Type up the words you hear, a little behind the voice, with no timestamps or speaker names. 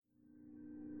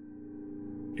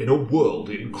In a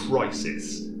world in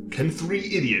crisis, can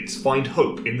three idiots find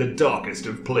hope in the darkest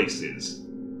of places?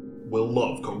 Will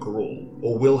love conquer all,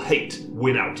 or will hate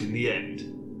win out in the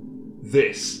end?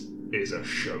 This is a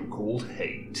show called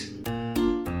Hate.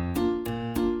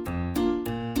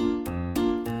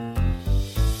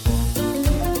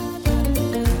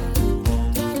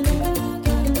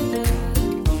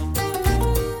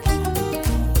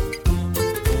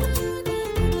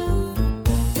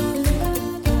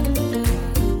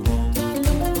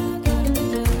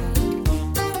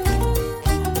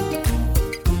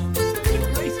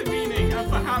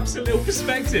 A little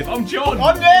perspective. I'm John.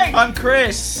 I'm Nick. I'm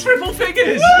Chris. Triple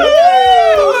figures.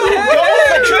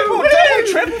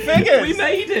 Triple figures. We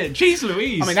made it. Jeez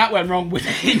Louise. I mean, that went wrong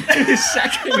within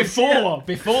seconds.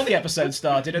 before the episode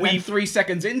started, and then 3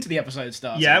 seconds into the episode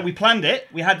started. Yeah, we planned it.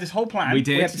 We had this whole plan. We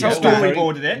did. We had to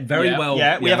storyboarded it. Very well.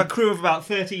 Yeah, we have a crew of about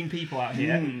 13 people out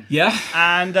here. Yeah.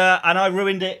 And I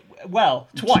ruined it,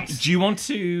 twice. Do you want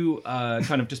to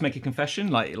kind of just make a confession,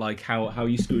 like how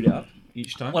you screwed it up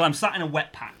each time? Well, I'm sat in a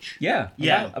wet patch. Yeah.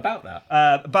 About that.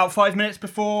 About 5 minutes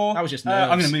before. That was just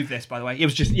nerves. I'm going to move this, by the way. It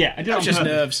was just, I did it on just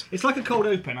purpose. nerves. It's like a cold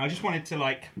open. I just wanted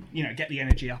to, get the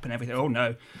energy up and everything. Oh,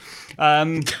 no.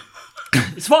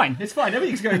 It's fine. It's fine.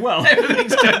 Everything's going well.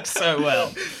 Everything's going so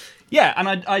well. Yeah,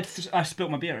 and I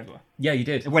spilled my beer everywhere. Yeah, you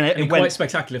did. In quite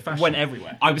spectacular fashion. Went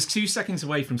everywhere. I was 2 seconds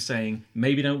away from saying,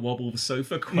 maybe don't wobble the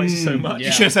sofa quite so much. Yeah.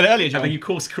 You should have said it earlier, John. And then you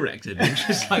course corrected. It's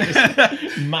just like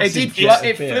this massive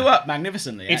It flew up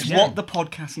magnificently. It's what the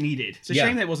podcast needed. It's a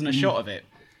shame there wasn't a shot of it.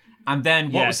 And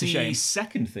then what was it's a the shame.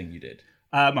 second thing you did?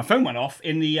 My phone went off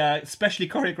in the specially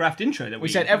choreographed intro that We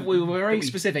said we were very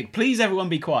specific. Please, everyone,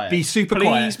 be quiet. Be super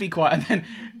quiet. Please be quiet. And then,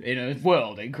 in a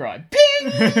world in crime,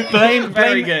 ping!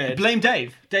 Very good. Blame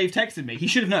Dave. Dave texted me. He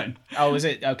should have known. Oh, is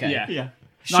it? Okay. Yeah.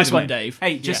 Nice one, Dave.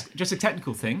 Hey, just a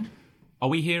technical thing. Are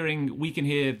we hearing? We can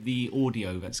hear the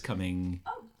audio that's coming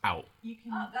out. You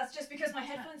can, that's just because my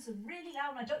headphones are really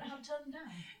loud and I don't know how to turn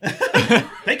them down.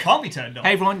 They can't be turned off.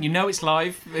 Hey everyone, you know it's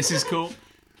live. This is cool.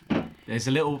 There's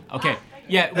a little. Okay.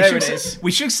 Yeah,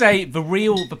 we should say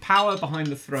the power behind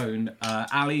the throne.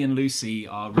 Ali and Lucy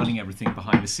are running everything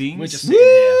behind the scenes. We're just sitting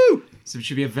here. So it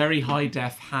should be a very high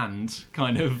def hand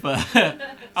kind of.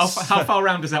 How far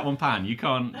around does that one pan? You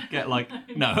can't get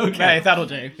no. Okay, Okay, that'll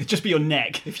do. It'd just be your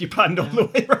neck if you panned all the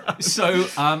way around. So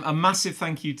a massive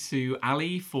thank you to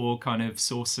Ali for kind of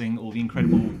sourcing all the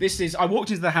incredible. I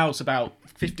walked into the house about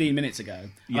 15 minutes ago,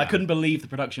 and I couldn't believe the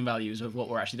production values of what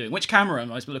we're actually doing. Which camera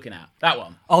am I looking at? That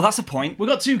one. Oh, that's a point. We've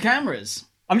got 2 cameras.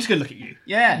 I'm just going to look at you.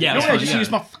 Yeah. Yeah, No, that's I fine, just yeah.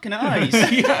 use my fucking eyes.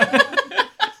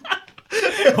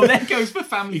 Well, there goes for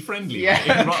family friendly.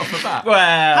 Yeah. Right off the bat.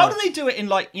 Well, How do they do it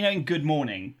in in Good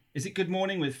Morning? Is it Good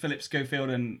Morning with Philip Schofield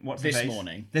and what's This the face?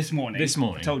 morning. This morning. This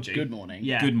morning. I told you. Good morning.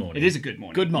 Yeah. Good morning. It is a good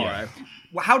morning. Good morrow.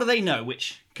 Well, how do they know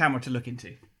which camera to look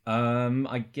into?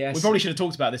 I guess. We probably should have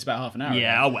talked about this about half an hour ago.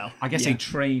 Yeah, oh well. I guess a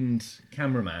trained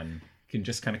cameraman can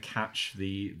just kind of catch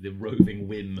the roving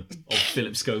whim of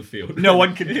Philip Schofield. No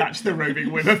one can catch the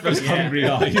roving whim of Those hungry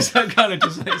eyes, kind of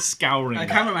just scouring. A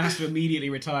cameraman has to immediately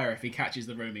retire if he catches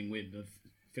the roaming whim of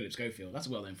Philip Schofield. That's a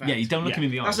well-known fact. Yeah, you don't look him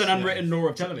in the eyes. That's an unwritten law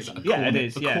of television. Yeah, it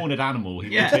is. A cornered animal. He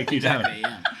will Yeah, take you down. exactly,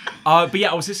 yeah. But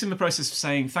yeah, I was just in the process of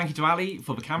saying thank you to Ali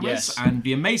for the cameras Yes. and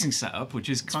the amazing setup, which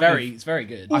is kind of. It's very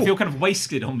good. I feel kind of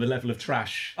wasted on the level of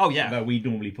trash that we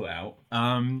normally put out.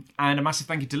 And a massive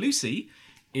thank you to Lucy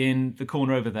in the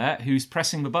corner over there, who's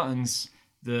pressing the buttons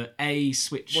that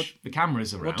switch the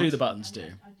cameras around. What do the buttons do?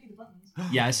 I do the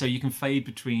buttons. Yeah, so you can fade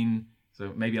between.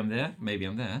 So maybe I'm there, maybe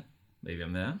I'm there, maybe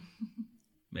I'm there,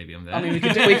 maybe I'm there. I mean,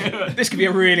 this could be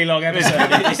a really long episode.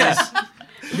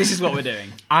 This is what we're doing.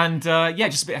 And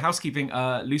just a bit of housekeeping.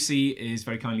 Lucy is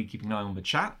very kindly keeping an eye on the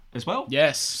chat as well.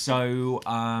 Yes. So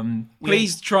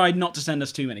Please try not to send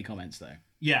us too many comments, though.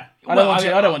 Yeah. I don't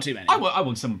want too many. I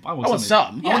want some. I want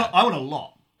some. I want a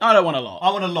lot. I don't want a lot.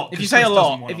 I want a lot. If you say a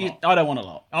lot, I don't want a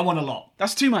lot. I want a lot.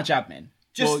 That's too much admin.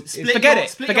 Just split Forget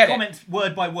your it. comments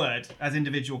word by word as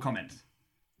individual comments.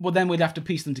 Well, then we'd have to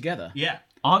piece them together. Yeah.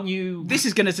 Aren't you? This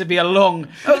is going to be a long.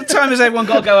 What time has everyone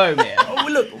got to go home here? Oh,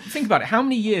 look, think about it. How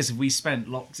many years have we spent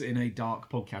locked in a dark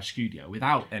podcast studio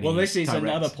without any? Well, this is direct...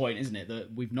 another point, isn't it?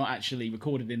 That we've not actually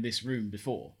recorded in this room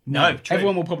before. No, true.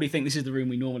 Everyone will probably think this is the room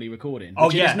we normally record in. Oh,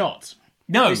 Which yeah. it is not.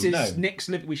 No, This is no. Nick's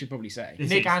we should probably say.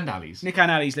 Nick and Ali's. Nick and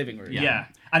Ali's living room. Yeah.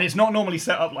 And it's not normally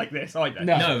set up like this either.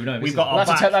 No. We've got our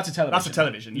That's back. that's a television. That's a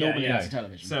television. Yeah, Normally yeah. it's a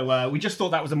television. So we just thought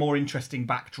that was a more interesting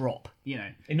backdrop, you know.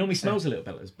 It normally smells a little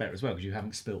better as well because you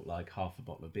haven't spilt like half a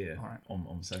bottle of beer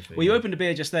on the sofa. Well, you opened a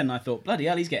beer just then, and I thought, bloody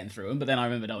hell, he's getting through them. But then I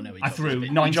remembered, oh no, I threw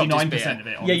 99% of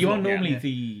it on Yeah, the you floor. are normally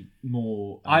the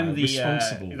more I'm the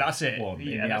responsible that's it. one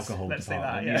Yeah, in the let's- alcohol let's say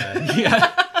department. that,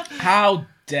 yeah. How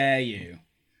dare you?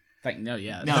 No,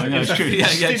 it's true.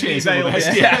 Yeah, cheers.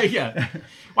 Veils. Yeah.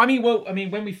 I mean,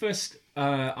 when we first,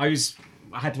 I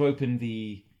had to open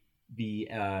the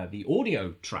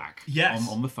audio track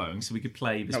on the phone so we could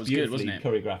play this beautifully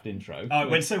choreographed intro. Oh,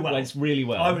 it went so well. It went really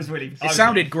well. It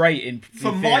sounded great in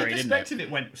From theory, my didn't perspective,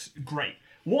 it went great.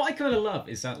 What I kind of love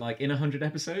is that, like, in 100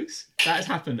 episodes, that has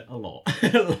happened a lot.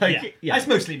 That's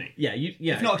mostly me. Yeah,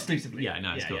 if not exclusively. Yeah,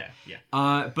 no, it's cool.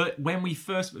 Yeah. But when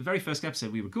the very first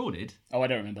episode we recorded. Oh, I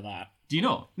don't remember that. Do you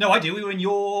not? No, I do. We were in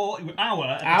our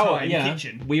at the time, in the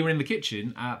kitchen. We were in the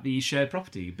kitchen at the shared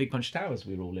property, Big Punch Towers.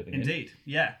 We were all living in. Indeed,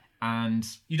 yeah. And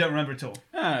you don't remember at all.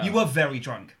 Oh. You were very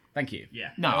drunk. Thank you. Yeah.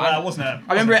 No, I wasn't.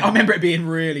 I remember it being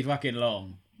really fucking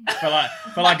long.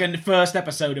 For like a first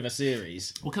episode of a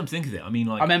series. Well, come to think of it, I mean,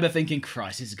 like, I remember thinking,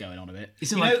 Christ, this is going on a bit.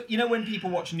 You know when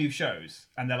people watch new shows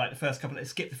and they're like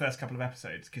skip the first couple of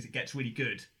episodes because it gets really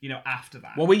good. You know, after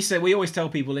that. Well, we always tell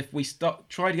people if we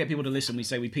try to get people to listen, we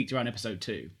say we peaked around episode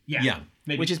 2. Yeah.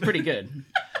 Maybe. Which is pretty good.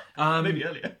 Maybe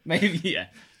earlier. Maybe, yeah.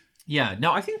 Yeah.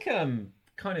 No, I think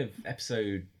kind of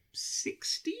episode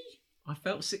 60. I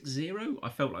felt 60. I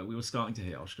felt like we were starting to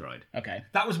hit our stride. Okay.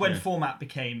 That was when format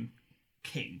became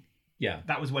king. Yeah.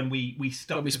 That was when we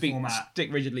stuck to format.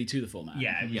 Stick rigidly to the format.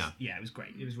 Yeah, it was great.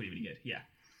 It was really, really good. Yeah.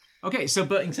 Okay, so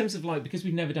but in terms of like, because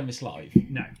we've never done this live,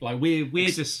 no, like we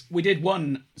did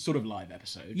one sort of live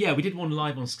episode. Yeah, we did one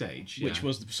live on stage, which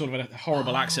was sort of a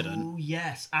horrible accident. Oh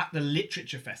yes, at the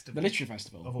Literature Festival. The Literature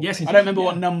Festival. Yes, I don't remember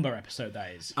what number episode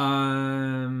that is.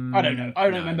 I don't know. I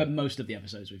don't remember most of the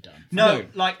episodes we've done. No,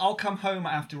 like I'll come home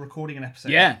after recording an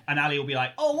episode. Yeah, and Ali will be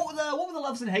like, "Oh, what were the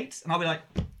loves and hates?" And I'll be like,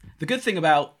 "The good thing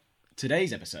about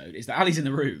today's episode is that Ali's in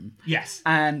the room. Yes,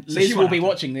 and Liz will be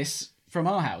watching this from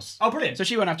our house. Oh, brilliant! So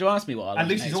she won't have to ask me what our loves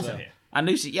and hates Lucy's also were. here. And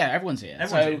Lucy, yeah, everyone's here.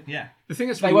 Yeah. The thing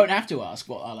that's they won't have to ask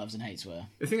what our loves and hates were.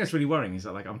 The thing that's really worrying is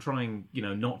that, like, I'm trying,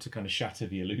 not to kind of shatter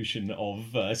the illusion of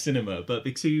cinema, but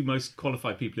the two most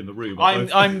qualified people in the room.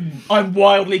 I'm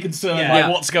wildly concerned by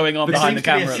what's going on behind the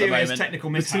camera at the moment.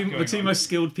 Technical the two most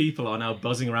skilled people are now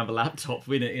buzzing around the laptop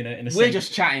in a. We're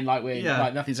just chatting like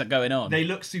like nothing's going on. They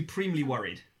look supremely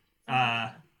worried.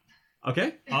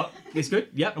 Okay. It's good.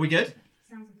 Yep. Are we good?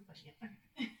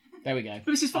 There we go. But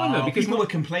this is fine though, because people were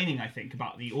complaining, I think,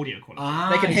 about the audio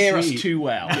quality. They can hear us too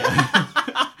well. They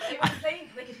were complaining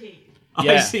they could hear you.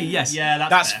 I see. Yes. Yeah,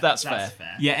 that's fair.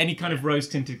 Yeah, any kind of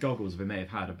rose-tinted goggles we may have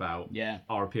had about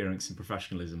our appearance and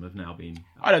professionalism have now been.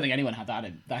 I don't think anyone had that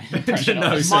impression.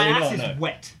 No, my ass is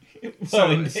wet. So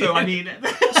I mean,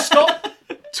 stop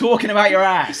talking about your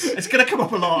ass. It's gonna come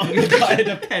up a lot.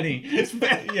 A penny.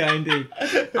 Yeah, indeed.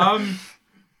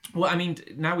 Well, I mean,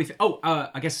 now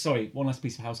I guess. Sorry, one last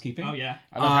piece of housekeeping. Oh yeah,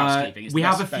 I love housekeeping. It's we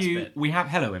have a few. We have.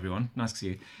 Hello, everyone. Nice to see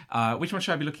you. Which one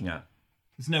should I be looking at?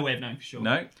 There's no way of knowing for sure.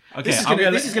 No. Okay. This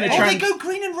is going to. They go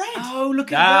green and red. Oh,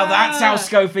 look at that. That's how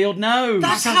Schofield knows.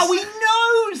 That's how he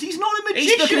knows. He's not a magician.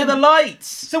 He's looking at the lights.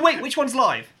 So wait, which one's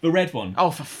live? The red one. Oh,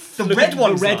 the red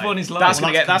one. The red one is live. That's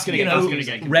going to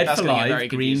get. Red for live,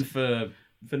 green for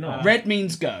not. Red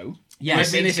means go.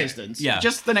 Yes, in this instance. Yeah.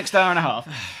 Just the next hour and a half.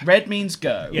 Red means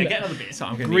go. Yeah, get another beer. So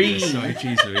I'm green.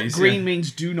 Louise, green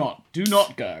means do not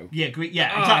go. Yeah, green.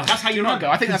 Yeah, exactly. That's how you not go.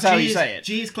 I think that's how you say it.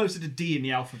 G is closer to D in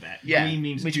the alphabet. Yeah. Green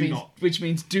means which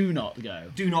means do not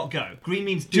go. Do not go. Green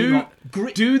means do not.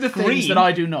 Do the things that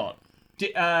I do not.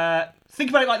 Think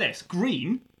about it like this.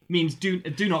 Green means do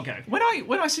not go. When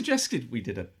I suggested we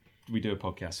do a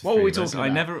podcast. What were we talking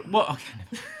about?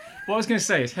 What I was going to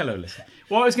say is, hello, listen.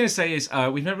 What I was going to say is,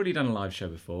 we've never really done a live show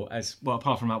before,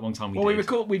 apart from that one time we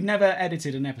did. We've never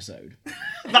edited an episode.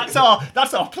 That's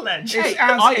our pledge. It's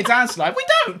Anne's live. We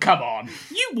don't. Come on.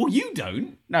 You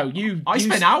don't. No, you. I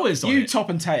spent hours on it. You top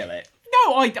and tail it.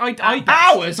 No, I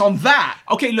hours on that.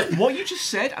 Okay, look, what you just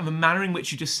said and the manner in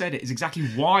which you just said it is exactly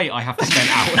why I have to spend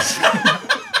hours.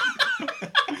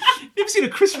 You ever seen a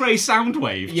Chris Ray sound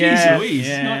wave? Yeah, Jeez Louise,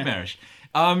 it's nightmarish.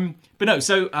 But no,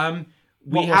 so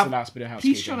what was the last bit of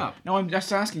housekeeping? Please shut up. No, I'm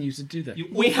just asking you to do that.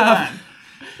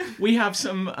 We have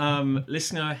some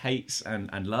listener hates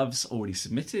and loves already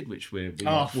submitted, which we'll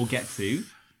get to.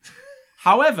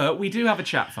 However, we do have a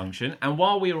chat function, and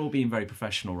while we are all being very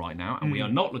professional right now, and we are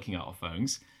not looking at our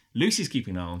phones, Lucy's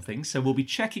keeping an eye on things, so we'll be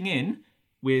checking in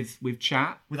with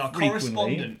chat with our frequently.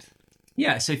 correspondent.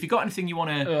 Yeah, so if you've got anything you want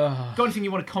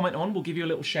to comment on, we'll give you a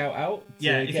little shout out.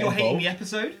 Yeah, if you're hating involved. the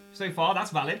episode so far,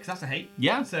 that's valid because that's a hate.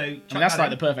 Yeah. So that's like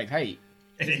the perfect hate,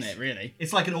 isn't is. it? Really.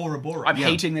 It's like an Aura Bora. I'm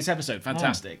hating this episode.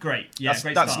 Fantastic. Great. Yeah, That's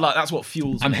great that's start. that's what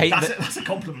fuels I'm me. hating. That's a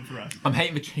compliment for us. I'm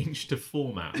hating the change to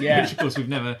format. Yeah. Which of course we've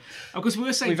never. Of course we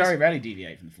were saying. We very rarely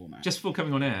deviate from the format. Just before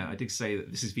coming on air, I did say that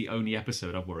this is the only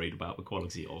episode I've worried about the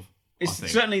quality of. It's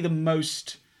certainly the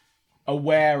most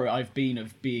aware I've been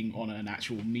of being on an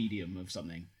actual medium of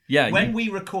something. Yeah. When we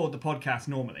record the podcast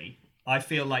normally, I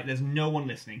feel like there's no one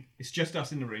listening. It's just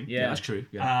us in the room. Yeah, that's true.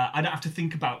 Yeah. I don't have to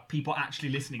think about people actually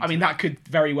listening. I mean, that could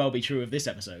very well be true of this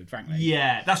episode, frankly.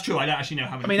 Yeah, that's true. I don't actually know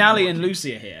how many. I mean, people Ali are and watching.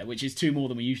 Lucy are here, which is 2 more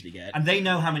than we usually get. And they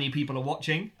know how many people are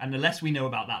watching, and the less we know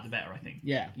about that, the better, I think.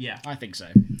 Yeah, Yeah. I think so.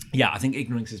 Yeah, I think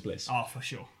ignorance is bliss. Oh, for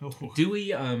sure. Oh. Do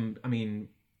we? I mean,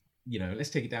 let's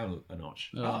take it down a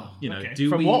notch. Okay. Do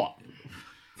From we? what?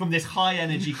 From this high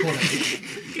energy quality.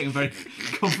 Getting a very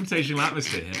confrontational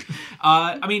atmosphere here.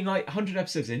 I mean, like 100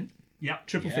 episodes in, Yep.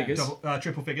 triple figures.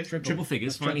 Triple figures. Triple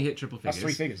figures. Finally hit triple figures. That's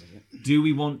 3 figures, isn't it? Do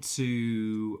we want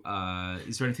to?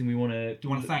 Is there anything we want to? Do you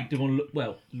want to thank? Do we want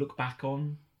to look back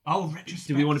on? Oh, retrospective.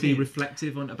 Do we want to be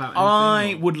reflective on about anything?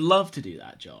 I or- would love to do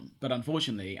that, John, but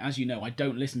unfortunately, as you know, I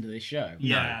don't listen to this show.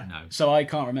 Yeah. No. So I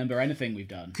can't remember anything we've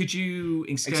done. Could you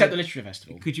instead? Except the Literature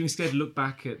Festival. Could you instead look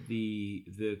back at the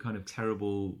kind of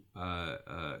terrible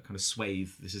kind of swathe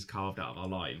this has carved out of our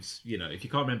lives? If you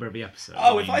can't remember every episode.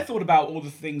 Oh, if I thought about all the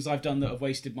things I've done that have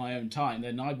wasted my own time,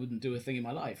 then I wouldn't do a thing in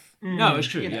my life. No, it's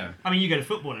true. You know. Yeah. I mean, you go to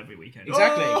football every weekend.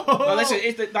 Exactly. Oh! Well,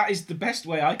 that is the best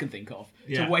way I can think of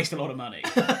Yeah. to waste a lot of money.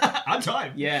 And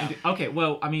time. Yeah. Okay.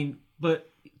 Well, I mean,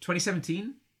 but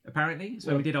 2017 apparently is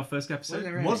when we did our first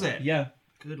episode. Was it? Yeah.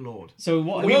 Good lord. So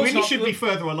what? We Well, really not should good. be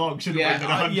further along, shouldn't Yeah, we? than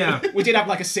 100? yeah. We did have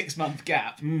like a 6-month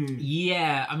gap.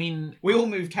 Yeah. I mean, We all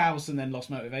moved house and then lost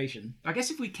motivation. I guess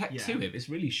if we kept Yeah. to it, this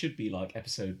really should be like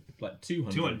episode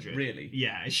 200. 200. Really.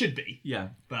 Yeah, it should be. Yeah.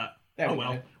 But, There oh we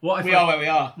well. go. What We are where we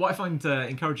are. What I find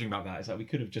encouraging about that is that we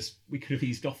could have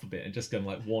eased off a bit and just done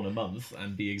like one a month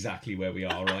and be exactly where we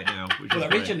are right now. Which Well, is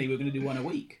great. originally we were going to do 1 a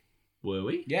week. Were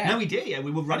we? Yeah. No, we did, yeah. We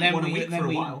were and running then one a week for a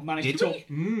we while. managed Did to we? talk.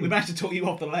 We managed to talk you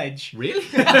off the ledge. Really?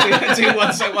 We would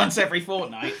do once every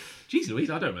fortnight. Jeez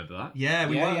Louise, I don't remember that. Yeah,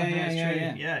 we Yeah, were. yeah, it's yeah, true.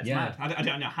 yeah. Yeah, it's Yeah. mad. I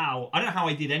don't know how. I don't know how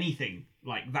I did anything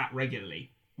like that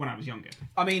regularly when I was younger.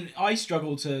 I mean, I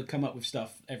struggled to come up with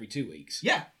stuff every 2 weeks.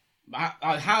 Yeah.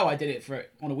 How I did it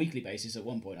on a weekly basis at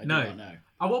one point, I do not know.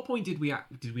 At what point did we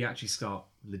actually start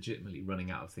legitimately running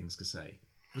out of things to say?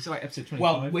 Was it like episode 25?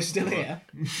 Well, we're still here.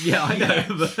 Yeah, I know.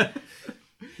 But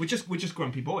We're just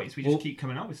grumpy boys. We just keep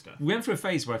coming up with stuff. we went through a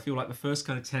phase where I feel like the first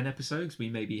kind of 10 episodes we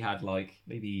maybe had like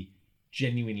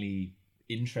genuinely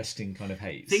interesting kind of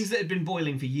hates. Things that had been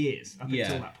boiling for years up Yeah.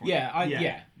 until that point.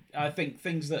 Yeah, I think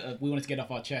things that we wanted to get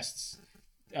off our chests,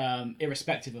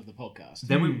 irrespective of the podcast.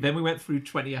 Then we went through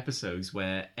 20 episodes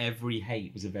where every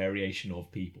hate was a variation of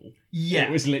people. Yeah.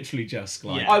 It was literally just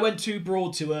like... Yeah. I went too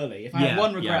broad too early. If I had Yeah,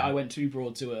 one regret, yeah. I went too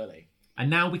broad too early. And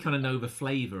now we kind of know the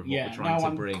flavour of what Yeah, we're trying now to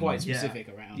I'm bring. quite specific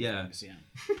around Yeah. things,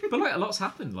 yeah. But like a lot's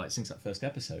happened like since that first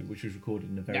episode, which was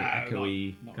recorded in a very No,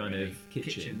 echoey not kind really. of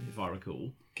kitchen, if I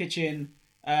recall. Kitchen.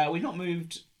 We've not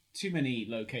moved too many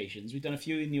locations. We've done a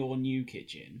few in your new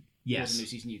kitchen. Yes. Yours and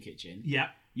Lucy's new kitchen. Yeah.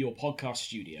 Your podcast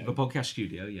studio. The podcast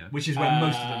studio, yeah. Which is where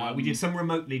most of them were. We did some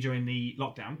remotely during the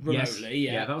lockdown. remotely,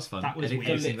 yeah. that was fun. That was Editing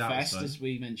weird. The thing, Lit that was Fest, fun. as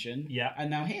we mentioned. Yeah. And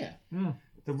now here.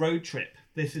 The road trip.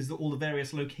 This is all the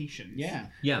various locations Yeah.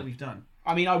 that we've done.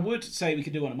 I mean, I would say we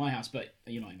could do one at my house, but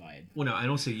you're not invited. Well, no, and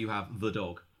also you have the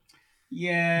dog.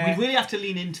 Yeah. We really have to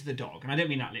lean into the dog, and I don't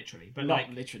mean that literally, but Not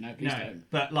like literally, no, please don't.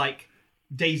 but like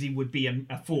Daisy would be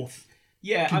a fourth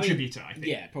Yeah, contributor, I think.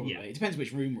 Yeah, probably. It depends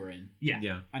which room we're in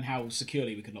Yeah. and how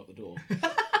securely we can lock the door.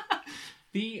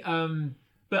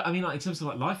 But I mean, like in terms of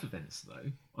like life events,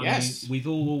 though. I Yes. mean, we've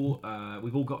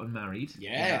all gotten married.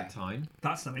 Yeah. At that time.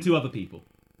 That's something. To other people.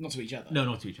 Not to each other. No,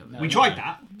 not to each other. We tried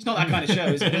that. It's not that kind of show,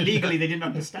 is it? Legally, they didn't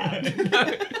understand.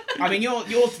 I mean, you're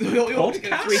 3 people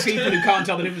who can't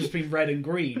tell the difference between red and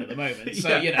green at the moment. So,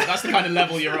 that's the kind of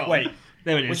level you're on. Wait,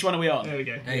 there it is. Which one are we on? There we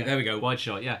go. Hey, there we go. Wide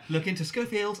shot. Yeah. Look into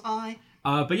Schofield's eye.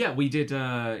 But yeah, we did.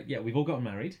 We've all gotten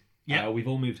married. Yeah. We've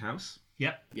all moved house.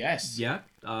 Yep. Yes. Yeah.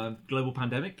 Global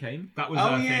pandemic came. That was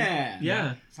Oh, a thing. yeah.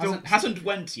 Yeah. Hasn't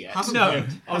went yet. Hasn't No, went.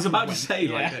 I was about to say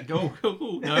Yeah. like, go,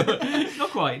 no,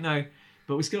 not quite, no,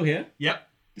 but we're still here, Yep.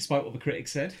 despite what the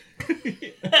critics said.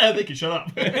 They can shut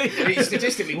up. I mean,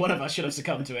 statistically, one of us should have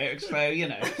succumbed to it. So,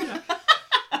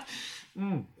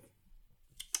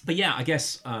 But yeah, I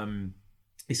guess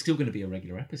it's still going to be a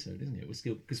regular episode, isn't it? We're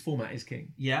still, because format is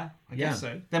king. Yeah, I guess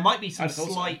so. There might be some I'd thought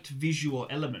so. slight visual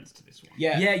elements to this one.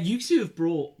 Yeah. Yeah, you two have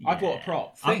brought. I brought a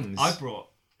prop. Things. I brought.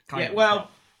 Kind of a Well,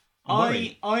 prop.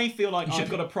 I feel like You I've should-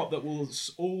 got a prop that will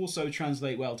also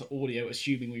translate well to audio,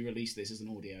 assuming we release this as an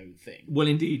audio thing. Well,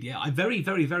 indeed, yeah. I very,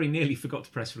 very, very nearly forgot to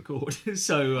press record.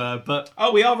 So, but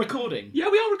Oh, we are recording. yeah,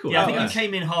 we are recording. Yeah, I think Oh, you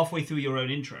came in halfway through your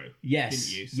own intro. Yes.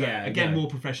 Didn't you? So, Yeah, again, no. more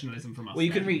professionalism from us. Well,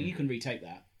 you then. can retake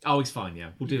that. Oh, it's fine. Yeah,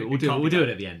 we'll do it. It We'll do it. can't We'll be do it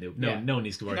done. at the end. Yeah. No one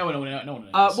needs to worry. No one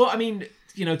knows. Well, I mean,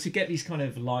 to get these kind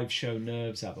of live show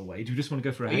nerves out of the way, do we just want to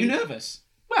go for a? Are you nervous?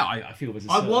 Well, I feel there's.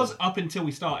 I was up until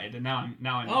we started, and now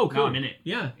I'm in it.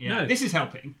 Yeah. Yeah, No, this is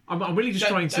helping. I'm really just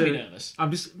trying to. Don't be nervous. I'm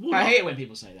just. Well, I hate it when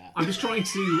people say that. I'm just trying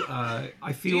to.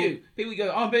 I feel. People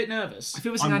go, I'm a bit nervous. I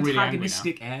feel there's an I'm really angry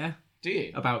antagonistic air Do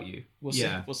you? about you. We'll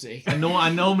yeah. see. We'll see. And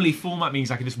normally format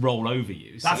means I can just roll over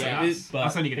you. So,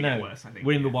 That's only going to no, get worse, I think.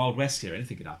 We're in the Wild West here.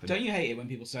 Anything could happen. Don't you hate it when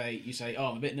people say, oh,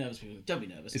 I'm a bit nervous? People go, don't be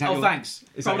nervous. Is that Oh, your- thanks.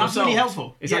 Is that Oh, your that's really solve?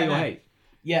 helpful. Is that Yeah, your no. hate?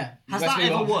 Yeah. Has Let's that move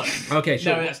ever on. worked? Okay,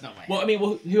 sure. No, that's not my hate. Well, I mean,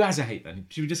 who has a hate then?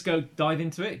 Should we just go dive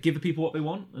into it? Give the people what they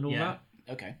want and all Yeah.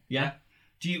 that? Okay. Yeah.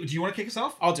 Do you want to kick us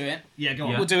off? I'll do it. Yeah, go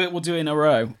on. Yeah. We'll do it in a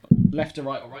row. Left to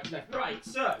right or right to left. Right,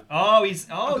 so. Oh,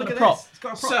 look got at a prop. this. It's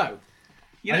got a prop. So.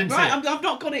 You I know, didn't right, see it. I've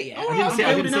not got it yet. I didn't see it.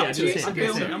 I'm I building didn't up see to it. it. I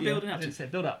didn't see it. I'm building I up to didn't it. see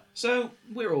it. Build up. So,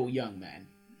 we're all young men.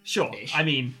 Sure. Ish. I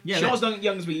mean, Yeah. Not as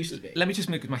young as we used to be. Let me just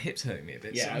move because my hips hurting me a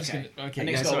bit. Yeah, so I'm just okay. gonna- okay. And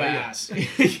yeah, Nick's got sorry, a yeah. ass.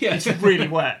 yeah, it's really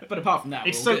wet. But apart from that,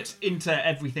 It's we're all soaked into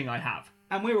everything I have.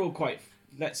 good. And we're all quite,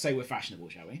 let's say we're fashionable,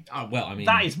 shall we? Oh, well, I mean,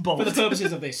 That is bold. For the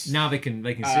purposes of this, now they can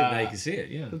see it.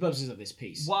 Yeah. for the purposes of this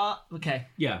piece. What? Okay.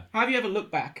 Yeah. Have you ever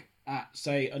looked back at,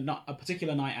 say, a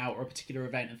particular night out or a particular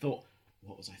event and thought,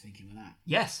 what was I thinking with that?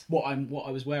 Yes. What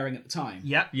I was wearing at the time?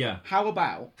 Yep. Yeah. How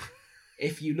about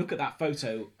if you look at that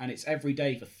photo and it's every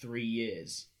day for 3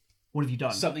 years? What have you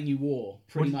done? Something you wore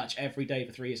pretty much every day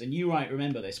for 3 years. And you might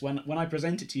remember this. When I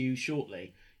present it to you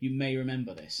shortly, you may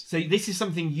remember this. So this is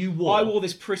something you wore. I wore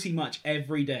this pretty much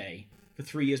every day for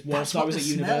 3 years whilst I was at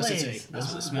university. That's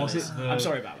what the smell Was it is. the- I'm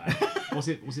sorry about that. Was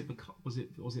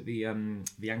it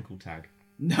the ankle tag?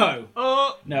 No.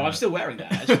 Oh. No, I'm still wearing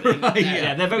that, actually.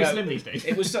 Yeah, they're very No. slim these days.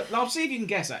 It was. I'll see if you can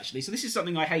guess. Actually, so this is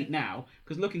something I hate now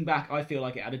because looking back, I feel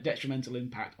like it had a detrimental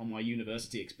impact on my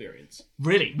university experience.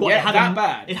 Really? What, Yeah, it had that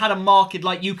bad. It had a marked,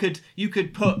 like, you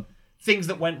could put things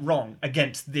that went wrong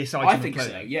against this item I of think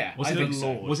clothing. so. Yeah, Was I it think the,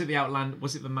 so. Was it the Outland?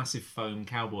 Was it the massive foam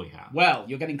cowboy hat? Well,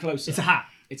 you're getting closer. It's a hat.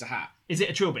 It's a hat. Is it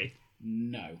a trilby?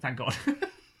 No. Thank God.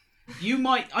 You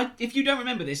might. If you don't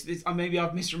remember this, maybe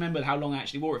I've misremembered how long I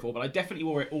actually wore it for, but I definitely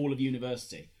wore it all of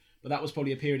university. But that was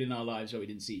probably a period in our lives where we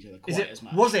didn't see each other quite as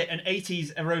much. Was it an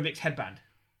 80s aerobics headband?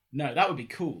 No, that would be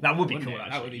cool. That would be wouldn't cool, it?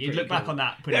 actually. That would be You'd pretty look back cool. on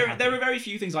that pretty happy. There are very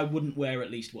few things I wouldn't wear at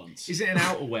least once. Is it an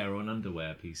outerwear or an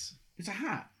underwear piece? It's a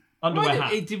hat. Underwear Why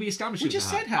hat. Did we establish We it was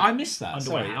just a said hat. I missed that.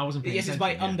 Underwear Sorry, hat. I wasn't paying Yes, it's my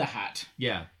attention, yeah. under hat.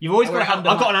 Yeah. You've always I got wear a hat. under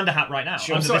I've got hat. an under hat right now.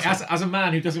 Sure, Under Sorry, this as a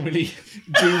man who doesn't really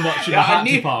do much in the Yeah, hat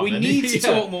department. we need to Yeah.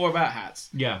 talk more about hats.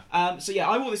 Yeah. So yeah,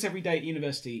 I wore this every day at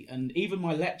university, and even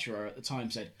my lecturer at the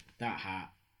time said, "That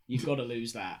hat, you've got to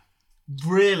lose that."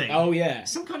 Really? Oh yeah.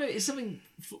 Is something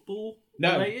football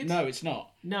No, related? no, it's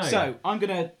not. No. So I'm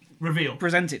gonna Reveal.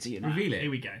 present it to you now. Reveal it.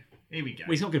 Here we go. Here we go.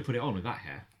 Well, he's not going to put it on with that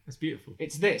hair. That's beautiful.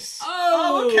 It's this.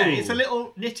 Oh, okay. It's a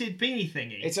little knitted beanie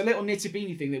thingy. It's a little knitted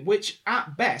beanie thing which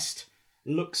at best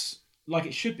looks like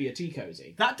it should be a tea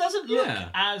cozy. That doesn't look Yeah.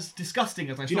 as disgusting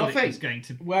as I you thought not it think? was going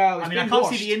to. Well, I it's mean, I been can't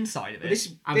washed. see the inside of it. But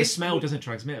this And the smell doesn't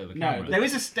transmit over the No, camera. but- There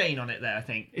is a stain on it there, I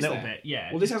think. A Is little there? bit,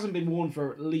 yeah. Well, this hasn't been worn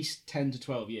for at least 10 to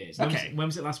 12 years. Okay. When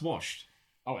was it last washed?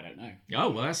 Oh, I don't know. Oh,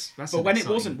 well, that's But an when it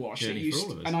exciting wasn't washed, it journey used. for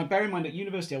all of us. And I bear in mind at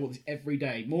university, I wore this every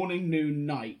day, morning, noon,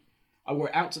 night. I wore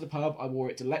it out to the pub. I wore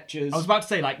it to lectures. I was about to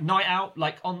say, like, night out,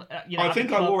 like, on, I at think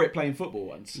the I club. wore it playing football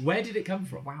once. Where did it come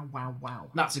from? Wow.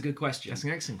 That's a good question. That's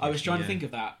an excellent I was question, trying to yeah. think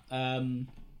of that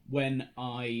when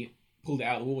I pulled it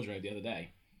out of the wardrobe the other day.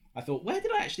 I thought, where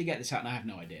did I actually get this hat? And I have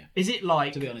no idea, Is it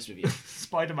like to be honest with you.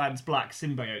 Spider-Man's black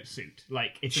symbiote suit?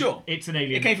 Like, it's Sure. it's an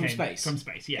alien. It came that from space. From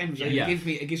space, yeah. Yeah.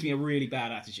 It gives me a really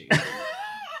bad attitude.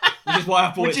 Which is why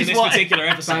I brought Which it to is this why- particular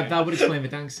episode. That would explain the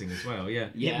dancing as well, yeah.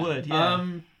 Yeah. It would,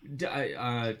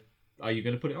 yeah. Are you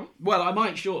going to put it on? Well, I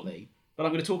might shortly, but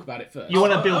I'm going to talk about it first. You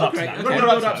want to build up to okay, that. okay. We're I'm gonna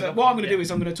gonna build up to that. what I'm going to do is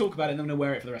I'm going to talk about it and then I'm going to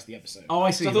wear it for the rest of the episode. Oh, I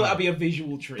see. So I thought right. that'd be a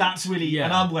visual treat. That's really, Yeah.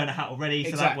 and I'm wearing a hat already, so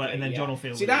that Exactly, worked, and then yeah. John will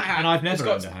feel See really- that hat? And I've never it's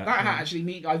got- owned a hat, That hat yeah.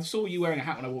 actually. I saw you wearing a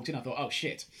hat when I walked in. I thought, oh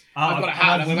shit, Ah, I've got a and hat.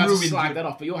 I've And I'm about to ruined slag it. that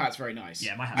off. But your hat's very nice.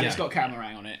 Yeah, my hat- And it's Yeah. got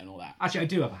camarang on it and all that. Actually, I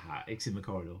do have a hat. It's in the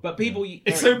corridor. But people,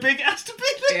 It's so big it has to be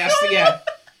in the it has to, corner. yeah.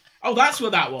 Oh, that's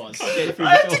what that was. I had to climb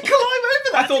over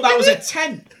that. I thought that was a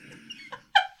tent.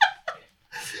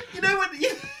 You know when...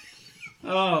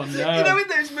 Oh no! You know, in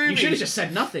those movies, You should have just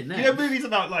said nothing then. You know, movies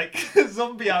about like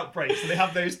zombie outbreaks, and they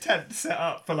have those tents set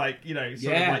up for like, you know,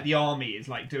 sort of like the army is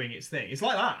like doing its thing. It's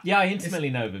like that. Yeah, I intimately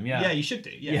know them. Yeah. Yeah, you should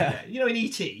do. Yeah. You know, in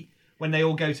E.T. when they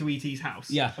all go to E.T.'s house.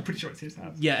 Yeah. I'm pretty sure it's his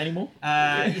house. Yeah. Anymore?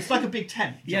 It's like a big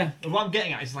tent. Yeah. What I'm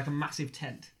getting at is like a massive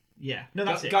tent. Yeah. No,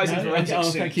 that's it. Guys in forensic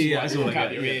suits. thank you. Yeah, That's that's all I all out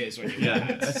get, your yeah. ears when you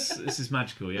Yeah. This is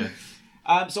magical. Yeah.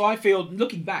 So I feel,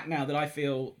 looking back now, that I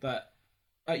feel that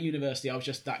at university I was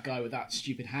just that guy with that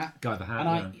stupid hat. Guy with the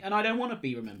hat. And I don't want to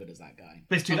be remembered as that guy.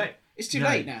 But it's too late. It's too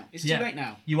late now. It's too late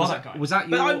now. You are that guy. Was that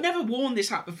But your... I've never worn this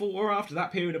hat before or after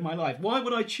that period of my life. Why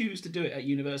would I choose to do it at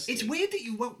university? It's weird that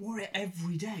you wore it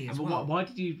every day as But well. why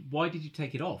did you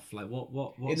take it off? Like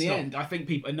what? In the end, I think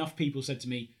enough people said to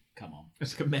me, "Come on."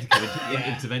 It's like a medical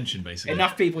intervention, basically.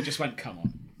 Enough people just went, "Come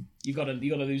on. You got to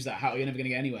lose that hat or you're never going to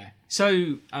get anywhere."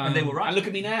 So And they were right. And look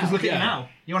at me now. Because look at Yeah. you now.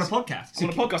 You're on a podcast. I'm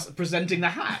on a podcast presenting the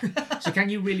hat. So can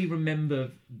you really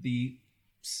remember the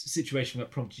situation that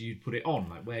prompted you to put it on?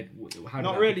 Like how did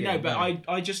Not that really, begin? no. But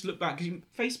I just look back because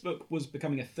Facebook was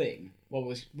becoming a thing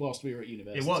whilst we were at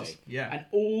university. It was, yeah. And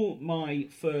all my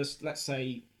first, let's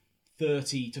say,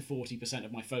 30 to 40%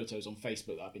 of my photos on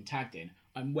Facebook that I've been tagged in,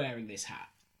 I'm wearing this hat.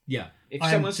 Yeah. If I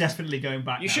am someone's, definitely going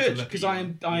back. you now should, to look because at I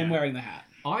you. am wearing the hat.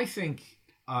 I think.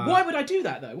 Why would I do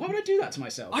that though? Why would I do that to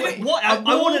myself? I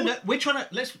want to know. We're trying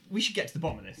to. We should get to the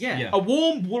bottom of this. Yeah, Yeah. a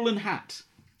warm woolen hat.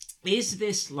 Is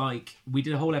this like we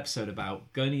did a whole episode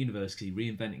about going to university,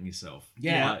 reinventing yourself?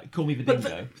 Yeah. Call me the But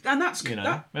dingo. and that's You know,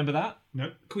 that. remember that?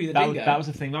 No. Call you the That dingo. was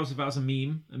a thing. That was a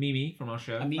meme from our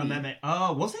show. I mean, And then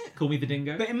oh, was it? Call me the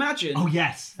dingo. but imagine. Oh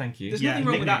yes. Thank you. There's Yeah, nothing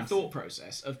wrong with that nicknames. thought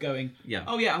process of going, Yeah.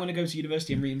 oh yeah, I'm going to go to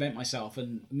university and reinvent myself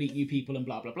and meet new people and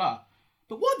blah blah blah.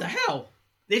 But what the hell?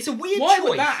 It's a weird Why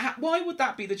choice. would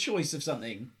that be the choice of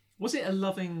something? Was it a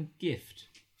loving gift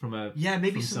from a? Yeah,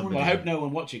 maybe from someone- somebody? Well, I hope no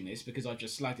one watching this because I've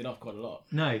just slagged it off quite a lot.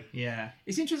 No. Yeah.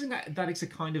 It's interesting that it's a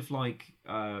kind of like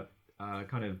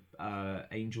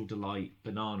angel delight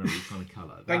banana kind of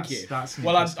colour. Thank you. That's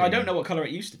Well, I interesting. don't know what colour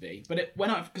it used to be, but it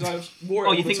went up because I wore it. Oh,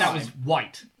 all you the think time. that was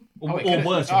white? Or, Oh, it or could've-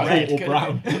 worse, oh, red it or could've-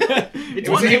 brown?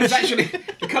 It was actually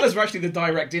the colours were actually the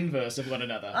direct inverse of one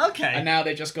another. Okay. And now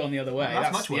they've just gone the other way.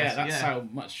 That's much worse, Yeah, that's yeah. how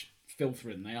much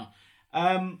filthier they are.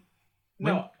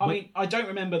 I mean, I don't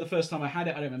remember the first time I had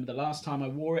it. I don't remember the last time I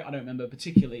wore it. I don't remember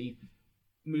particularly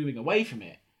moving away from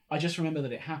it. I just remember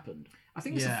that it happened. I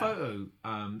think it's Yeah. a photo.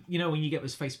 You know when you get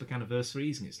those Facebook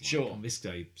anniversaries and it's like Sure. on this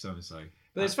day so and so.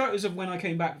 But there's photos of when I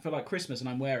came back for like Christmas and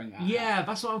I'm wearing that. Yeah,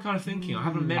 that's what I'm kind of thinking. I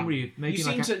have a memory of maybe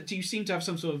You seem to have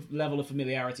some sort of level of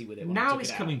familiarity with it. When I now took it's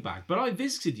it out. coming back, but I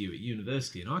visited you at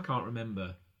university and I can't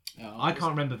remember. Oh, I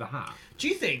can't remember the hat. Do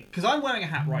you think? Because I'm wearing a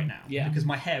hat right now. Yeah. Because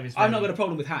my hair is. Very... I've not got a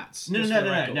problem with hats. No, just no, for the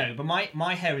no, no, record. no. But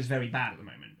my hair is very bad at the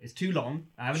moment. It's too long.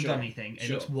 I haven't Sure. done anything. It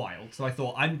Sure. looks wild. So I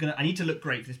thought I need to look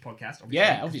great for this podcast. Obviously,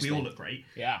 Yeah, 'cause obviously. we all look great.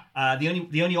 Yeah.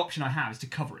 The only option I have is to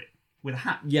cover it with a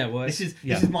hat. Yeah, well, This is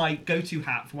my go-to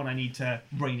hat for when I need to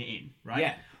rein it in. Right.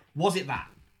 Yeah. Was it that?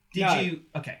 Did No. you?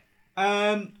 Okay.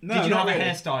 No, Did you not have really.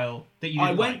 a hairstyle that you? I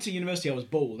didn't went like? to university. I was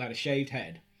bald. I had a shaved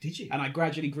head. Did you? And I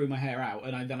gradually grew my hair out,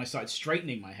 and then I started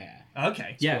straightening my hair.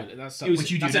 Okay. Yeah. That's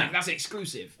Which you do now. That's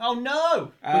exclusive. Oh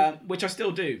no! Which I still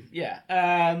do. Yeah.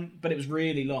 But it was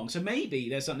really long, so maybe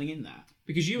there's something in that.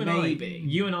 Because you and Maybe.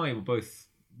 I were both.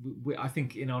 I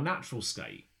think in our natural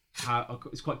state,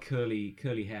 it's quite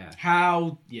curly hair.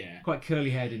 How? Yeah. Quite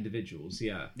curly-haired individuals.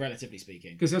 Yeah. Relatively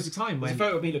speaking. Because there was a time There's when a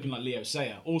photo of me looking like Leo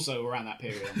Sayer, also around that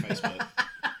period on Facebook.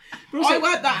 also- I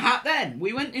had that hat then.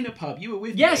 We went in a pub. You were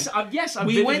with Yes, me. I We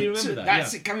vividly went remember to that.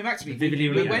 that's yeah. it coming back to me. Vividly We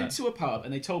remember went that. to a pub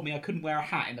and they told me I couldn't wear a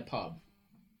hat in the pub,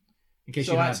 In case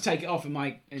so you I had had to take it off. And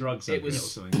drugs it over was it or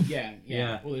something. yeah,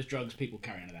 Yeah. all those drugs people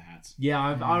carry under their hats. Yeah,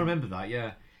 I remember that.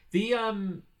 Yeah, the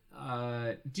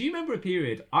do you remember a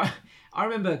period? I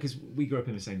remember because we grew up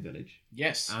in the same village,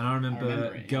 Yes, and I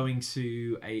remember, it, yeah. going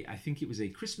to I think it was a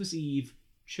Christmas Eve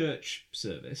church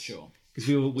service. Sure. Because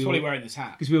we Probably were wearing this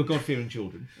hat God-fearing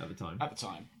children at the time. at the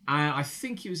time. And I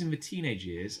think it was in the teenage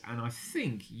years, and I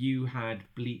think you had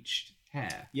bleached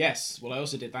hair. Yes, well, I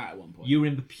also did that at one point. You were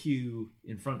in the pew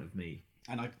in front of me.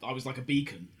 And I was like a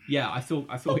beacon. Yeah, I thought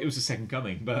it was a second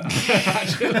coming, but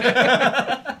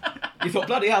You thought,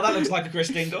 bloody hell, that looks like a Chris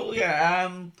Dingle.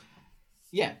 Yeah,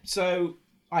 yeah. So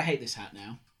I hate this hat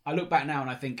now. I look back now and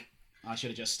I think I should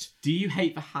have just. do you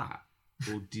hate the hat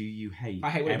or do you hate?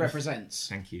 I hate what it everything? represents.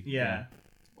 Thank you. Yeah.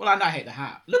 Well, and I hate the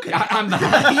hat. Look at it. And the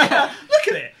hat. Yeah. Look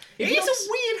at it. It It's looks-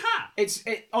 a weird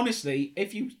hat. Honestly,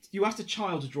 if you asked a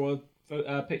child to draw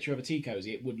a picture of a tea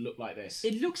cozy, it would look like this.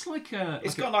 It looks like a.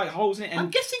 It's got like holes in it. And I'm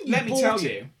guessing you let me bought tell it.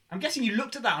 you, I'm guessing you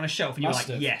looked at that on a shelf and you were Must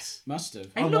like, have. yes. must have.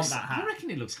 I want that hat. I reckon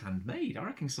it looks handmade. I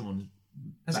reckon someone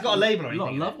Has it got a label or A anything?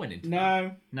 lot of love went into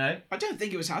it. No. I don't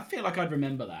think it was. I feel like I'd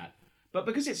remember that, but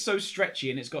because it's so stretchy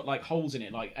and it's got like holes in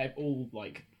it, like all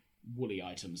like woolly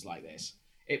items like this,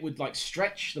 it would like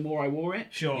stretch the more I wore it.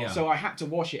 Sure. Yeah. So I had to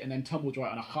wash it and then tumble dry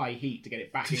it on a high heat to get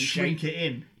it back To in shrink shape. it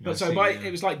in. But I see,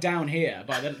 it was like down here.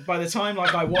 By the time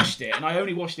like I washed it, and I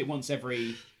only washed it once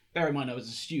every. Bear in mind I was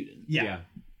a student. Yeah.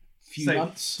 Few So,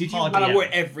 months. did you- and I wore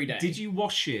it every day. Did you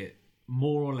wash it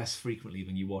more or less frequently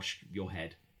than you wash your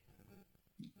head?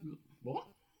 What?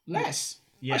 Less.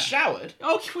 Yeah. I showered.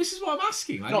 Oh, this is what I'm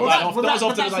asking. Like, Not what's- that often, not as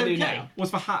often as I do now.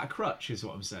 What's for hat a crutch is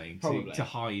what I'm saying. Probably. To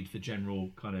hide for general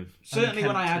kind of... Certainly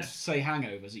when I had, Unkempt. say,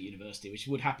 hangovers at university, which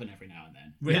would happen every now and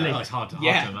then. Really? Yeah, it's hard to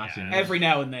Yeah. imagine. Every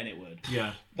now and then it would.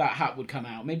 Yeah. That hat would come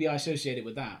out. Maybe I associate it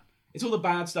with that. It's all the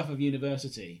bad stuff of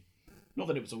university. Not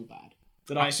that it was all bad.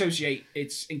 That I associate,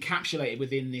 it's encapsulated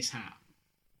within this hat.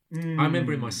 I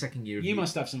remember in my second year of... You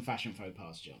must have some fashion faux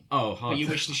pas, John. Oh, hard That you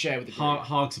to, wish to share with the group.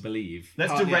 hard to believe.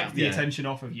 Let's Oh, direct the yeah. attention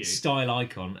off of you. Style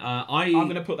icon. I'm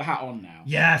going to put the hat on now.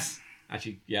 Yes.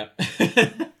 Actually, yeah.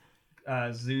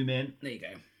 Zoom in. There you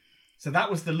go. So that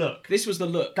was the look. This was the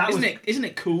look. That Isn't was- it? Isn't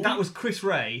it cool? That was Chris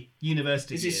Ray,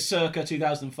 university This years. is circa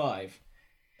 2005.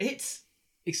 It's...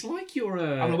 It's like you're...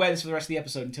 I'm going to wear this for the rest of the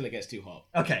episode until it gets too hot.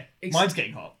 Okay, mine's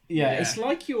getting hot. Yeah, it's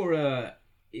like you're...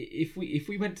 if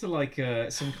we went to like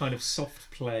some kind of soft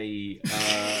play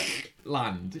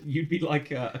land, you'd be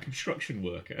like a construction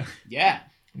worker. Yeah.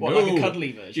 What, like a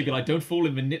cuddly version? You'd be like, don't fall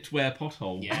in the knitwear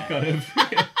pothole. Yeah. Kind of.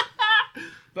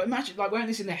 But imagine like wearing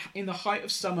this in the height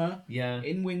of summer, Yeah.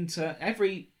 in winter,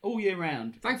 all year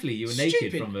round. Thankfully, you were naked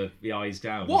Stupid. from the eyes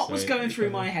down. What so was going it through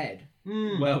kind my of- head?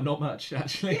 Well, not much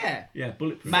actually. Yeah. Yeah,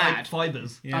 bulletproof. Mad.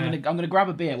 Fibers. Yeah. I'm gonna grab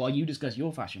a beer while you discuss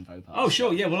your fashion faux pas. Oh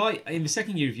sure, yeah. Well, in the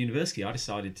second year of university, I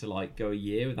decided to like go a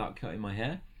year without cutting my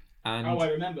hair, and I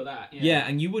remember that. yeah,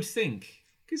 and you would think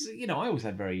because I always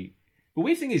had very. The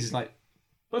weird thing is like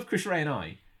both Chris Ray and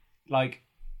I, like,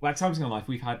 at times in our life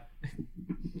we've had.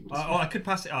 I could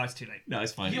pass it. Oh, it's too late. No,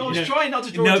 it's fine. I was trying not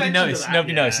to draw Nobody attention noticed. to that.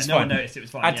 Nobody noticed. It's no fine. one noticed. It was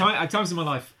fine. At times in my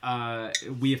life,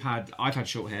 I've had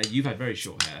short hair. You've had very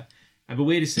short hair, and the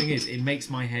weirdest thing is, it makes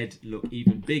my head look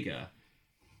even bigger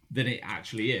than it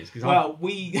actually is. Because Well,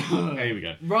 we here we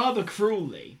go. rather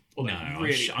cruelly. No,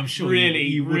 really, I'm sure really,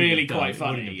 you wouldn't really have done quite it.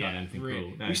 funny. Wouldn't have done anything really.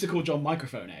 cruel, no. We used to call John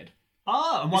Microphone Head.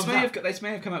 Ah, and This what's that? this may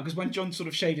have come out because when John sort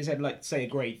of shaved his head like say a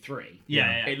grade 3,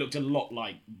 Yeah. it looked a lot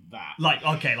like that. Like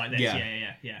this. Yeah.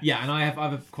 Yeah. Yeah, and I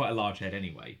have quite a large head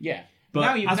anyway. Yeah. But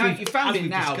now you as we've- found as it we've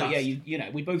now, but discussed. yeah,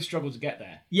 we both struggled to get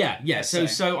there. Yeah. Let's So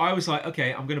say. so I was like,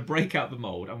 okay, I'm gonna break out the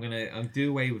mold. I'm gonna do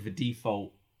away with the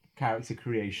default character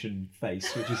creation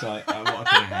face, which is like what I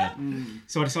kind of had.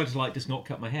 So I decided to like just not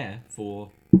cut my hair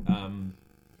for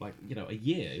a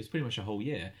year. It was pretty much a whole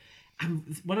year.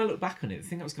 And when I look back on it, the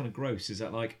thing that was kind of gross is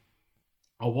that like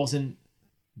I wasn't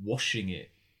washing it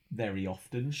very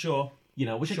often. Sure.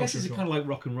 Which I guess is kind of like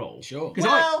rock and roll. Sure.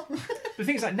 Because the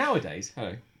thing is like nowadays,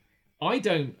 I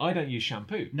don't use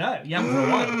shampoo. No, you haven't for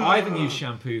a while. I haven't used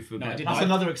shampoo for No, I better didn't. part. That's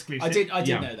another exclusive. I did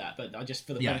Yeah. know that, but I just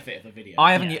for the Yeah. benefit of the video.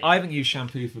 I haven't used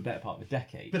shampoo for the better part of a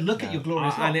decade. But look at your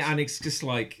glorious and, locks. and it's just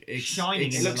like it's Shining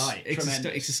it's, in the looks- light. Tremendous.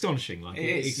 It's astonishing. Like It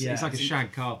is. It's Yeah. like a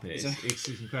shag carpet. It's It's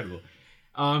incredible.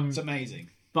 It's amazing.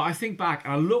 But I think back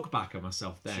and I look back at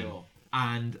myself then, Sure.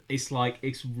 and it's like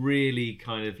it's really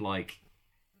kind of like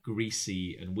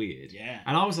greasy and weird. Yeah.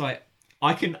 And I was like,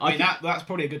 I can. I mean, that's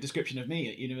probably a good description of me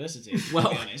at university. Well-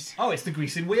 to be honest, Oh, it's the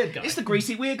greasy weird guy. it's the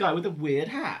greasy weird guy with the weird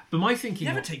hat. But my He thinking.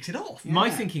 never takes it off. My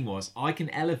Yeah. thinking was I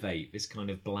can elevate this kind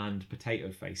of bland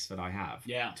potato face that I have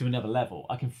Yeah. to another level.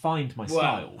 I can find my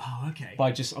style Oh, okay. by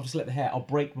I'll just let the hair. I'll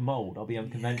break the mold. I'll be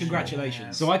unconventional.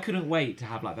 Congratulations. So I couldn't wait to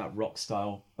have like that rock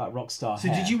star So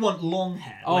hair. did you want long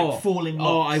hair, Oh, like falling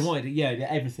Oh, locks? I wanted it. Yeah,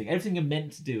 everything I'm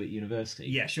meant to do at university.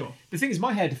 Yeah, sure. The thing is,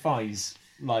 my hair defies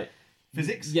like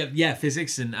Physics. yeah,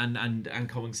 physics and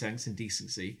common sense and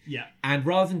decency. Yeah. And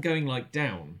rather than going like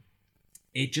down,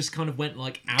 it just kind of went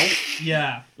like out,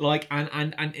 Yeah. like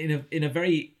and in a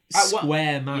very At what-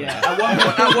 square manner. Yeah.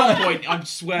 At one point, I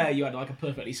swear you had like a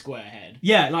perfectly square head.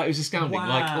 Yeah, like it was astounding.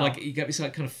 Wow. Like you get this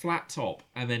like kind of flat top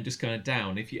and then just kind of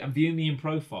down. If I'm viewing me in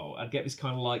profile, I'd get this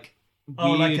kind of like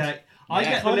Oh, like weird- I Yeah.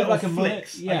 get the Kind of little like a mullet,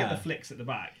 flicks. I get yeah. the flicks at the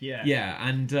back. Yeah. Yeah,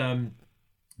 and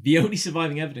the only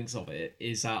surviving evidence of it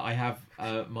is that I have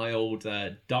my old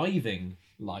diving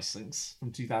license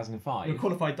from 2005. You're a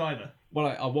qualified diver. Well,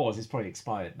 I was. It's probably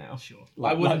expired now. Sure.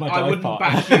 Like, I wouldn't. like my I dive wouldn't part.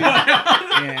 back you.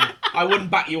 Yeah. I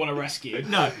wouldn't back you on a rescue.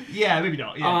 No. Yeah, maybe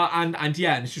not. Yeah. And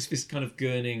it's just this kind of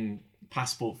gurning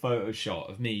passport photo shot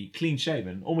of me clean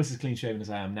shaven, almost as clean shaven as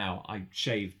I am now. I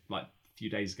shaved like a few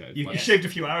days ago. you Like- shaved a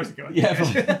few hours ago. I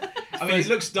think. Yeah, I mean, it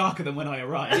looks darker than when I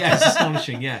arrived. Yeah, it's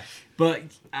astonishing. Yeah, but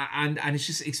and it's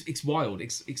just it's wild.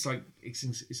 It's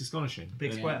astonishing.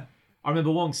 Big square. I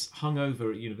remember once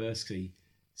hungover at university,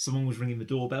 someone was ringing the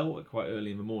doorbell at quite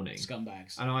early in the morning.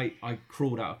 Scumbags. And I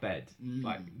crawled out of bed,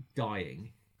 like dying,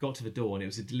 got to the door, and it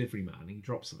was a delivery man, and he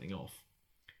dropped something off.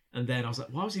 And then I was like,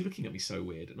 why was he looking at me so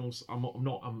weird? And also,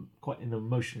 I'm quite in an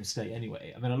emotional state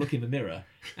anyway. And then I look in the mirror,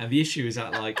 and the issue is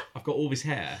that, like, I've got all this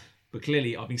hair, but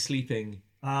clearly I've been sleeping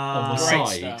on the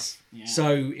sides. Yeah.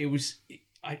 So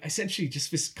I essentially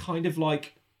just this kind of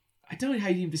like, I don't know how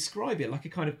you even describe it, like a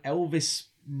kind of Elvis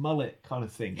mullet kind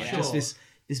of thing. Like just this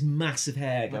massive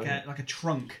hair. Like a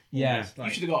trunk. Yeah. Almost, like.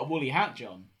 You should have got a woolly hat,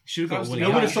 John. Should have got a woolly That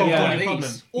hat. would have solved all Yeah. your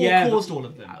problems. Or Yeah, caused all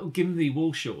of them. Given the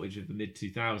wool shortage of the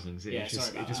mid-2000s, Yeah, it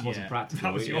just that. wasn't practical.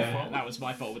 That was your fault. That was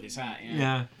my fault with his hat. Yeah.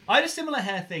 Yeah. I had a similar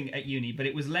hair thing at uni, but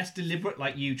it was less deliberate,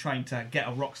 like you trying to get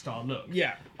a rock star look.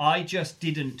 Yeah. I just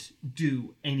didn't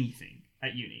do anything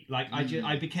at uni. Like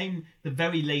I became the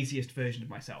very laziest version of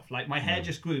myself. Like my hair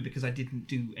just grew because I didn't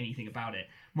do anything about it.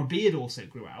 My beard also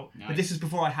grew out, but this is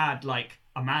before I had like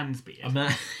a man's beard,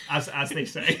 as they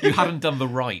say. You hadn't done the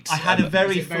right. I had a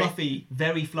very fluffy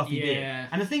beard. Yeah.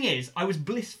 And the thing is, I was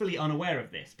blissfully unaware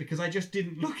of this because I just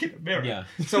didn't look in the mirror. Yeah.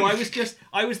 So I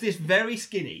was this very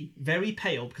skinny, very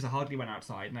pale because I hardly went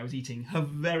outside and I was eating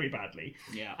very badly.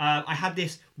 Yeah. I had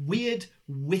this weird,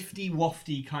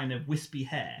 wafty kind of wispy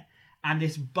hair and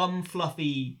this bum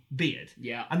fluffy beard.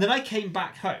 Yeah. And then I came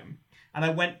back home. And I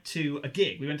went to a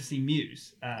gig. We went to see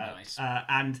Muse. Nice.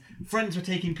 And friends were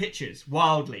taking pictures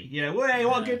wildly. You know, hey,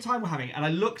 what a good time we're having. And I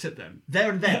looked at them there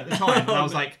and then at the time. And I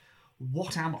was like,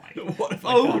 what am I? What have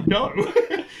I done? No.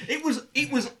 It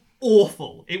was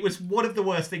awful. It was one of the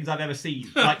worst things I've ever seen.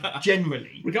 Like,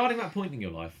 generally. Regarding that point in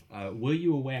your life, were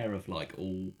you aware of like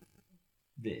all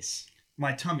this?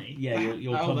 My tummy. Yeah,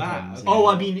 your pom-poms. Oh,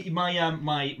 I mean,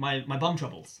 my bum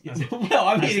troubles. Well,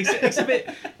 I mean, it's a bit.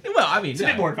 Well, I mean, It's a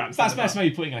bit more advanced. That's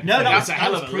maybe putting. Like, No, That's a that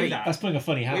hell was of a pre leap. that. that's putting a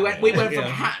funny hat. We went from Yeah.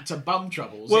 hat to bum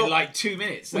troubles Well- in like 2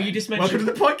 minutes. Well, then. you just Welcome mentioned.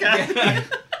 to the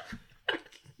podcast.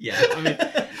 Yeah,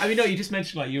 I mean, no, you just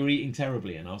mentioned like you were eating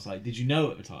terribly, and I was like, did you know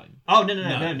at the time? Oh no! No.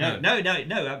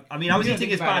 I mean, I was You don't eating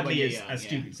think as about it when badly you're as young,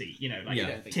 students eat, you know, like Yeah.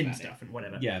 Don't think tin about stuff and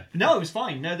whatever. Yeah. No, it was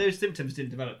fine. No, those symptoms didn't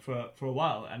develop for a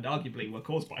while, and arguably were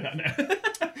caused by that. No.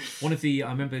 I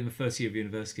remember in the first year of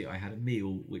university, I had a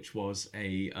meal which was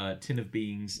a tin of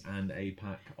beans and a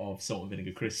pack of salt and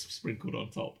vinegar crisps sprinkled on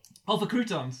top. Oh, for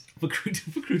croutons. For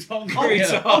croutons. Oh,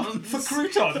 Yeah. oh, for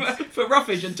croutons. for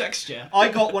roughage and texture. I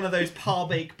got one of those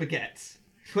par-bake baguettes,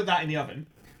 put that in the oven,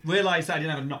 realised I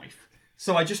didn't have a knife,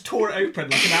 so I just tore it open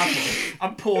like an apple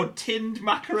and poured tinned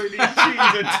macaroni and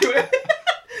cheese into it,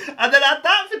 and then had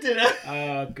that for dinner.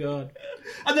 Oh god.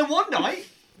 And then one night,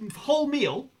 whole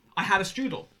meal, I had a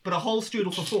strudel, but a whole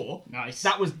strudel for 4. Nice.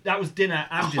 That was dinner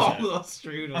and dessert. Oh, that's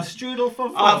strudel. A strudel for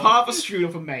 4. I have half a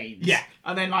strudel for mains. Yeah.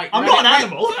 And then like I'm not an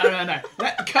animal. No.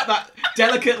 Cut that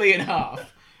delicately in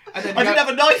half. And then I didn't have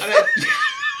a knife. and then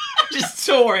just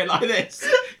tore it like this.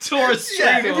 Tore a strudel.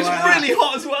 Yeah, it was like really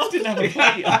hot as well. Didn't have a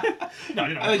plate. No, I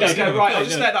didn't have a that. Just plate. go, right, I'll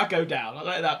just let that go down. I'll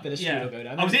let that bit of strudel Yeah. go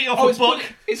down. I was eating off oh, a it's book.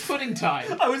 It's pudding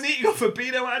time. I was eating off a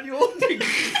Beano annual.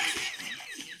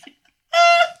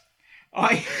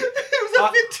 It was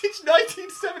a vintage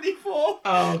 1974. Oh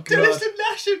god. Dennis and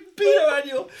Nash and Beano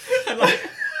annual. And like,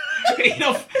 Eating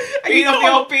off the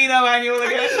old Beano annual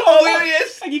again. oh, here he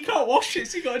is. And you can't wash it,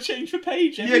 so you got to change the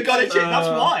page. You got it. That's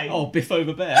why. Oh, Biff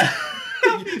over bear.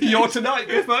 You're tonight,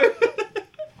 Biffo.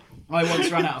 I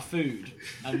once ran out of food,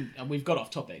 and we've got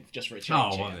off topic just for a change.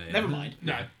 Oh, here. well, yeah. Never mind.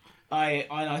 No.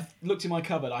 I looked in my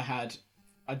cupboard. I had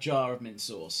a jar of mint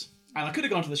sauce, and I could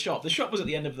have gone to the shop. The shop was at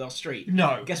the end of our street.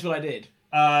 No. Guess what I did?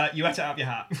 You ate it out of your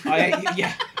hat. I ate,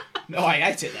 yeah. No, I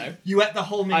ate it though. You ate the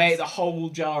whole mint. I ate the whole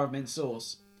jar of mint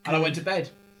sauce, and I went to bed.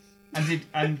 Did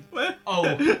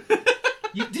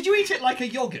you eat it like a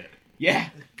yogurt? Yeah.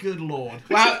 Good lord.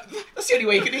 Well, that's the only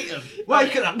way you can eat them. Well,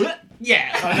 you could have.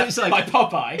 Yeah. It's like- like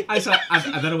Popeye.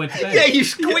 And then I went to bed. Yeah, you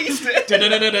squeezed it.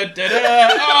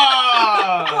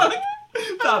 Ah!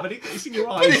 No, but it's in your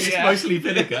eyes. It's Yeah. mostly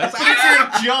vinegar. But it's in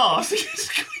a jar. So you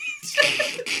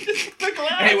squeezed the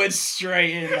glass. It went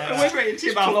straight in. Like It that. went straight into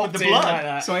your mouth with Plopped the in blood. like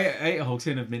that. So I ate a whole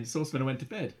tin of mint sauce, then I went to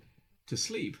bed. To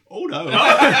sleep. Oh no. No,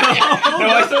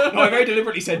 I very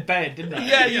deliberately said bed, didn't I?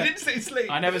 Yeah, you didn't say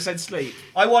sleep. I never said sleep.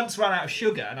 I once ran out of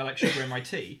sugar, and I like sugar in my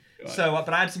tea. So,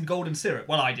 but I had some golden syrup.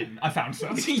 Well, I didn't. I found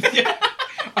some. Yeah.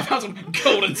 I found some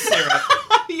golden syrup.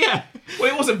 Yeah. Well,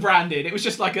 it wasn't branded. It was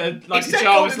just like a Except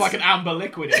jar with golden like an amber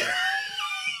liquid in it.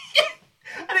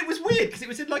 And it was weird because it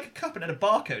was in like a cup and had a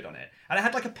barcode on it, and it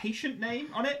had like a patient name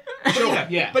on it. Sure,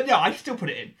 But, yeah. But no, I still put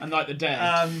it in. And like the day.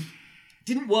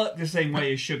 Didn't work the same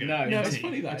way as sugar. No, it's tea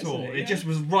funny that, at isn't all. it? It Yeah. just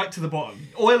was right to the bottom.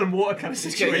 Oil and water kind of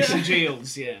Just get situation.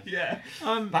 congeals, yeah. Yeah.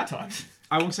 Bad times.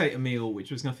 I want to say a meal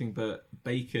which was nothing but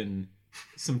bacon,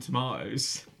 some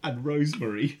tomatoes, and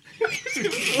rosemary.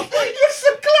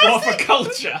 What for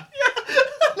culture?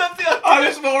 I love the idea. I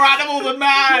was more animal than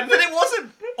man. But it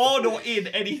wasn't on or in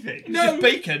anything. It was No. just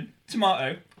bacon,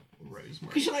 tomato,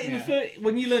 rosemary. Because like in the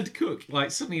when you learn to cook,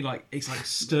 like suddenly like it's like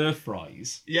stir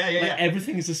fries. Yeah, yeah, Like yeah.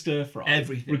 everything is a stir fry.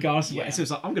 Everything. Regardless of Yeah. what. So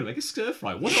it's like, I'm going to make a stir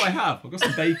fry. What do I have? I've got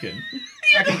some bacon.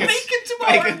 Bacon,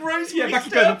 tomato, and rosemary. Yeah, back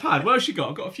into the pan. What else you got?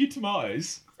 I've got a few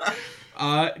tomatoes.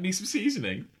 Need some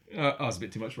seasoning. Oh, it's a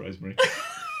bit too much rosemary.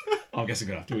 I guess I'm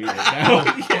going to have to eat it now.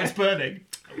 Oh, it's burning.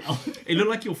 It looked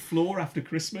like your floor after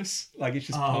Christmas. Like it's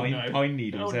just pine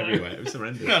needles everywhere. It was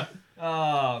horrendous.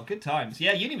 Oh, good times.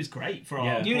 Yeah, uni was great for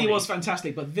our Uni body. was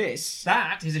fantastic, but this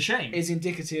That is a shame. is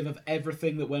indicative of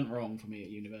everything that went wrong for me at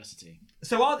university.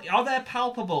 So are there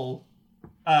palpable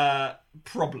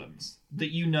problems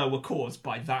that you know were caused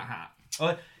by that hat?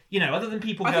 Or, other than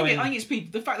people I going... think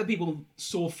it's the fact that people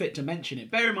saw fit to mention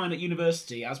it. Bear in mind, at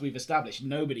university, as we've established,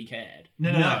 nobody cared.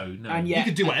 No. And yet, You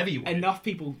could do whatever you want. Enough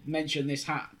people mention this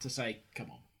hat to say, come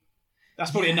on.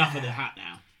 That's probably enough of the hat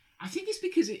now. I think it's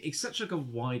because it's such like a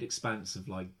wide expanse of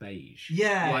like beige.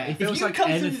 Yeah. Like, if If there was you like come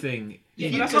through- anything. Yeah,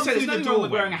 you that's come what I said. There's through the nothing wrong with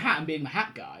doorway. wearing a hat and being the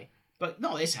hat guy, but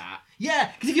not this hat.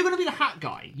 Yeah, because if you're going to be the hat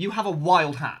guy, you have a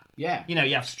wild hat. Yeah. You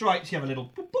have stripes, you have a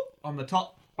little boop boop on the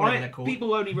top, whatever they're called.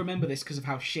 People only remember this because of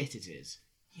how shit it is.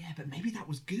 Yeah, but maybe that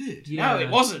was good. No, it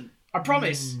wasn't. I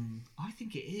promise. I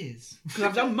think it is. Because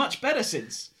I've done much better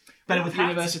since. Better with hats?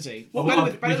 university. Well, better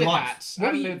with with life. hats What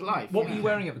and were you- with life. What were yeah. you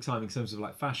wearing at the time in terms of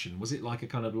like fashion? Was it like a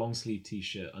kind of long sleeve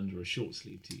t-shirt under a short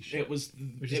sleeve t-shirt? It was.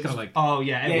 Which is it kind of was- like Oh,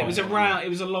 yeah. Yeah, it was everyone- around. It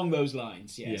was along those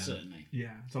lines. Yeah, Yeah. certainly. Yeah,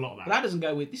 it's a lot of that. But that doesn't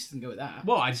go with. This doesn't go with that.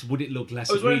 well, would it look less?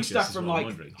 I was wearing egregious, stuff is from what I'm like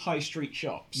wondering. high street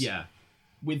shops. Yeah.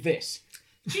 With this,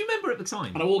 Do you remember at the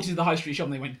time? and I walked into the high street shop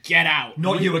and they went, "Get out!"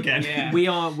 Not you again. Yeah.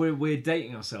 We're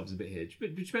dating ourselves a bit here.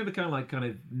 But do you remember kind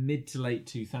of mid to late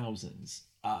 2000s?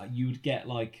 You would get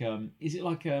like is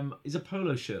a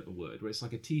polo shirt the word where it's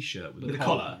like a t-shirt with With a a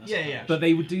collar. Yeah. But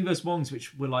they would do those ones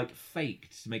which were like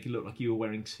faked to make it look like you were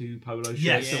wearing two polo shirts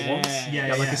Yes. at once. Yeah. Yeah, You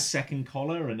had like yeah. a second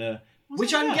collar and a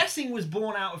Which I'm guessing was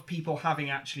born out of people having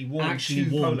actually worn two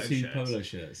polo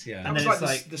shirts. Yeah. That And was then like it's the,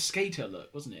 like- the skater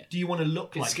look, wasn't it? Do you want to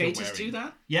look Did like skaters you're wearing... do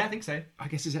that? Yeah, I think so. I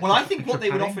guess is Well, I think what they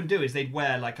would often do is they'd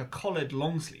wear like a collared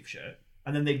long sleeve shirt,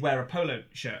 and then they'd wear a polo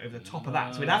shirt over the top of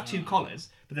that. So they'd have two collars,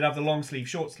 but they'd have the long sleeve,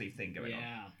 short sleeve thing going on.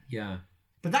 Yeah. Yeah.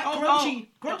 But that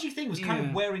grungy thing was kind yeah.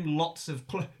 of wearing lots of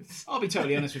clothes. I'll be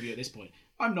totally honest with you at this point.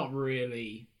 I'm not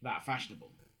really that fashionable.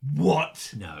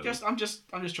 What? No. I'm just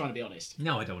trying to be honest.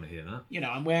 No, I don't want to hear that.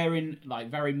 I'm wearing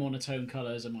like very monotone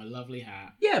colours and my lovely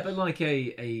hat. Yeah, but like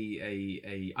a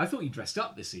I thought you dressed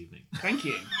up this evening. Thank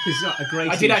you. Because a grey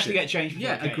I t-shirt. did actually get changed.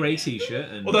 before Yeah, I a came, grey yeah. t-shirt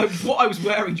and Although what I was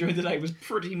wearing during the day was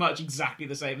pretty much exactly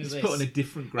the same as this. put on a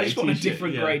different grey I just put t-shirt. on a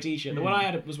different yeah. grey t-shirt. The one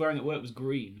I was wearing at work was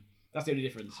green. That's the only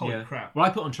difference. Holy crap. Well,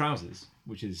 I put on trousers,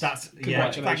 which is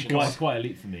Congratulations. quite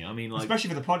elite for me. I mean, like Especially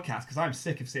for the podcast, because I'm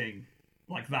sick of seeing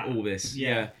like that. all this.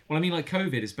 Yeah. Well, I mean, like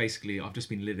COVID is basically I've just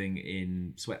been living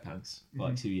in sweatpants for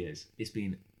like 2 years. It's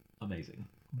been amazing.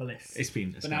 Bliss. It's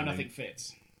been. But now astounding. nothing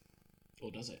fits.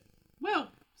 Or does it? Well,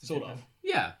 Sort of.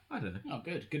 yeah, I don't know. Oh,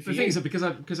 good. Good for The you. thing is that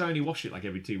because I only wash it like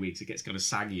every 2 weeks, it gets kind of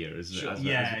saggier as Sure. as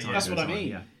Yeah, as time That's what I goes on, mean.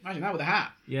 Yeah. Imagine that with a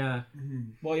hat Yeah.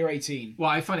 while you're 18. Well,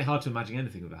 I find it hard to imagine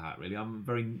anything with a hat. Really, I'm a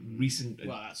very recent.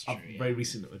 Well, that's a true, yeah. very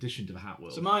recent addition to the hat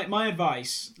world. So my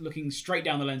advice, looking straight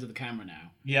down the lens of the camera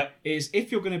now, Yep. is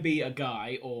if you're going to be a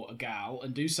guy or a gal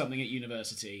and do something at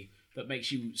university that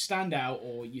makes you stand out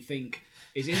or you think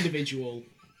is individual,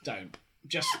 don't.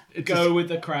 Just go with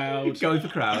the crowd. Go with the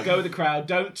crowd. Go with the crowd.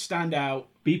 Don't stand out.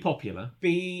 Be popular.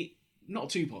 Be not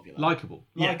too popular. Likable.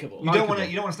 Likeable. You don't want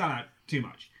to stand out too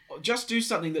much. Just do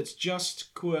something that's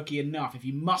just quirky enough if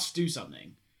you must do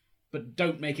something, but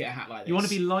don't make it a hat like this. You want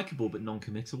to be likable but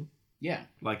non-committal. Yeah.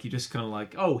 Like you just kind of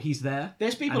like, oh, he's there.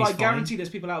 There's people, and I he's fine. guarantee there's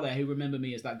people out there who remember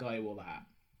me as that guy who wore the hat.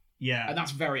 Yeah. And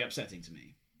that's very upsetting to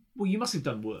me. Well, you must have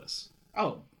done worse.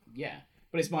 Oh, yeah.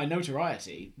 But it's my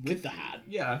notoriety with the hat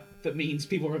Yeah. that means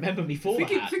people remember me for the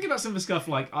hat. Think about some of the stuff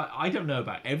like I don't know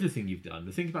about everything you've done,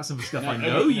 but think about some of the stuff No, I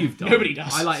know you've done. nobody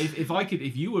does. I like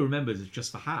if you were remembered as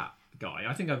just the hat guy,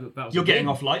 I think that was You're a getting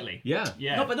win. off lightly. Yeah.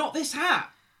 Yeah. No, but not this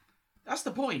hat. That's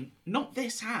the point. Not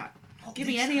this hat. Give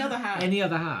me any other hat. Any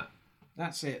other hat,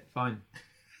 That's it. fine.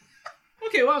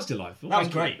 Okay, well, that was delightful. That was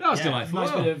Thank you. great. That was Yeah, delightful. Nice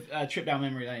Oh. bit of trip down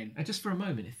memory lane. And just for a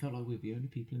moment, it felt like we were the only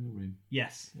people in the room.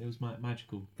 Yes. It was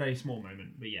magical. Very small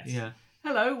moment, but yes. Yeah.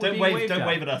 Hello. Don't wave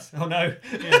at us. Oh no.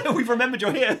 Yeah. We've remembered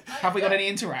you're here. Have we got any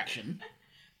interaction?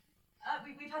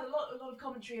 We've had a lot of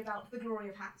commentary about the glory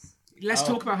of hats. Let's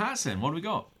talk about hats then. What do we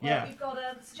got? Well, we've got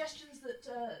suggestions that,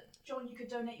 John, you could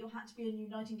donate your hat to be a new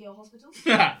Nightingale hospital.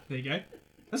 There you go.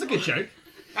 That's a good joke.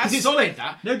 That's solid,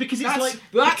 that. No, because it's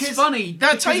That's funny.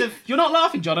 You're not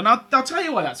laughing, John, and I'll tell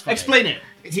you why that's funny. Explain it.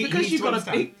 It's because you've got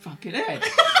a big fucking head.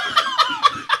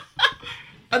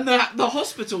 And the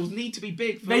hospitals need to be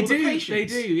big for all the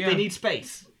patients. They do, yeah. They need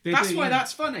space. That's why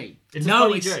that's funny. It's a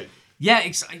funny joke. Yeah,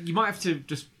 you might have to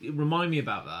just remind me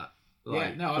about that.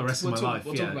 Like, Yeah, no, the rest of my life.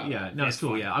 we'll talk about yeah. that. No, it's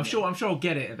cool. fine. Yeah, I'm sure I'll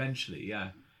get it eventually. Yeah.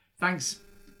 Thanks,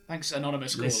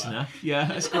 Anonymous caller. listener. Yeah,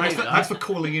 that's great. Thanks for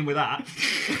calling in with that.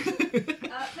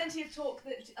 Plenty of talk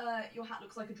that your hat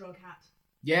looks like a drug hat.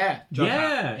 Yeah.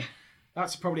 Yeah.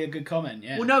 That's probably a good comment,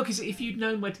 yeah. Well, no, because if you'd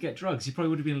known where to get drugs, you probably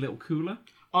would have been a little cooler.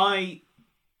 I've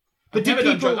never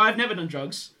done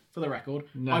drugs, for the record.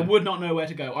 No. I would not know where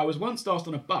to go. I was once asked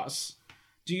on a bus,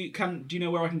 do you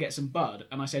know where I can get some bud?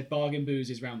 And I said, bargain booze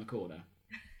is round the corner.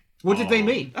 What did they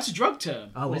mean? That's a drug term.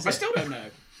 Oh, is I it? still don't know.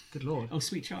 Good lord. Oh,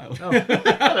 sweet child.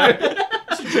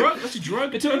 That's a drug. That's a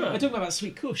drug term. I'm talking about that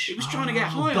sweet kush. It was trying to get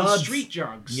high on buds. street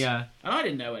drugs. Yeah. And I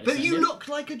didn't know where to But send you it. look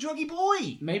like a druggy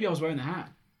boy. Maybe I was wearing the hat.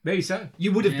 Maybe so.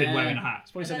 You would have been Yeah. wearing a hat.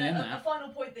 It's probably And something then in a that. final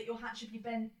point that your hat should be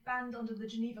banned under the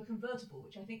Geneva Convertible,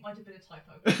 which I think might have been a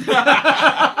typo.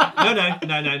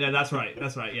 No, that's right.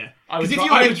 That's right, yeah. I would, 'Cause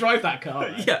I would drive that car.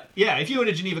 Right? Yeah. Yeah, if you were in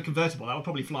a Geneva Convertible, that would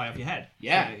probably fly off your head.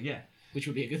 Yeah. So, yeah. Which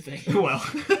would be a good thing. Well.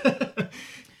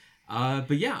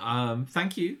 But yeah,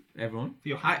 thank you, everyone. For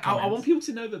your I hat comments. want people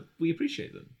to know that we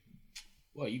appreciate them.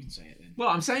 Well, you can say it then. Well,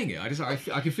 I'm saying it.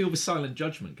 I can feel the silent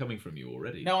judgment coming from you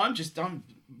already. No, I'm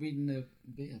reading the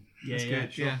beer. That's Yeah,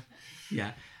 good. sure.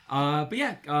 Yeah. But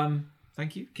yeah,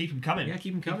 thank you. Keep them coming. Yeah,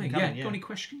 keep them coming. coming, Got any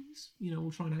questions?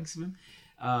 We'll try and answer them.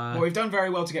 Well, we've done very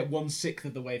well to get 1/6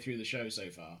 of the way through the show so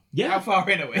far. Yeah. How far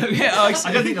in are we? Yeah, I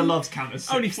don't think the loves count as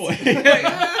only six. 4.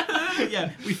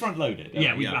 Yeah, we front loaded.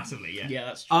 Yeah, we massively, yeah. Yeah,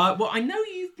 that's true. Well, I know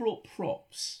you've brought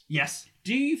props. Yes.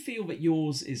 Do you feel that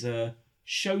yours is a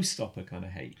showstopper kind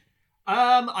of hate?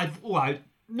 No,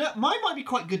 mine might be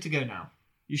quite good to go now.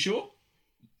 You sure?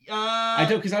 I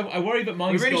don't, because I worry that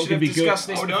mine's really not should going to have be good. discussed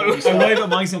this Oh, before no. we I start. worry that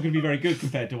mine's not going to be very good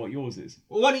compared to what yours is.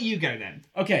 Well, why don't you go then?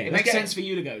 Okay, It makes sense for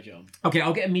you to go, John. Okay,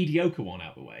 I'll get a mediocre one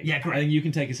out of the way. Yeah, great. And then you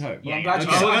can take us home. Yeah, I'm glad,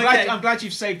 okay. I'm glad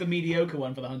you've saved the mediocre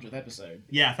one for the 100th episode.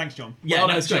 Yeah, thanks, John. Yeah, Well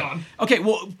no, done, it's great. John. Okay,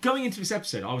 well, going into this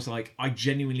episode, I was like, I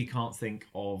genuinely can't think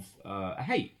of a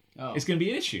hate. Oh. It's going to be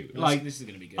an issue. Like, this is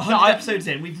going to be good. 100 episodes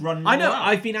in, we've run. I know. all out.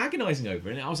 I've been agonising over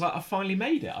it, and I was like, I finally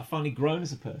made it. I've finally grown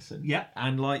as a person. Yeah.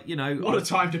 And What a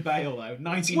time to bail, though.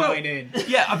 99 in.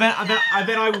 Yeah, and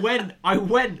then I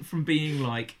went from being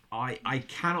like, I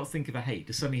cannot think of a hate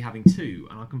to suddenly having 2,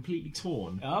 and I'm completely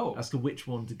torn as to which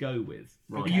one to go with.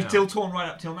 Right Are you now. still torn right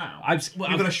up till now? I've You've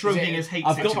got a Schrodinger's hate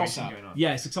I've got- situation going on.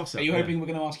 Yeah, it's a toss up. Are you hoping we're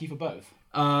going to ask you for both?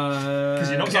 Because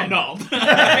you're not Because I'm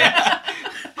not.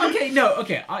 Okay, no,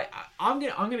 okay. I'm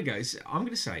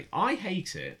gonna say I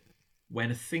hate it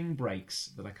when a thing breaks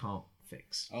that I can't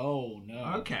fix. Oh, no.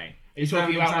 Okay. Are you Is there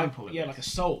talking an about example of like this? a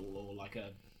soul or like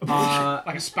a Uh,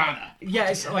 like a spanner? yeah,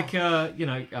 it's like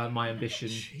my ambition,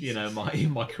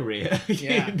 my career,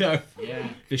 Yeah. Yeah.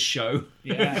 the show.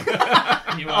 Yeah.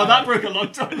 Oh, that broke a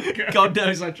long time ago. God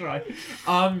knows I try.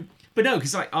 But no,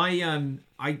 because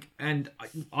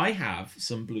I have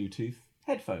some Bluetooth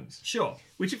headphones, Sure.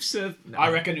 which have served. I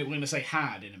reckon we're going to say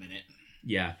had in a minute.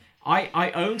 Yeah,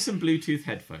 I own some Bluetooth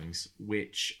headphones,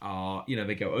 which are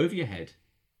they go over your head.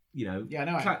 Yeah, I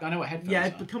know what headphones Yeah,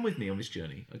 are. but come with me on this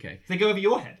journey, okay? They go over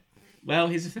your head. Well,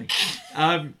 here's the thing.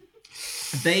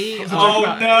 They. Oh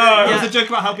no! Yeah. It was a joke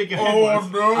about how big your head was.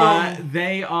 no!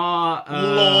 They are.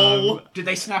 Lol. Did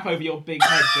they snap over your big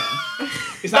head, John?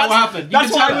 Is that what happened? You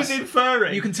That's can what tell I was us.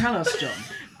 inferring. You can tell us,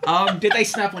 John. Did they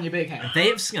snap on your big head? They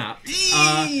have snapped,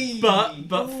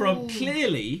 but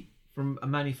from a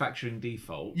manufacturing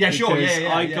default. Yeah, sure, because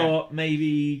yeah, I yeah. got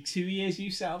maybe 2 years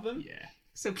use out of them. Yeah.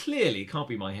 So clearly, it can't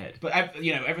be my head. But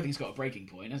everything's got a breaking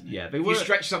point, hasn't it? Yeah, they if were- you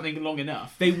stretch something long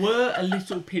enough, They were a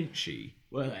little pinchy.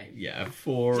 were they? Yeah,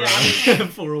 for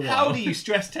for a while. How do you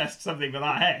stress test something with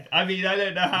that head? I mean, I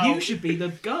don't know how. You should be the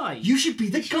guy. You should be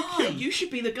the guy. You should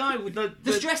be the guy with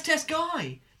The stress test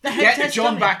guy. The head Get test John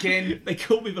dummy. back in. They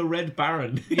call me the Red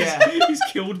Baron. Yeah. He's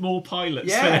killed more pilots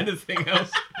Yeah. than anything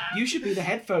else. You should be the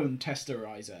headphone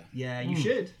testerizer. Yeah, you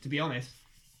should. To be honest.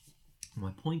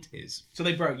 My point is, So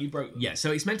you broke them. yeah.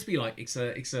 So it's meant to be like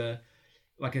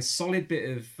like a solid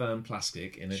bit of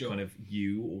plastic in a kind of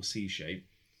U or C shape.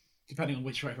 Depending on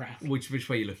which way around. Which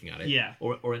way you're looking at it. Yeah.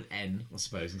 Or an N, I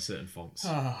suppose, in certain fonts.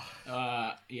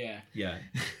 Yeah. Yeah.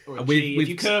 Or a G. If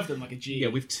you curve them like a G. Yeah,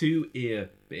 with 2 ear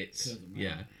bits.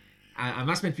 Yeah. And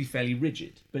that's meant to be fairly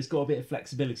rigid, but it's got a bit of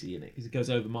flexibility in it because it goes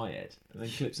over my head and then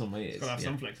clips on my ears. It's got to have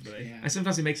some flexibility. Yeah. And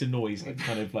sometimes it makes a noise, like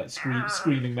kind of like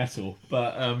screaming metal.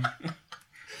 But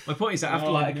my point is that after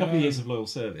a couple of years of loyal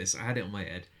service, I had it on my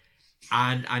head.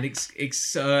 And it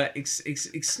snapped.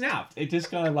 It just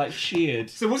kind of like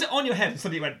sheared. So was it on your head and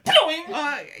suddenly it went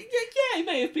yeah, it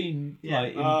may have been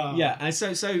like and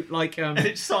so like and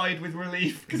it sighed with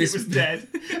relief because it was dead.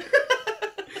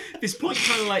 This point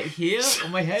kind of like here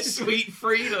on my head. Sweet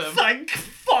freedom. Thank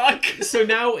fuck. So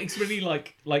now it's really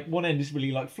like one end is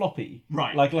really like floppy.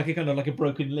 Right. Like a kind of like a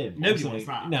broken limb. Nobody wants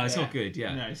that. No, it's not good.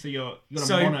 Yeah. No. So you've got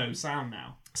a mono sound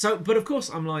now. So, but of course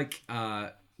I'm like,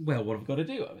 well, what have I got to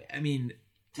do? I mean,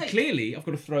 clearly I've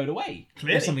got to throw it away.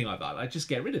 Clearly. Or something like that. Like just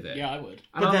get rid of it. Yeah, I would.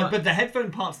 But the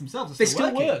headphone parts themselves are they still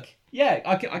still working. work. Yeah,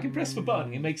 I can press the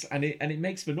button. It makes it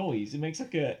makes the noise. It makes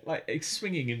like it's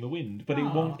swinging in the wind, but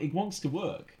it wants to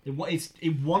work. It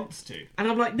wants to. And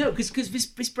I'm like, no, because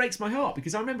this breaks my heart.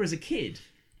 Because I remember as a kid,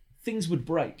 things would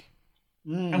break,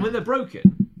 and when they're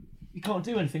broken, you can't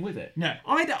do anything with it. No,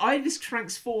 I had this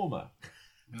transformer.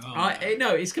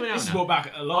 No, it's coming out. This has now. brought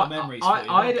back a lot of memories.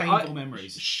 Painful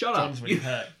memories. Shut John's up! really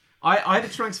hurt. I had a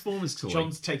Transformers toy.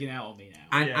 John's taking out on me now.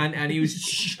 And he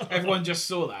was. Everyone just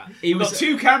saw that. He We've was got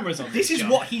 2 cameras on. This is John.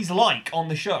 what he's like on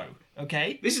the show.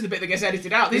 Okay. This is the bit that gets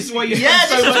edited out. This is why you Yeah,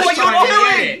 spend so this is much what you're time in the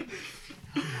doing.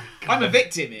 edit. I'm a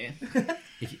victim here.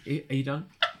 Are you done?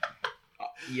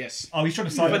 Yes. Oh, he's trying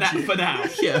to silence you. For now.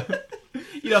 Yeah.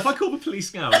 If I call the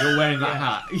police now, you're wearing that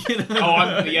hat.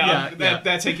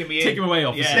 They're taking me in. Take him away,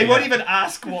 officer. They won't even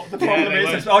ask what the problem they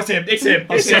is. won't. Oh, it's him. It's him.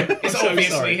 It's him. It's so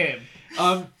obviously sorry. him.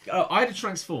 I had a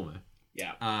Transformer.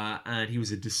 Yeah. And he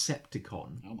was a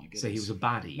Decepticon. Oh my goodness. So he was a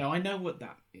baddie. No, I know what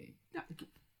that is.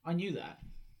 I knew that.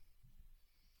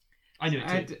 I knew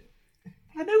it too.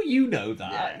 I know you know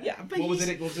that. Yeah, but What was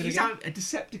it he's again? a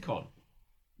Decepticon.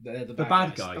 The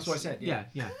bad guys. That's what I said. Yeah.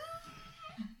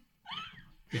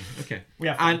 Yeah, okay. We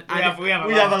have fun. We have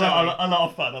a lot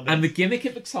of fun on this. And the gimmick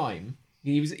at the time,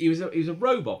 he was a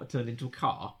robot that turned into a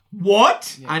car.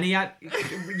 What? Yeah. And he had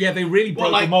they really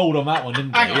broke the mold on that one,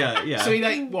 didn't they? Yeah. So he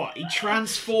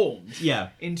transformed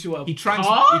into a he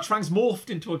car? He transmorphed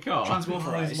into a car.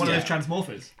 Transmorphed. One of those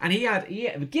transmorphers. And he had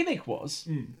the gimmick was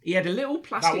he had a little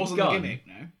plastic That wasn't gun. the gimmick,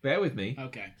 no. Bear with me.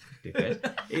 Okay.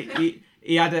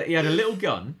 he had a little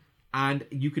gun and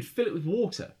you could fill it with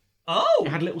water. Oh. It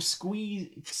had little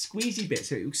squeezy bits,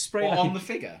 so it would spray On the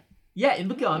figure. Yeah, in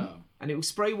the gun. Oh. And it would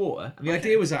spray water. And the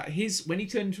idea was that when he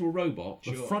turned into a robot,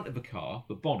 the Sure. front of the car,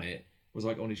 the bonnet, was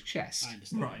like on his chest. I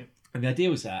understand. Right. And the idea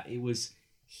was that it was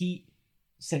heat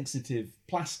sensitive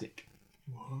plastic.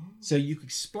 What? So you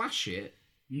could splash it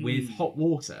with hot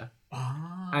water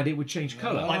and it would change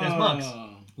colour. Like those mugs.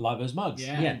 Like those mugs.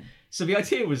 Yeah. Yeah. So the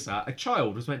idea was that a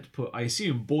child was meant to put, I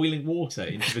assume, boiling water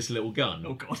into this little gun.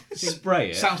 Oh god.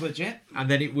 Spray it. Sounds legit. And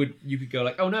then you could go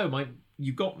like, oh no,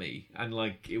 you got me. And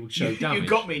like it would show damage. You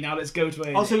got me, now let's go to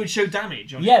a... Also, it would show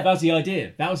damage. On Yeah, that was the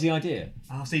idea.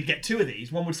 Oh, so you'd get 2 of these.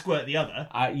 One would squirt the other.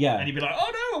 Yeah. And you'd be like,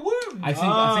 oh no, a wound. I think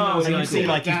that was and the you'd see idea.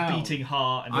 like Down. his beating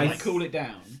heart. And I like, cool it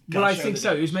down. Well, I Show think the so.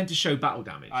 It damage. was meant to show battle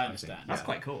damage. I understand. think. That's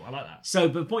quite cool. I like that. So,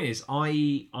 but the point is,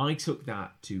 I took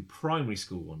that to primary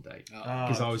school one day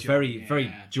because I was very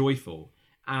joyful,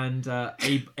 and a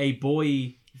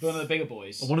boy, One of the bigger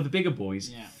boys. one of the bigger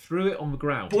boys, threw it on the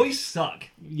ground. Boys suck.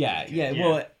 Yeah.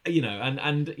 Well,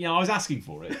 and I was asking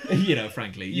for it.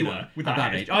 Frankly, You know, were, with at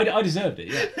that that age, I deserved it.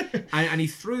 Yeah. and he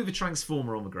threw the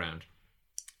transformer on the ground,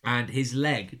 and his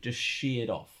leg just sheared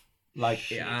off.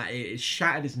 Like it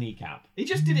shattered his kneecap. He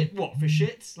just did it, what, for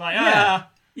shits? Like,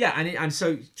 Yeah, and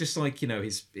so just like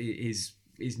his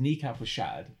kneecap was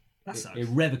shattered. That sucks.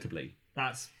 Irrevocably.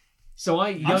 That's... So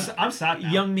I'm sad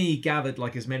now. Young me gathered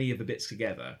like as many of the bits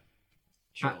together,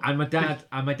 and my dad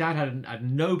had a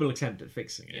noble attempt at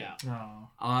fixing it. Oh.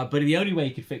 But the only way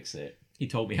he could fix it, he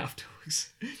told me afterwards,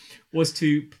 was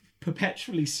to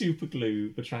perpetually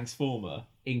superglue the transformer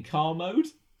in car mode.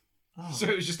 Oh. So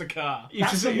it was just a car.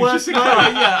 That's the worst mode.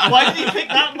 Why did he pick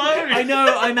that mode? I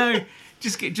know.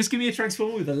 Just give me a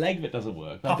transformer with a leg that doesn't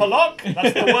work. Papa Lock.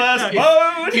 That's the worst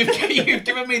mode. You've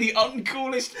given me the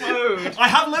uncoolest mode. I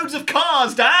have loads of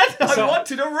cars, Dad. I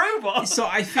wanted a robot. So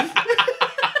I think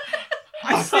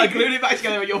I glued it back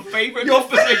together with your favourite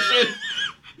position.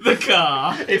 The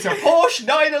car. It's a Porsche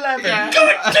 911. Yeah.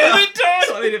 God damn it, Dad.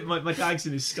 so I did it, my dad's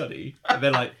in his study, and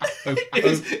they're like,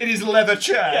 in his leather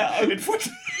chair. In front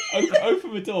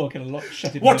open the door, kind of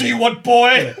shut it. What do you want,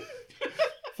 boy?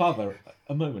 Father,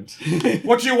 a moment.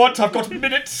 What do you want? I've got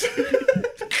minutes.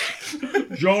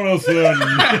 Jonathan.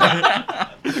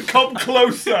 Come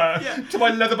closer to my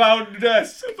leather-bound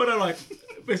desk. But I'm like,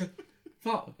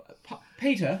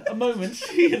 Peter, a moment.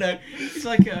 It's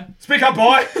like, Speak up,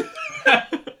 boy.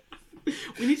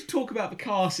 we need to talk about the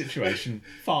car situation,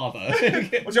 Father.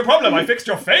 What's your problem? I fixed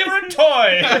your favourite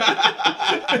toy.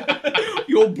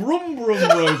 Your brum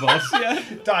brum robot. Yeah.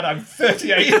 Dad, I'm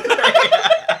 38.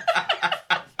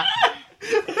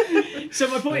 So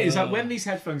my point is, when these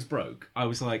headphones broke, I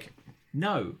was like,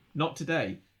 no, not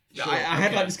today. Sure, I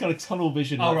had like this kind of tunnel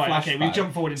vision. Oh, right, flashback. okay, we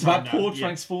jump forward in It's time that now. poor Yeah.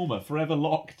 Transformer, forever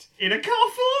locked. In a car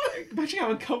form? Imagine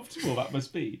how uncomfortable that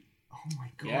must be. Oh my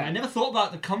god. Yeah. I never thought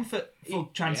about the comfort for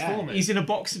Transformers. He's in a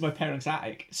box in my parents'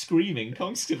 attic, screaming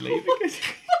constantly. Because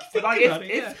But like, about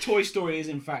it, if Toy Story is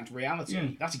in fact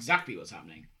reality, that's exactly what's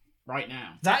happening right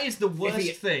now. That is the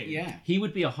worst thing. Yeah. he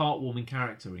would be a heartwarming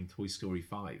character in Toy Story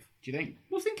 5. Do you think?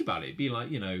 Well, think about it. It'd be like,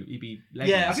 he'd be...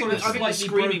 Yeah, I think the slightly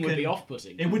screaming would broken. be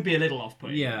off-putting. It would be a little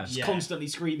off-putting. Yeah. Just constantly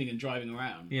screaming and driving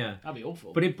around. Yeah. That'd be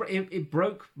awful. But it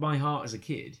broke my heart as a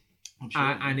kid. I'm sure.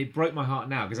 And it broke my heart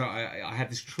now because I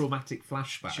had this traumatic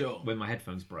flashback Sure. when my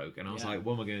headphones broke, and I was like,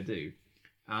 "What am I going to do?"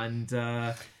 And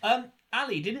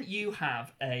Ali, didn't you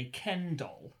have a Ken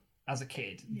doll as a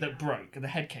kid that broke and the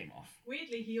head came off?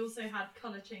 Weirdly, he also had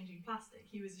colour-changing plastic.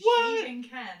 He was What? shaving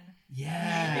Ken.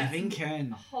 Yeah. I think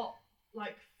Ken. A hot,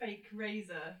 fake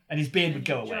razor. And his beard And would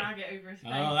he'd go away. drag it over his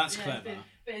face. Oh, that's his clever. beard.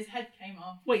 But his head came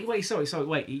off. wait, sorry,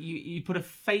 you put a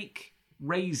fake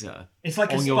razor It's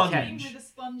like on a your sponge. Ken, With a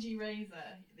spongy razor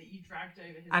that you dragged over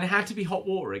his and it had face. to be hot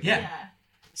water again. Yeah.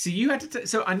 So you had to.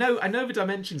 So I know the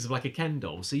dimensions of like a Ken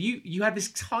doll. So you had this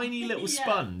tiny little Yeah,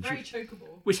 sponge, very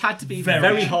chokeable. which had to be Very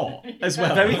very hot as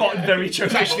well. Very hot and very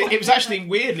chokeable. It was actually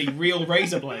weirdly real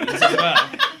razor blades as well.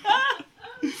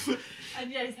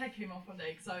 And yeah, his head came off one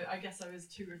day, so I guess I was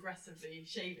too aggressively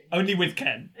shaving. Only with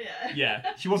Ken. Yeah.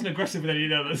 Yeah. She wasn't aggressive with any of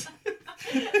the others.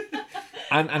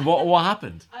 And what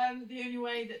happened? The only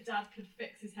way that Dad could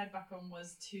fix his head back on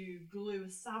was to glue a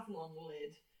Savlon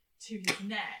lid to his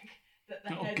neck. That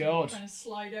the Oh, head God. would kind of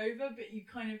slide over, but you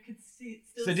kind of could see.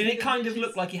 Still So see did it the kind of ridges.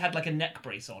 look like he had like a neck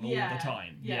brace on all Yeah, the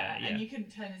time? Yeah, Yeah. and you couldn't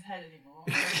turn his head anymore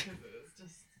because it was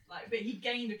just like. But he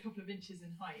gained a couple of inches in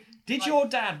height. Did Like, your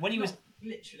dad, when he was... not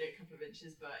literally a couple of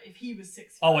inches, but if he was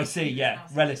 6 Oh, foot, I see, he was yeah, now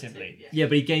 6 relatively. foot 2, Yeah,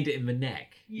 but he gained it in the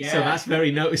neck. Yeah. So that's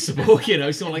very noticeable.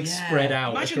 It's not like Yeah. spread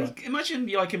out. Imagine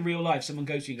like in real life, someone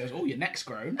goes to you and goes, "Oh, your neck's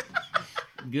grown."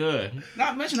 Good.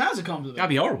 Now, imagine that as a compliment. That'd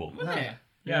be horrible. Wouldn't it?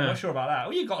 Yeah, I'm not sure about that.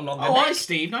 Well, you got a longer Oh, neck. hi,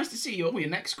 Steve. Nice to see you. Oh, your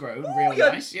neck's grown. Real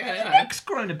your nice. Yeah, Your yeah. neck's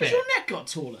grown a bit. Has your neck got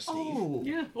taller, Steve? Oh.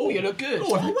 Yeah. Oh, you look good.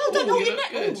 Oh, well done. Oh, you your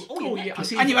look neck. good. Oh, your neck. I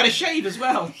see. And you had a shave as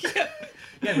well.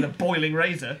 Yeah, with a boiling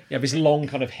razor. Yeah, this long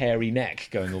kind of hairy neck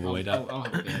going all the way down. Oh,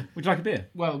 yeah. Would you like a beer?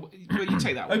 Well, you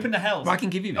take that one. Open the hells. I can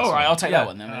give you this. All right, one. I'll take Yeah. that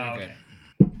one then. Oh, Okay.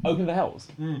 okay. Open the hells.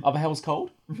 Are the hells cold?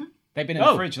 They've been in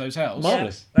Oh. the fridge, those hells.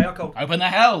 Marvellous. They are cold. Open the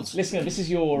hells. Listener, this is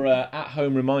your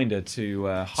at-home reminder to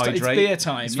hydrate. It's beer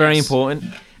time. It's very yes. important.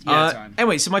 Beer time.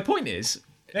 Anyway, so my point is...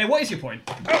 Hey, what is your point?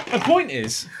 My point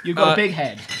is... You've got a big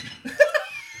head.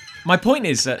 My point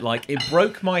is that, like, it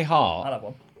broke my heart. I'll have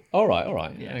one. All right.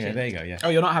 Okay, cheers. there you go, yeah. Oh,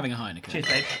 you're not having a Heineken. Cheers,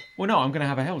 babe. Well, no, I'm going to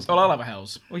have a hells. Well, I'll have a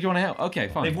hells. Well, you want a hells? Okay,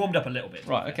 fine. They've warmed up a little bit.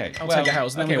 Right, okay. I'll take a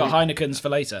hells. And then we've got Heinekens for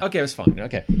later. Okay, that's fine.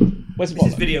 Okay. Where's the This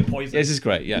is bottle? video poison. Yeah, this is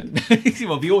great, yeah.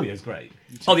 Well, the audio's great.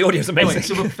 Oh, the audio's amazing. Anyway,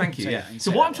 so look, thank you. Say Yeah. that, you So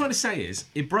say what that I'm trying to say is,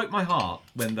 it broke my heart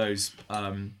when those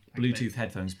Bluetooth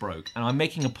headphones broke, and I'm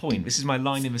making a point. This is my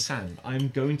line in the sand. I'm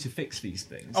going to fix these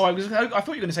things. Oh, I thought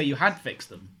you were going to say you had fixed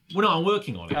them. Well, no, I'm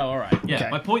working on it. Oh, all right. Yeah. Okay.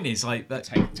 My point is like that.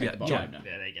 Take yeah, the bottle. yeah. No.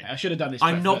 Yeah, there you go. I should have done this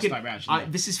I'm not first going. time round, shouldn't I?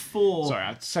 This is for. Sorry,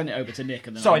 I sent it over to Nick,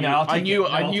 and then Sorry, I knew, no, I'll take I knew, it.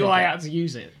 No, I I'll knew take I it. had to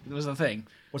use it. It was the thing.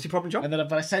 What's your problem, John? And then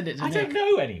if I send it to I Nick, don't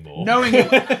know anymore. knowing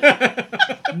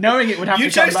it would have You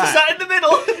to come chose to back. sat in the middle.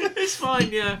 It's fine.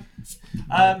 Yeah.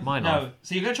 Mine no. are.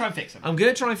 So you're going to try and fix them. I'm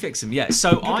going to try and fix them. Yeah.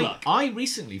 So luck. I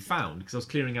recently found because I was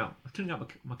clearing out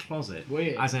my closet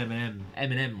Weird. as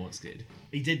Eminem once did.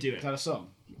 He did do Is it. that a song?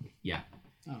 Yeah.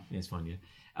 Oh. Yeah, it's fine,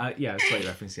 yeah. Yeah, it's a great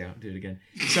reference, yeah, I'll do it again.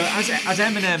 So as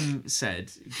Eminem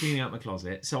said, cleaning out my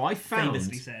closet, so I found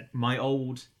Famously said. my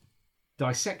old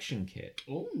dissection kit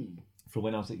Oh. from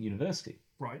when I was at university.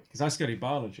 Right. Because I studied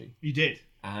biology, You did.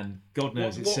 and God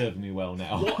knows What- it's served me well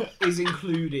now. What is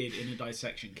included in a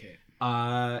dissection kit?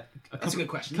 That's a good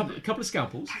question. couple of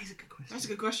scalpels, That is a good question. That's a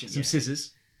good question. some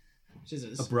scissors,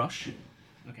 Scissors. a brush,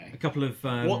 Okay. a couple of...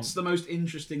 What's the most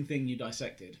interesting thing you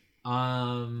dissected?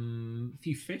 A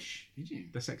few fish. Did you?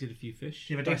 Dissected a few fish.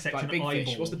 Do you have a dissection Big eyeball?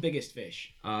 fish. What's the biggest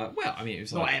fish? Well, I mean, it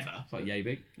was Not like ever. it's like yay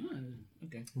big. Oh,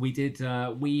 okay. We did.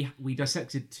 We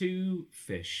dissected 2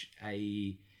 fish.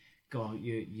 God,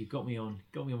 you got me on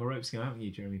my ropes now, haven't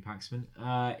you, Jeremy Paxman?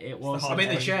 It was. hard I'm in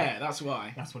the part. chair. That's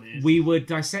why. That's what it is. We were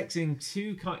dissecting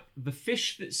 2 the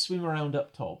fish that swim around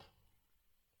up top,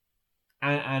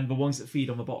 and the ones that feed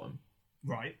on the bottom.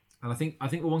 Right. And I think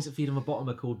the ones that feed on the bottom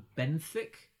are called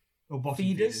benthic Or bottom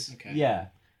feeders. Okay.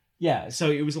 Yeah. So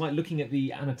it was like looking at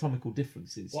the anatomical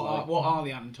differences. What are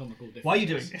the anatomical differences? Why are you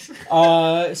doing this?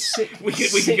 We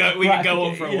could go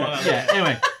on for a while.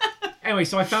 Yeah. Anyway,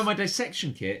 so I found my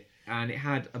dissection kit, and it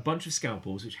had a bunch of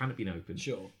scalpels which hadn't been opened.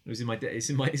 Sure. It was in it's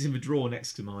in the drawer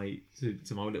next to my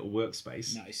little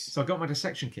workspace. Nice. So I got my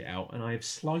dissection kit out, and I have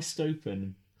sliced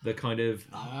open the kind of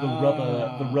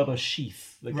the rubber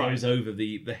sheath that goes over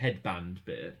the headband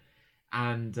bit,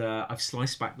 and I've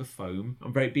sliced back the foam.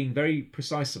 I'm being very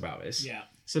precise about this. Yeah.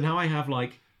 So now I have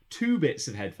like 2 bits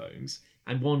of headphones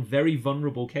and 1 very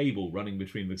vulnerable cable running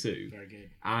between the 2. Very good.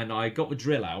 And I got the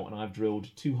drill out, and I've drilled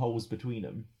 2 holes between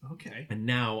them. Okay. And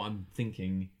now I'm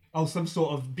thinking, Oh, some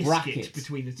sort of biscuit bracket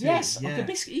between the 2. yes, yeah. like a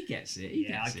biscuit. He gets it. He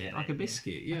Yeah, gets I get it. it, Like a yeah.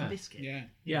 biscuit. Yeah. Like a biscuit. Yeah.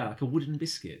 Yeah, like a wooden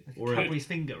biscuit. Or Cadbury's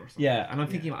finger or something. Yeah, and I'm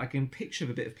thinking like I can picture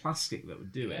the bit of plastic that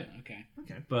would do it. Okay.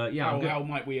 Okay. But yeah, How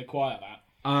might we acquire that?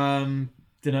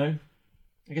 Dunno.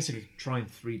 I guess I could try and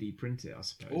 3D print it, I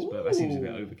suppose, but that seems a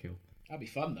bit Ooh. overkill. That'd be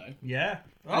fun though. Yeah.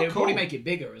 And Oh, it would cool. probably make it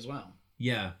bigger as well.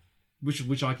 Yeah,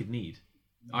 which I could need.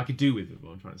 I could do with it,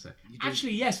 what I'm trying to say.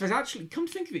 Actually, yes, there's actually, come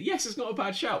to think of it, yes, it's not a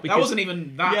bad shout. That wasn't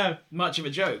even that Yeah. much of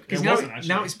a joke. Because It now, wasn't, actually.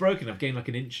 now it's broken, I've gained like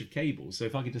an inch of cable, so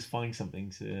if I could just find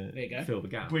something There you to go. fill the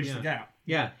gap. Bridge yeah. the gap.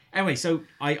 Yeah. Anyway, so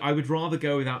I would rather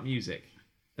go without music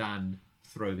than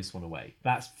throw this one away.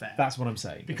 That's fair. That's what I'm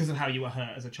saying. Because of how you were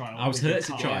hurt as a child. I was with your hurt as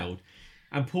a car. child,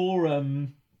 and poor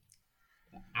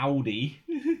Audi,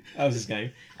 that was his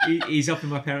name. He's up in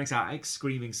my parents' attic,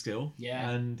 screaming still. Yeah.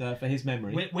 And for his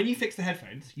memory. When you fix the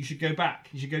headphones, you should go back.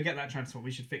 You should go get that transformer.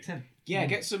 We should fix him. Yeah,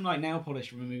 get some like nail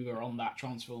polish remover on that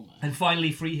transformer. And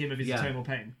finally free him of his Yeah. eternal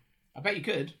pain. I bet you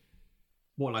could.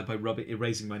 What, like by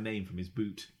erasing my name from his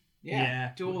boot, Yeah.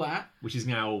 Yeah. Do all that. which is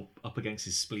now up against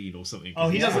his spleen or something. Oh,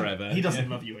 he It's doesn't. forever. He doesn't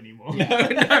Yeah. love you anymore.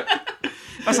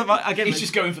 That's like, again, He's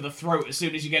just going for the throat as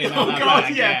soon as you get him out Oh of that god,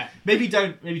 bag. yeah. Maybe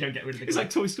don't get rid of the. It's like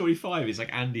Toy Story 5. It's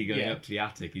like Andy going Yeah. up to the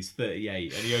attic. He's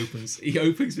 38, and he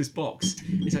opens this box.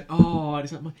 He's like, oh, and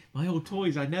it's like my old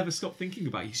toys. I never stop thinking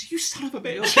about you. You son of a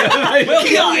bitch! We'll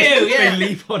kill you, yeah. They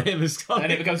leap on him and start.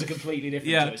 And it becomes a completely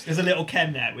different Yeah. twist. There's a little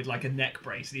Ken there with like a neck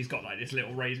brace, and he's got like this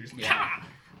little razor. He's like,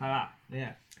 Yeah.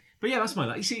 yeah. But yeah, that's my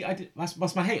luck. You see,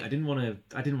 that's my hate. I didn't want to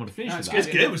finish No, with it's that. good. It's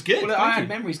good. It was good. Well, Thank I had you.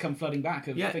 memories come flooding back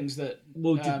of Yeah. things that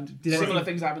Well, did similar anything-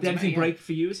 things happened Did to me. anything yeah. break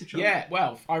for you as a child? Yeah,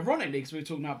 well, ironically, because we were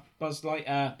talking about Buzz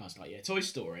Lightyear, Toy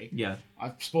Story. Yeah.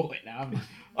 I've spoiled it now, haven't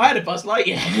I? I had a Buzz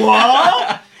Lightyear.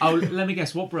 What? Oh, let me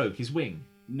guess. What broke? His wing.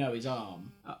 No, his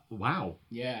arm. Wow.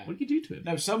 Yeah. What did you do to him?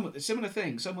 No, similar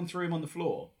thing. Someone threw him on the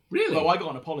floor. Really? Well, I got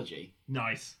an apology.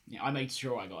 Nice. Yeah, I made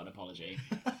sure I got an apology.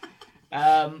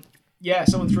 Yeah,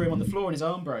 someone threw him on the floor and his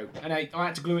arm broke, and I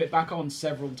had to glue it back on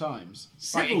several times.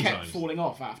 Several it kept times? falling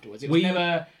off afterwards. It Were was you-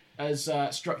 never as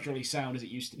structurally sound as it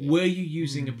used to be. Were you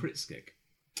using a Pritt stick?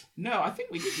 No, I think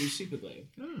we did use super glue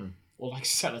Oh. or like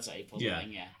sellotape or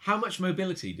something. Yeah, How much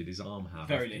mobility did his arm have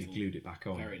Very after little. he glued it back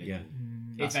on? Very little.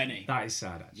 Yeah. if any. That is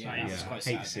sad, actually. Yeah, that's quite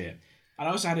Hate sad, to see yeah. it. And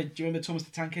I also had do you remember Thomas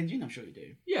the Tank Engine? I'm sure you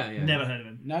do. Yeah, yeah. Never heard of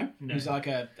him. No, No. He's like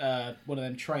a one of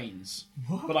them trains,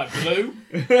 but like blue.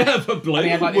 For blow. And he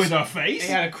had like this, With a face.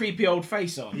 he had a creepy old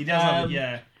face on. He does. Have,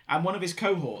 yeah. And one of his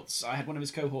cohorts, I had one of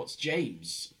his cohorts,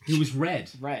 James. He was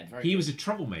red. Red, very He good. was a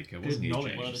troublemaker, wasn't he? knowledge.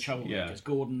 James? One of the troublemakers. Yeah.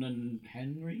 Gordon and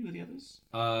Henry were the others.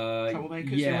 Troublemakers.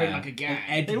 Troublemakers? Yeah. They were in like a gang.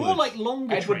 And They were all like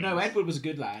longer. Edward, no, trains. Edward was a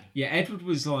good lad. Yeah, Edward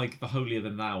was like the holier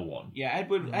than thou one. Yeah,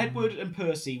 Edward and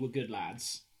Percy were good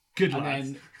lads. Good And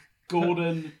lads. then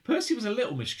Gordon, Percy was a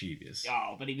little mischievous.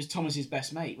 oh, but he was Thomas's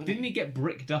best mate, wasn't Didn't he get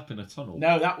bricked up in a tunnel?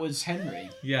 No, that was Henry.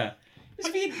 Yeah.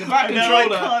 The back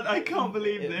controller, I can't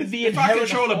believe this. the back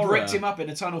controller horror. bricked him up in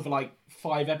a tunnel for like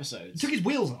 5 episodes. Took his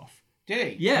wheels off.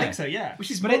 Did he? Yeah. I think so. Yeah. Which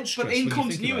is But, monstrous but when in you think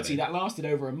continuity, about that lasted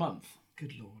over a month.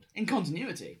 Good lord. In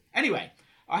continuity. Anyway,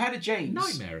 I had a James. it.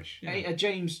 Nightmarish. Yeah. A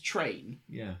James train.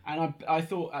 Yeah. And I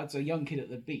thought, as a young kid at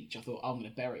the beach, I thought, I'm going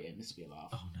to bury him. This will be a laugh.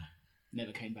 Oh no.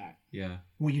 Never came back. Yeah.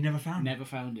 Well, you never found. Never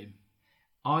found him.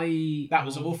 I. That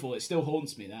was awful. It still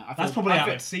haunts me. That. That's probably out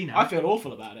at sea now. I feel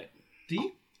awful about it. Do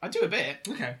you? I do a bit.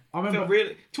 Okay. I remember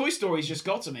really Toy Story's just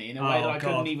got to me in a way that I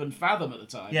couldn't even fathom at the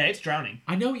time. Yeah, it's drowning.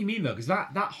 I know what you mean though, because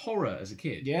that horror as a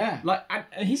kid. Yeah. Like,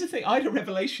 and here's the thing: I had a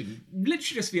revelation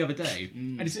literally just the other day,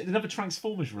 and it's another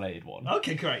Transformers related one.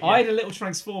 Okay, great. Yeah. I had a little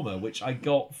Transformer which I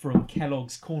got from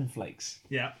Kellogg's Cornflakes.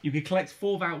 Yeah. You could collect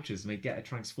 4 vouchers and they'd get a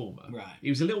Transformer. Right. He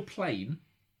was a little plane.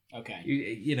 Okay.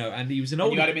 You know, and he was an And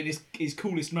old. you got him in his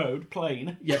coolest mode,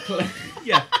 plain. Yeah.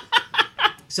 Yeah.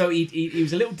 So he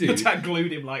was a little dude. Dad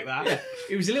glued him like that. Yeah,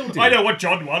 he was a little dude. I know what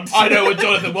John wants. I know what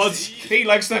Jonathan wants. He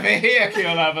likes the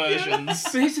vehicular versions.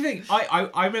 So here's the thing.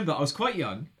 I remember I was quite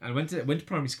young and went to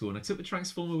primary school and I took the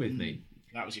Transformer with me.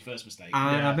 That was your first mistake.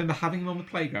 And I remember having him on the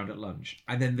playground at lunch,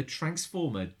 and then the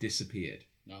Transformer disappeared.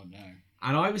 Oh no.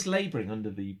 And I was labouring under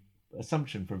the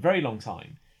assumption for a very long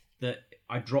time that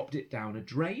I dropped it down a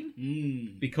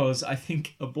drain because I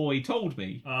think a boy told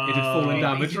me it had fallen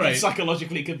down the drain. He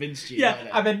psychologically convinced you. Yeah,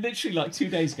 and then literally like 2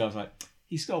 days ago I was like,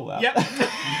 he stole that. Yep.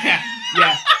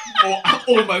 yeah.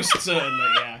 Or almost certainly,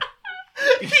 yeah.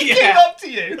 He came up to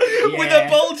you with a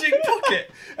bulging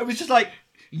pocket and was just like,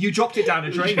 you dropped it down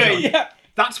a drain, John. Yeah.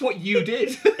 That's what you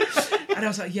did. And I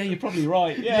was like, yeah, you're probably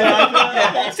right.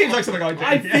 Yeah. It seems like something I do.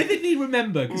 I vividly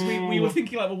remember, because we were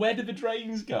thinking, like, well, where did the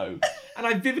drains go? And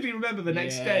I vividly remember the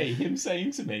next day him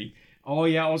saying to me, oh,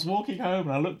 yeah, I was walking home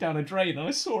and I looked down a drain and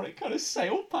I saw it kind of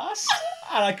sail past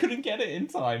and I couldn't get it in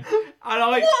time. And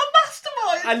What a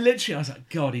mastermind! I was like,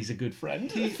 God, he's a good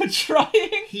friend for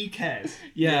trying. He cares.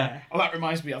 Yeah. Oh, that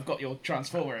reminds me, I've got your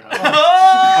Transformer in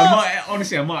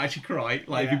I might actually cry,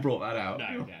 like, if you brought that out.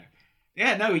 No.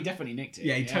 Yeah, no, he definitely nicked it.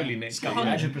 Yeah, he totally nicked it.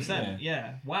 100%.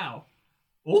 Yeah. Wow.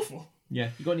 Awful. Yeah.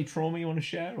 You got any trauma you want to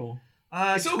share, or?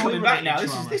 It's all coming back now.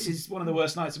 This is one of the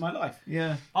worst nights of my life.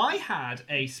 Yeah. I had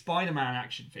a Spider-Man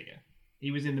action figure.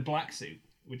 He was in the black suit,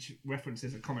 which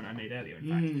references a comment I made earlier, in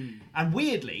fact. And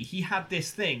weirdly, he had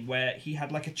this thing where he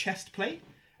had like a chest plate,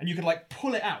 and you could like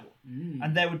pull it out,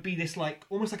 and there would be this like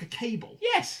almost like a cable.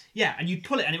 Yes. Yeah, and you'd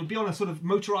pull it, and it would be on a sort of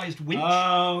motorized winch.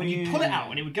 Oh, and you'd pull it out,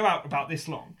 and it would go out about this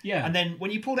long. Yeah. And then when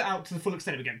you pulled it out to the full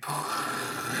extent, it would go and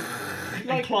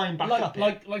climb back up.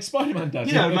 Like Spider-Man does.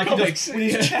 You know, in the like comics. with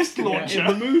his chest launcher.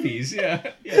 In the movies, yeah.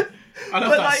 I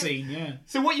love that scene, yeah.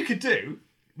 So what you could do,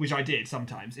 which I did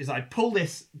sometimes, is I'd pull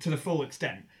this to the full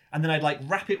extent, and then I'd like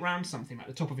wrap it round something, like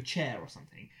the top of a chair or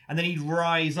something, and then he'd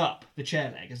rise up the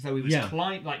chair leg as though he was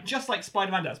climbing, like just like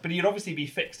Spider-Man does, but he'd obviously be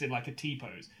fixed in like a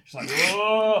T-pose, just like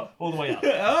whoa, all the way up,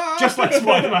 just like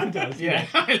Spider-Man does. Yeah,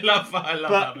 I love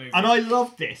that movie. And I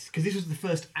loved this because this was the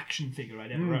first action figure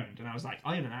I'd ever owned, and I was like,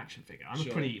 I own an action figure. I'm a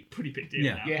pretty big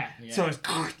deal now. Yeah. So I was,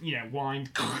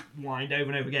 wind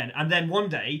over and over again, and then one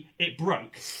day it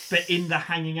broke, but in the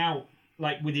hanging out.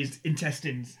 Like with his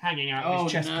intestines hanging out of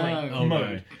his chest plate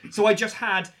mode. So I just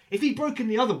had, if he'd broken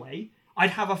the other way, I'd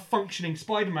have a functioning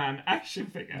Spider-Man action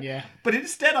figure. Yeah. But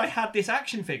instead I had this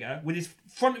action figure with his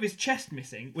front of his chest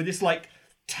missing, with this like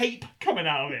tape coming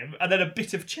out of him, and then a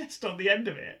bit of chest on the end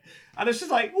of it. And it's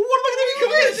just like, well, what am I going to do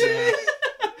with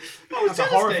this? That's a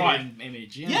horrifying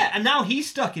image. Yeah, and now he's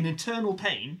stuck in internal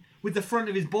pain with the front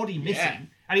of his body missing,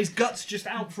 and his guts just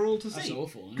out for all to see. That's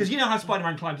awful. Because you know how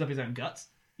Spider-Man climbs up his own guts?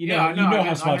 You know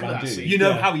how Spider-Man do. You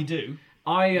know how he do.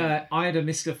 I had a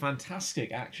Mr.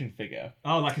 Fantastic action figure.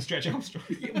 Oh, like a Stretch Armstrong.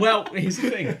 Well, here's the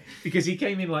thing. Because he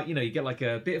came in like, you get like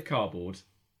a bit of cardboard,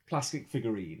 plastic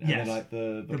figurine, and then like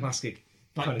the plastic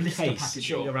like kind of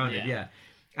case around it, yeah.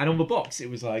 And on the box, it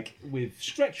was like with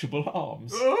stretchable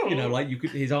arms. Oh. Like you could,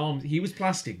 his arms, he was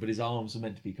plastic, but his arms were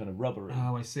meant to be kind of rubbery.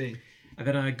 Oh, I see. And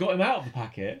then I got him out of the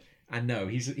packet, and no,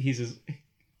 he's as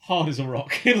hard as a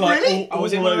rock. Really?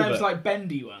 Was it one of those like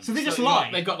bendy ones? So they just lie.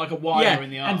 They've got like a wire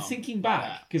in the arm. And thinking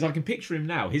back, because I can picture him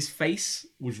now, his face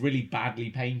was really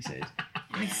badly painted.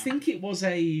 I think it was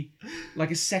a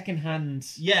second-hand.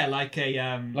 Yeah, like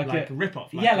a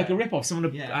rip-off. Like a rip-off.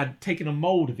 Someone had taken a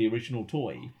mould of the original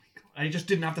toy. And it just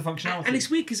didn't have the functionality. And it's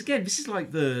weird because, again, this is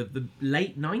like the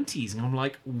late 90s, and I'm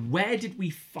like, where did we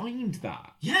find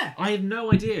that? Yeah. I have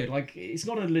no idea. Like, it's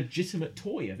not a legitimate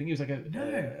toy. I think it was like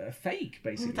a fake,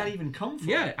 basically. Where did that even come from?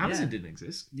 Yeah, Amazon didn't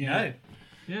exist. No.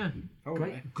 Yeah.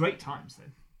 Great times,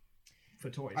 then, for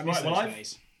toys. I miss those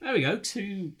days. There we go.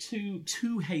 Two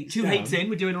hates. Two hates in.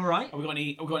 We're doing all right. Have we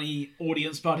got any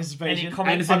audience participation? Any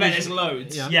comments? I bet there's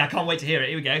loads. Yeah, I can't wait to hear it.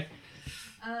 Here we go.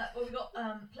 Well, we've got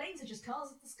planes are just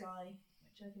cars of the sky,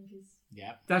 which I think is...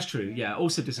 Yeah. That's true, yeah.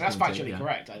 Also disappointing. That's factually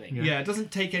correct, I think. Yeah, it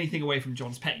doesn't take anything away from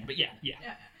John's pain, but yeah.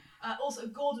 Also,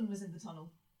 Gordon was in the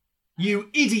tunnel. You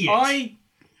idiot!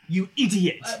 You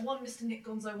idiot! One Mr. Nick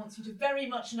Gonzo wants you to very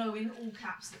much know in all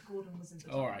caps that Gordon was in the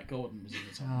tunnel. Alright, Gordon was in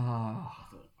the tunnel.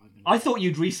 I thought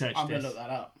you'd researched I'm this. going to look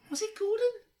that up. Was it Gordon?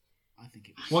 I think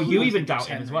it was. Well, you I even think it was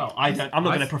doubt him as Henry. well. I'm not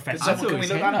going to profess. I thought Can it we was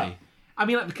look that Henry. up? I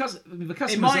mean, like because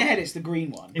In my head, it's the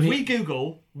green one. If we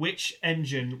Google which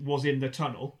engine was in the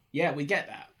tunnel, Yeah, we get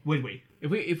that. would we? if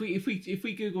we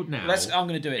googled now, I'm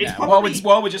going to do it It's now. probably-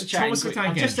 While we're just chatting. Thomas the quick- Tank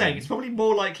I'm just Engine. saying, it's probably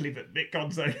more likely that Nick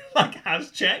Gonzo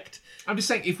has checked. I'm just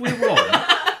saying if we're wrong,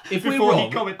 if we're Before he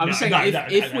wrong, comment- I'm No, saying no, if, no,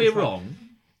 if no, we're it's fine. wrong,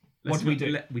 What do we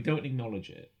do? We don't acknowledge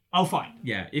it. Oh, fine.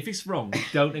 Yeah, if it's wrong,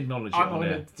 don't acknowledge it. I'm on not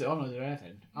air. going to do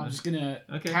anything. I'm just going to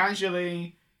Okay.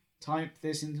 casually type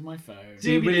this into my phone. So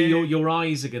you really, your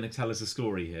eyes are going to tell us a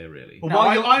story here, really. Well, No,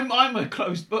 while you're- I'm a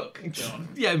closed book, John.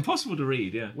 Yeah, impossible to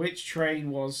read. Yeah. Which train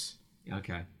was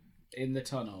Okay. in the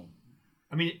tunnel?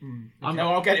 I mean, No,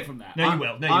 I'll get it from that. no, you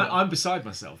will. No, you will. I'm beside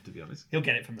myself, to be honest. He'll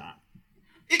get it from that.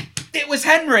 It was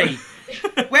Henry.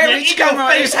 Where Yeah, did you in your come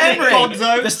from? It was face, Nick Henry.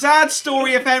 Gonzo. The sad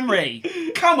story of Henry.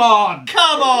 Come on.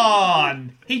 Come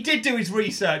on! He did do his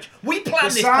research. We The planned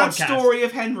this sad podcast. story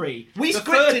of Henry. We The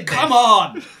scripted this. Come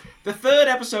on. The third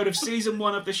episode of season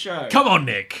 1 of the show. Come on,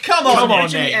 Nick. Come on, Nick.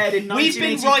 Originally aired in We've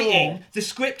been 1984. writing the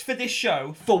script for this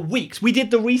show for weeks. We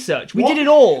did the research. We What? did it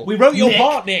all. We wrote your Nick.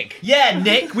 part, Nick. Yeah,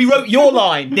 Nick. We wrote your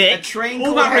line, Nick. A train All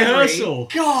called that Henry rehearsal.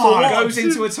 God. goes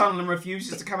into a tunnel and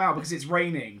refuses to come out because it's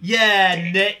raining.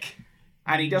 Yeah, Nick.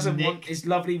 And he doesn't Nick. want his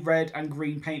lovely red and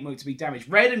green paint mode to be damaged.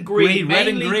 Red and green. Red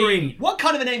and mainly green. What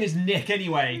kind of a name is Nick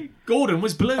anyway? Gordon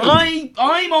was blue.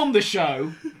 I'm on the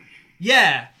show.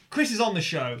 Yeah, Chris is on the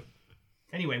show.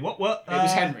 Anyway, what? It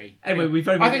was Henry. Anyway, we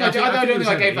very. I don't think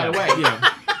I gave that away. Yeah.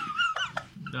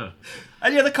 No.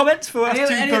 Any other comments for us Any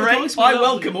to other berate? comments? I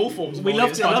welcome all forms of We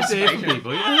love to hear participation. from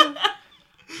people. Yeah.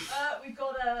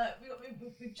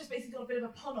 We've just basically got a bit of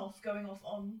a pun off going off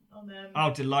on Oh,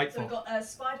 so delightful. we've got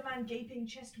Spider-Man gaping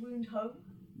chest wound home.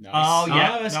 Nice. Oh,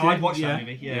 yeah. Oh, that's no, good. I'd watch Yeah. that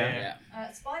movie. Yeah.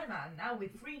 Yeah. Spider-Man now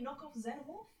with 3 knockoff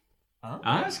xenomorph.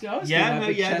 That's good. Yeah, Like no,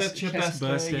 the yeah, chest- the chest chest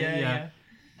bursting, yeah.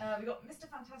 We got Mr.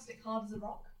 Fantastic hard as a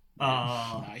rock.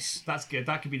 Oh, Nice. that's good.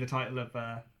 That could be the title of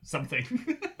something.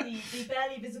 The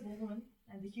barely visible woman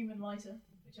and the human lighter,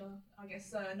 which are I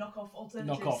guess knockoff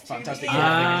alternatives. Knockoff, to Fantastic the-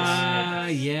 Four.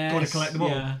 Yeah. Gotta collect them all.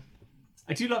 Yeah.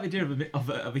 I do like the idea of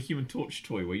a Human Torch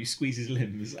toy where you squeeze his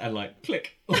limbs and like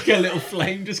click, like a little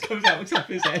flame just comes out the top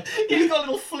of his head. He's got a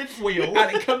little flip wheel.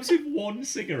 And it comes with one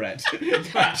cigarette,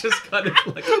 just kind of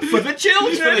like For the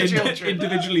children!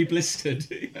 individually blistered.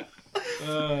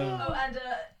 Oh,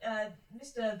 and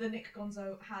Mr. The Nick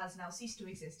Gonzo has now ceased to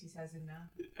exist. He says in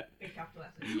big capital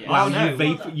letters. Yeah. Wow,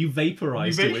 you, no. you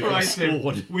vaporized You it with a vaporised him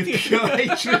sword. with pure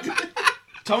hatred.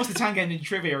 Thomas the Tank Engine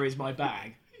trivia is my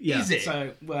bag. Yeah. Is it?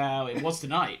 So, well, it was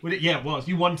tonight. Yeah, it was.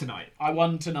 You won tonight. I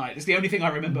won tonight. It's the only thing I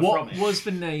remember from What it. was the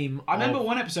name? I remember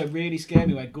one episode really scared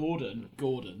me where Gordon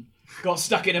got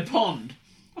stuck in a pond.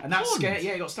 And that pond? scared,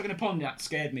 yeah, he got stuck in a pond. That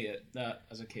scared me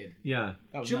as a kid. Yeah.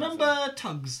 That was Do you another remember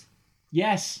Tugs?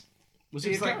 Yes. Was It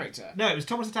he a was like- character? No, it was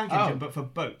Thomas the Tank Oh. Engine, but for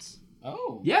boats.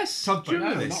 Oh. Yes. Tugboat. Do you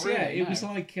remember No, this? not really, Yeah. It no. was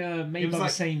like made It by was the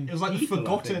like same. It was like the people, I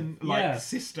forgotten think. like Yeah.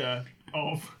 sister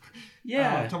of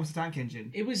Yeah. Thomas the Tank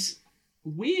Engine. It was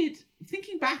weird.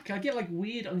 Thinking back, I get like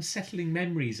weird, unsettling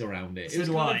memories around it. So It was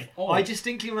do kind I. of odd. I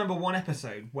distinctly remember one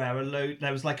episode where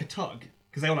there was like a tug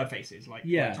because they all had faces like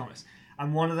Thomas,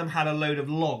 and one of them had a load of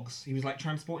logs. He was like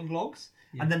transporting logs.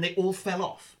 And then they all fell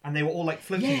off, and they were all like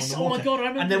floating Yes, on the oh my water. God, I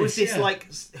remember And there was this, this yeah. like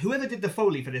whoever did the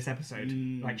foley for this episode,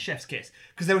 like Chef's Kiss,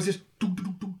 because there was this.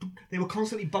 They were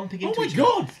constantly bumping into my each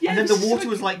God, other, yeah, and then this the is water like-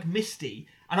 was like misty,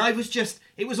 and I was just.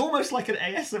 It was almost like an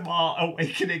ASMR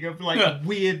awakening of like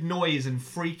weird noise and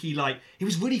freaky like. It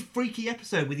was really freaky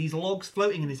episode with these logs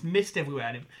floating and this mist everywhere,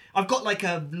 and I've got like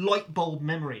a light bulb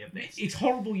memory of this. It's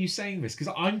horrible you saying this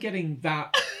because I'm getting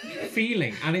that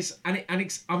feeling, and it's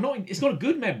I'm not. It's not a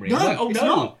good memory. No, I'm like, oh it's no,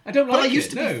 not. I don't like But I it. used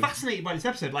to no. be fascinated by this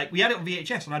episode. Like we had it on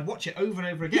VHS, and I'd watch it over and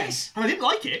over again. Yes. And I didn't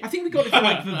like it. I think we got it from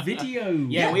like the video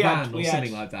Yeah, we had- van we or had-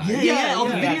 something like that. Yeah, on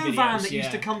the yeah. video van Videos, that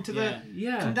used to yeah, come to the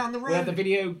yeah. come down the road.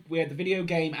 We had the video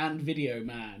game and video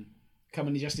man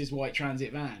coming in just his white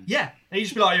transit van. Yeah, and you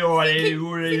just be like, "Oh,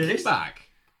 Thinking this." back,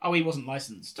 Oh, he wasn't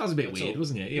licensed. that was a bit at weird, all.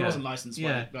 wasn't it? He Yeah. wasn't licensed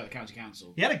Yeah. by the county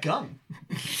council. He had a gun.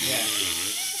 Yeah.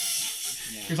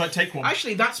 He was like, "Take one."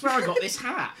 Actually, that's where I got this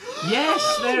hat.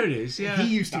 Yes, there it is. Yeah. He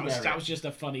used to That was wear that it. was just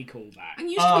a funny callback. And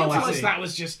you used to Oh, be able I to, see. like, That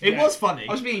was just. It yeah. was funny.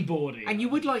 I was being bawdy. and you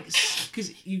would like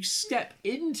because you step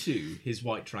into his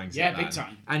white transit Yeah, van, big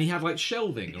time. and he had like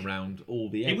shelving around all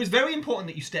the. It was very important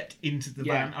that you stepped into the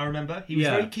Yeah. van. I remember he was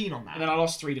Yeah. very keen on that. And then I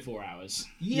lost 3 to 4 hours.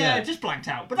 yeah, Yeah. just blanked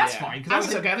out, but that's Yeah. fine That's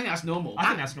because okay. I think that's normal. I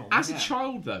think that's normal. As a Yeah.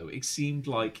 child, though, it seemed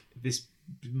like this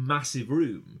massive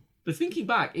room. But thinking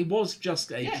back, it was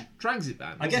just a Yeah. transit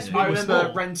van. I guess wasn't we it? I were remember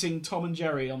small. renting Tom and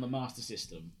Jerry on the Master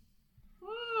System.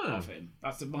 of him.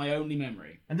 That's my only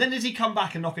memory. And then does he come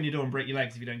back and knock on your door and break your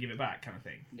legs if you don't give it back, kind of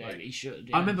thing? Yeah, he should.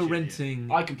 I remember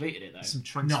renting. I completed it though. Some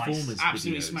Transformers.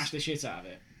 Absolutely videos. smashed the shit out of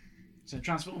it. So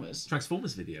Transformers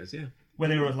videos, yeah. Where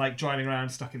they were like driving around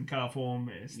stuck in car form.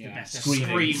 It's the best.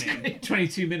 Screaming.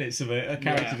 22 minutes of a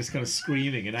character just kind of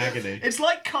screaming in agony. It's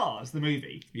like Cars, the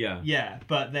movie. Yeah. Yeah,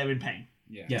 but they're in pain.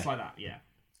 Yeah. It's like that. Yeah.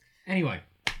 Anyway,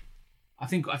 I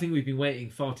think we've been waiting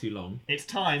far too long. It's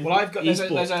time. Well, I've got there's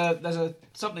a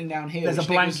something down here. There's which a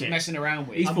blanket. Nick was messing around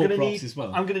with. He's I'm bought gonna props need, as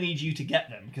well. I'm going to need you to get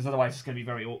them because otherwise it's going to be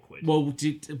very awkward. Well,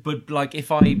 but like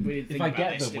if I think get about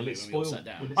this, them, will didn't we, it when we spoil? all sat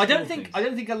down? will it I don't spoil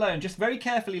think things? alone. Just very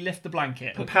carefully lift the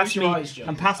blanket and Close your eyes,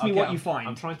 Joe. pass me Okay, what you find.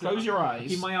 I'm trying to Close your eyes.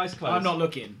 Keep my eyes closed. I'm not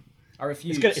looking. I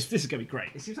refuse. This is going to be great.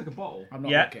 It seems like a bottle. I'm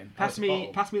not Yeah. looking. Pass Oh, me it's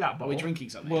a bottle. that Are bottle. we drinking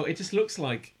something? Well, it just looks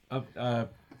like a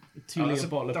 2 litre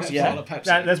bottle of that's Pepsi. a Yeah. bottle of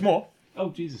Pepsi. There's more. Oh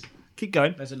Jesus! Keep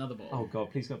going. There's another bottle. Oh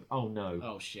God! Please go. Oh no!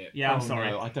 Oh shit. Yeah, I'm Oh, sorry.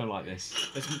 No, I don't like this.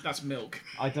 That's milk.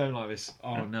 I don't like this.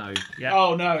 Oh no! Yeah.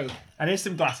 Oh no. And here's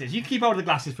some glasses. You keep hold of the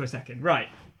glasses for a second. Right.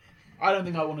 I don't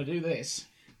think I want to do this.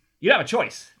 You have a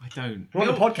choice. I don't We're on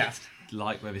the podcast.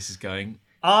 like where this is going.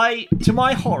 To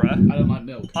my horror, I don't like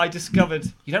milk. I discovered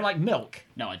you don't like milk.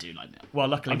 No, I do like milk. Well,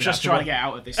 luckily, I'm we just don't have trying to get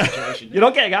out of this situation. You're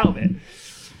not getting out of it.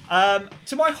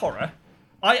 To my horror,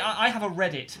 I have a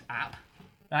Reddit app.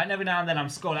 And every now and then I'm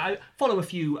scrolling. I follow a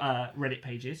few Reddit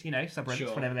pages, subreddits,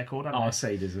 Sure. whatever they're called. I don't know.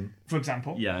 sadism. For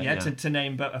example. Yeah. To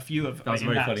name but a few of That was a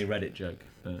in very funny Reddit joke.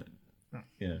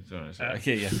 Yeah, sorry.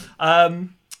 Okay, yeah.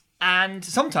 And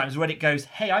sometimes Reddit goes,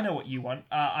 hey, I know what you want.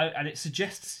 And it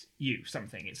suggests you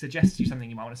something. It suggests you something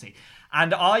you might want to see.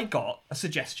 And I got a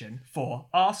suggestion for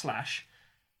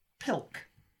r/Pilk.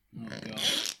 Oh god.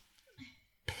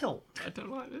 Pilk. I don't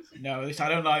like this. No, I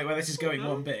don't like where this is going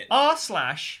one bit.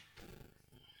 r/Pilk.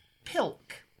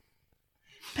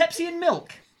 Pepsi and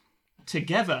milk.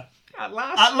 Together. At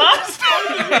last. At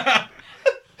last!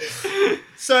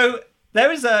 So,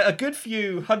 there is a good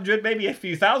few hundred, maybe a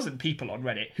few thousand people on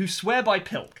Reddit who swear by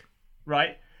Pilk,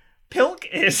 right? Pilk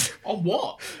is... On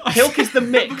what? Pilk is the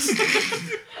mix.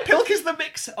 Pilk is the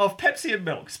mix of Pepsi and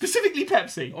milk. Specifically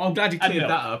Pepsi. Oh, I'm glad you And cleared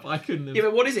milk. that up. I couldn't have... Yeah,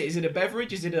 but what is it? Is it a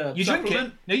beverage? Is it a You supplement? drink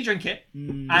it. No, you drink it.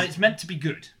 And it's meant to be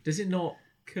good. Does it not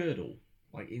curdle,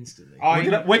 like, instantly?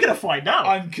 We're gonna find out.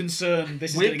 I'm concerned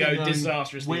this is going to go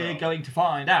disastrously We're wrong. going to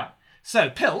find out. So,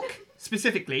 Pilk,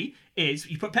 specifically, is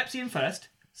you put Pepsi in first,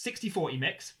 60-40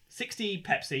 mix, 60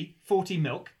 Pepsi, 40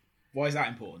 milk, Why is that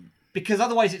important? because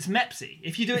otherwise it's Mepsi.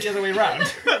 If you do it the other way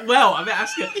around, Well, I mean,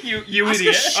 ask it. you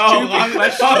idiot.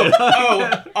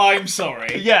 I'm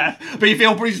sorry. Yeah, but you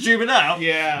feel pretty stupid now.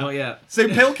 Yeah. Not yet. So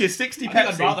Pilk is 60 I think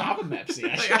I'd Pepsi. rather have a Pepsi,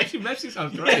 actually. Actually, Pepsi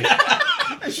sounds great.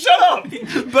 Shut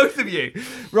up, both of you.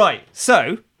 Right.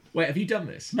 So Wait, have you done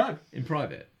this? no, In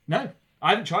private? no, I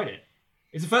haven't tried it.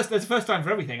 It's the first. There's a first time for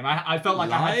everything, and I felt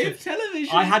like I had to.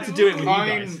 television. I had to do it with you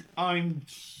guys. I'm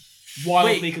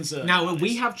wildly concerned. Now, about we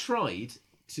this. have tried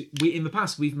to... in the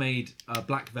past, we've made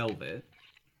Black Velvet,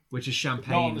 which is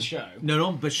champagne... Not on the show.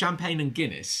 No, but champagne and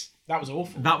Guinness. That was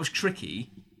awful. That was tricky.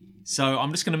 So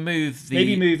I'm just going to move the...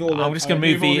 Maybe move all the- I'm just going to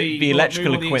move the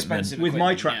electrical move all the equipment. expensive With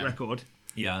my equipment, track yeah. record,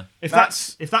 Yeah. if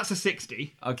that's a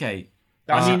 60, Okay.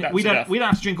 I mean That's we don't enough.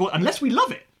 have to drink all unless we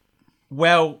love it.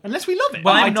 Well, Unless we love it.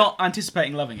 Well, I'm not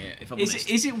anticipating loving it, if I'm honest.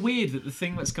 is it weird that the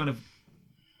thing that's kind of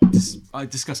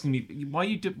disgusting me... Why are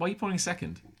you pulling a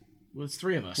second? Well, it's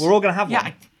three of us. We're all gonna have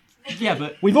one. Yeah,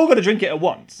 but... We've all got to drink it at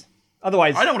once.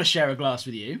 Otherwise, I don't want to share a glass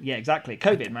with you. Yeah, exactly.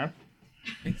 COVID, man.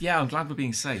 Yeah, I'm glad we're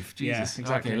being safe. Jesus. Yeah,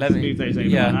 exactly. Okay, Let's let me move those over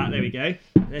Yeah. like that. There we go.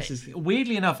 This is.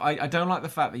 Weirdly enough, I don't like the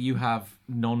fact that you have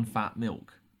non-fat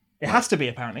milk. It has to be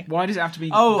apparently. Why does it have to be...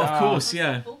 Oh, of course,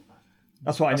 yeah.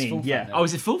 That's what I That's mean. full fat Yeah. then. Oh,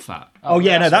 is it full fat? Oh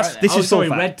yeah, no, that's right this Oh, is sorry,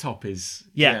 full fat. red top is...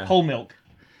 Yeah, whole milk.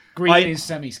 Green I- is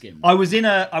semi-skimmed. I was in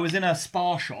a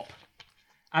spa shop,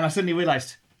 and I suddenly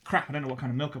realised, crap, I don't know what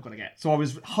kind of milk I've got to get. So I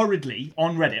was hurriedly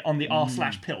on Reddit on the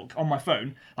r/Pilk on my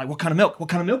phone, like, what kind of milk? What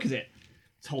kind of milk is it?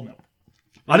 It's whole milk.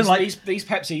 I don't like. These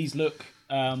Pepsis look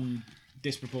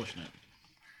disproportionate,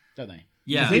 don't they?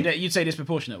 Yeah. You'd say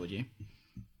disproportionate, would you?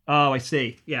 Oh, I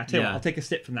see. Yeah, tell you what, Yeah. I'll take a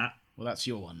sip from that. Well, that's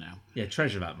your one now. Yeah,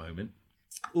 treasure that moment.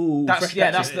 Ooh, That's fresh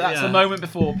Pepsi. the moment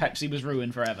before Pepsi was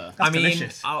ruined forever. That's I mean,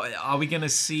 delicious. are we going to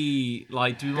see,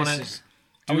 like, do we want to... is-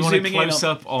 Do Are we we want to zooming in close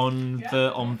up on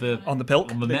the On the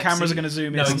Pilk. on the The Mepsi? cameras are going to zoom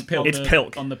in. No, on it's Pilk. It's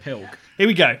Pilk. on the Pilk. Here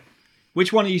we go.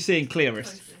 Which one are you seeing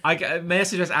clearest? May I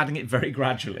suggest adding it very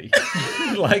gradually?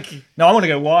 Like, No, I want to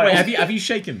go wide. wait, have you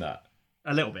shaken that?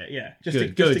 A little bit, yeah. Good, to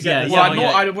good, get yeah, the- yeah.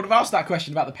 Well, I would have asked that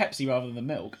question about the Pepsi rather than the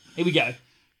milk. Here we go.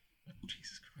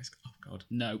 Jesus Christ! Oh God!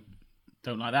 No,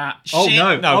 don't like that. Oh Shit.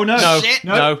 no! Oh no! No! Shit.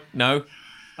 No! No!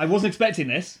 I wasn't expecting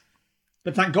this,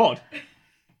 but thank God.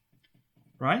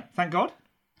 Right? Thank God.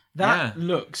 That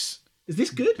looks Is this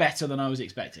good? better than I was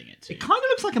expecting it to. It kind of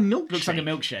looks like a milkshake. Looks like a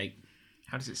milkshake.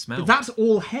 How does it smell? But that's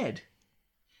all head.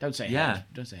 Don't say head.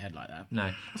 Don't say head like that.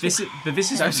 No, this is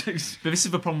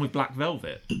the problem with black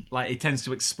velvet. Like it tends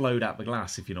to explode out the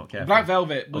glass if you're not careful. Black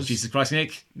velvet was... Oh Jesus Christ,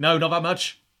 Nick! No, not that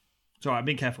much. It's alright, I'm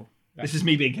being careful. This is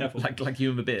me being careful. Like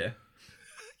you and the beer.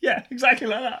 Yeah, exactly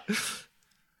like that.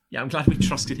 Yeah, I'm glad we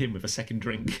trusted him with a second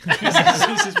drink.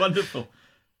 This is wonderful.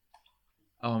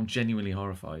 Oh, I'm genuinely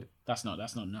horrified. That's not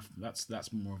enough.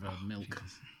 That's more of a milk.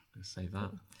 Let's save that.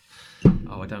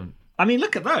 Oh, I don't. I mean,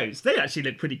 look at those. They actually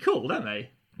look pretty cool, don't they?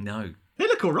 No. They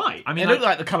look alright. I mean, They look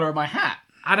like the colour of my hat.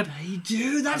 They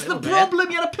do. That's the little bit.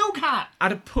 problem. You had a Pilk hat.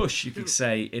 At a push, you could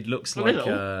say it looks like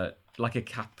a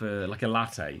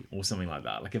latte or something like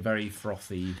that, like a very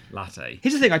frothy latte.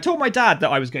 Here's the thing. I told my dad that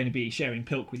I was going to be sharing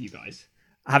Pilk with you guys,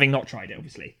 having not tried it,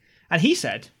 obviously. And he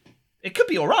said, it could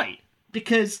be alright.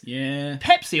 Because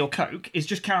Pepsi or Coke is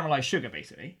just caramelized sugar,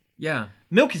 basically. Yeah.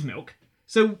 Milk is milk.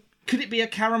 So could it be a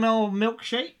caramel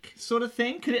milkshake sort of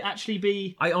thing? Could it actually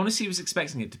be... I honestly was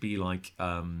expecting it to be like,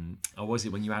 or was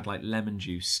it when you add like lemon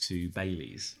juice to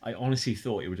Baileys? I honestly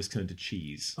thought it would just turn to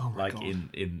cheese,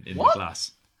 in the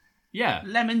glass. Yeah.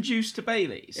 Lemon juice to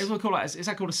Baileys. Is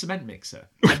that called a cement mixer?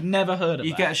 I've never heard of that.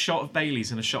 You get a shot of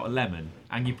Baileys and a shot of lemon,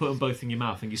 and you put them both in your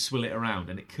mouth, and you swill it around,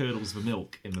 and it curdles the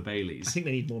milk in the Baileys. I think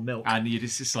they need more milk. And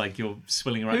it's just like you're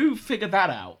swilling around. Who figured that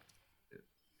out?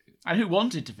 And who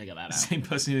wanted to figure that out? The same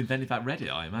person who invented that Reddit,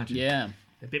 I imagine. Yeah.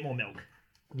 A bit more milk.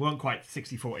 We weren't quite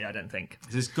 60-40, I don't think.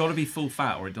 There's got to be full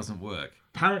fat or it doesn't work.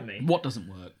 Apparently. What doesn't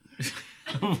work?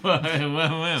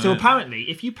 So apparently,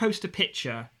 if you post a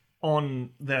picture on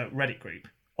the Reddit group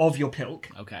of your Pilk,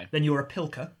 then you're a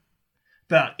Pilker.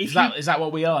 But if is that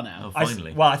what we are now? Oh,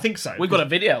 finally. I think so. We've got a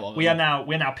video of it. We're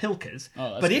now Pilkers.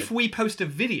 Oh, but good. if we post a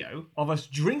video of us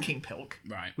drinking Pilk,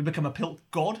 we become a Pilk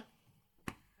god.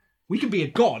 We can be a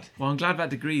god. Well, I'm glad that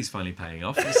degree's finally paying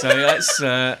off. So that's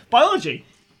biology.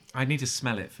 I need to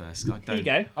smell it first. There you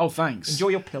go. Oh, thanks. Enjoy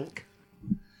your Pilk.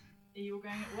 Are you all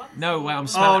going at once? No, well, I'm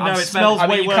smelling. Oh no, it smells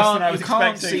way worse than I was You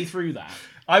can't expecting. see through that.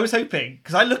 I was hoping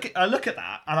because I look at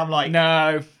that and I'm like,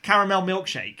 no, caramel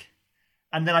milkshake,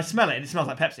 and then I smell it and it smells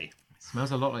like Pepsi. It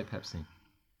smells a lot like Pepsi.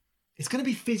 It's going to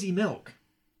be fizzy milk.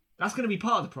 That's going to be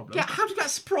part of the problem. Yeah, how did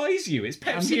that surprise you? It's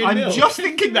Pepsi I'm and milk. just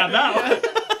thinking that now.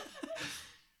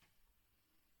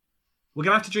 We're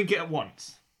going to have to drink it at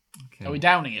once. Okay. Are we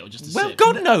downing it or just a Well, sip?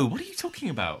 God, no. What are you talking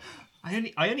about?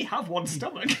 I only have one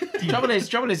stomach. Trouble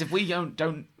is, if we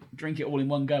don't drink it all in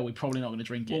one go, we're probably not going to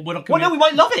drink it. Well, we're not well, no, we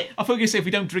might love it. I thought you were going to say if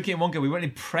we don't drink it in one go, we won't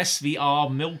impress the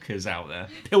milkers out there.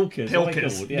 Pilkers.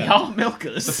 Pilkers. The R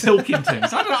milkers. The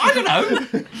Pilkingtons. I don't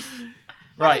know.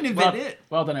 Right. I didn't invent it.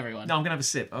 Well done, everyone. No, I'm going to have a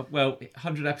sip.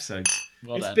 100 episodes.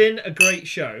 Well It's done. been a great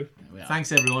show.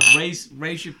 Thanks, everyone. Raise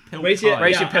your Pilk. Raise your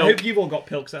Pilk. I hope you've all got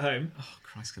Pilks at home. Oh,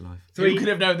 Christ alive. Who could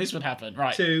have known this would happen?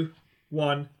 Right. 2,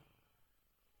 1.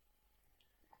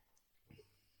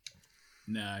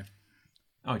 No.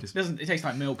 Oh, it just It tastes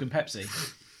like milk and Pepsi.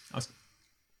 It's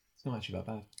not actually that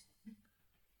bad.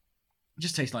 It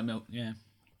just tastes like milk, yeah.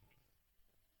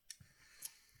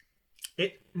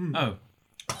 Oh.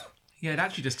 Yeah, it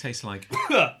actually just tastes like.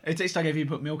 It tastes like if you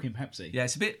put milk in Pepsi. Yeah,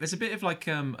 there's a bit of like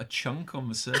a chunk on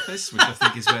the surface, which I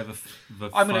think is where the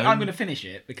I'm foam... gonna finish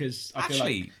it because I feel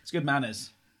like it's good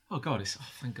manners. Oh God,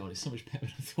 thank God, it's so much better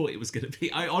than I thought it was going to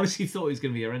be. I honestly thought it was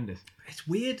going to be horrendous. It's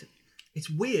weird.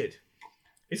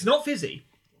 It's not fizzy.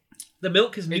 The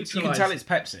milk is neutralised. You can tell it's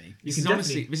Pepsi. This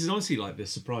is honestly like the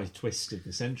surprise twist of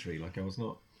the century. Like I was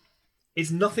not. It's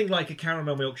nothing like a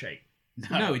caramel milkshake.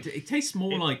 No, it tastes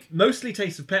more like. Mostly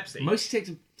tastes of Pepsi.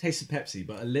 Mostly tastes of Pepsi,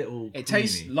 but a little. It creamy.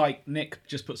 tastes like Nick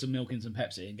just put some milk in some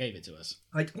Pepsi and gave it to us.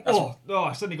 I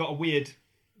suddenly got a weird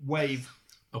wave.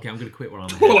 Okay, I'm going to quit where I'm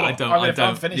at. I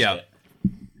don't finish it.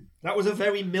 That was a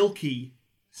very milky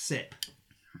sip.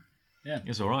 Yeah,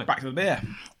 it's all right. Back to the beer.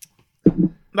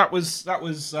 That was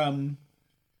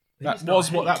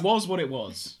what it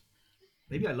was.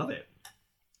 Maybe I love it.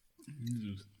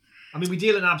 I mean, we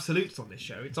deal in absolutes on this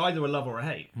show. It's either a love or a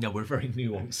hate. No, we're very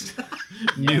nuanced.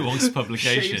 Nuanced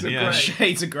publication.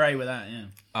 Shades of grey with that. Yeah.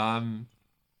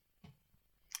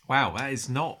 Wow, that is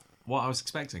not what I was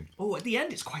expecting. Oh, at the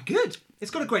end, it's quite good.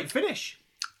 It's got a great finish.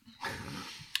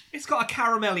 It's got a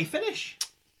caramelly finish.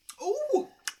 Ooh.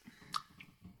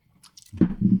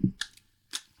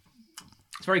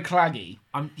 It's very claggy.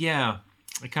 Yeah.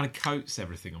 It kind of coats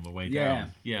everything on the way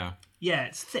down. Yeah. Yeah,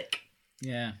 it's thick.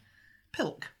 Yeah.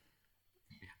 Pilk.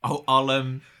 Oh,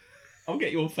 I'll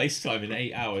get your FaceTime in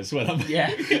 8 hours when I'm yeah.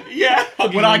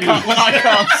 When I can't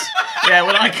Yeah,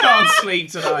 well, I can't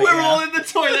sleep tonight. We're all in the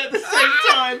toilet at the same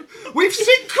time. We've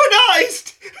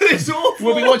synchronised. It's awful.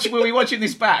 We'll be watching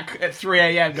this back at 3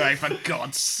 a.m. going, for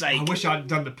God's sake. I wish I'd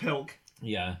done the Pilk.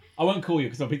 Yeah. I won't call you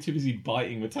because I'll be too busy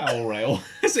biting the towel rail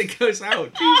as it goes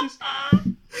out. Jesus.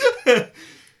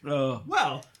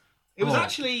 Well, it was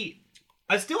actually...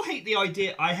 I still hate the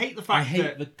idea. I hate the fact I hate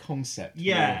that... the concept.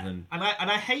 Yeah, more than...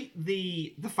 and I hate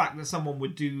the fact that someone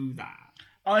would do that.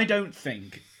 I don't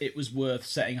think it was worth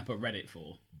setting up a Reddit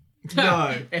for.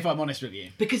 No. If I'm honest with you.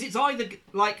 Because it's either,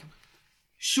 like...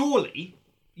 Surely,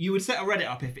 you would set a Reddit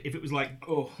up if it was, like,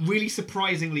 really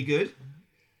surprisingly good.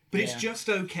 But it's just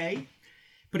okay.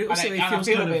 But it also I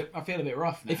feel a bit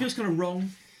rough now. It feels kind of wrong.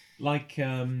 Like, I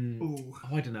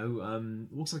don't know,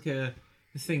 what's like a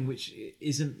thing which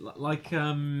isn't like...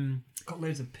 Got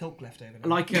loads of Pilk left over now.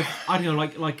 Like, I don't know,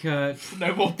 like...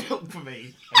 No more Pilk for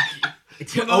me.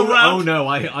 Thank you. Oh no,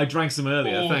 I drank some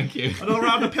earlier, thank you. An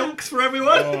all-rounder Pilks for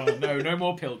everyone? Oh, no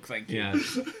more Pilk, thank you. Yeah.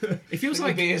 It feels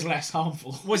like... beer is less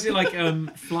harmful. Was it like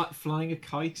flying a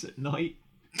kite at night?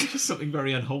 There's something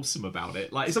very unwholesome about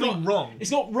it. Like, it's something wrong.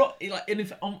 It's not wrong. Like, and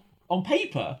if on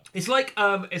paper, it's like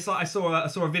I saw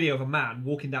a video of a man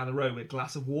walking down the road with a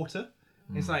glass of water.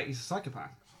 It's like he's a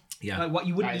psychopath. Yeah. Like what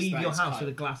you wouldn't leave your house quite, with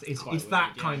a glass. It's weird,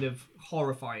 that kind of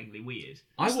horrifyingly weird.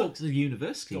 I walked to the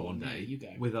university one no, day you go.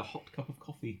 with a hot cup of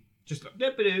coffee. Just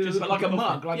Like a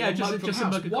mug, like a mug from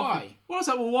house. Why? Well, I was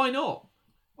like, well, why not?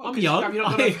 Well, I'm 'cause young. have you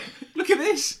not got a- Look at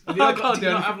this. Have you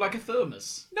not have like a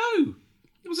thermos? No,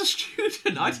 it was a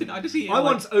student. I just eat. I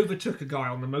once overtook a guy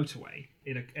on the motorway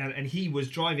and he was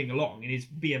driving along in his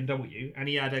BMW and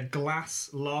he had a glass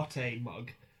latte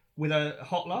mug with a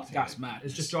hot latte. That's mad.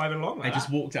 It's just driving along. Like I just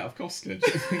walked out of Costa.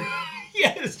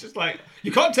 yeah, it's just like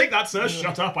you can't take that, sir.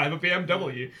 Shut up! I have a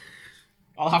BMW.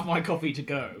 I'll have my coffee to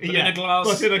go. But Yeah, in a glass.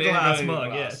 but in a BMW glass mug,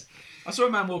 glass. yes. I saw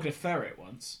a man walking a ferret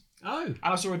once. Oh. And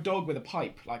I saw a dog with a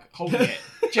pipe, like, holding it.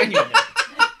 Genuinely.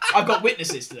 I've got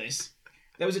witnesses to this.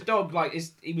 There was a dog, like,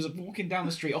 he was walking down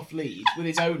the street off lead with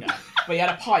his owner, but he had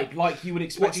a pipe like you would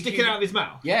expect What, sticking out of his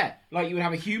mouth? Yeah, like you would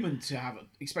have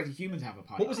expect a human to have a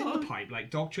pipe. What was in the pipe?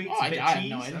 Like dog treats? Oh, a bit I of have cheese?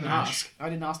 no idea. I didn't ask. I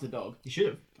didn't ask the dog. You should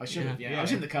have. I should have, yeah. Yeah. I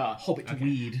was in the car. Hobbit to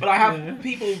weed. But I have,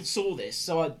 people saw this,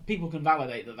 so people can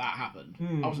validate that happened.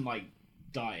 I wasn't, like,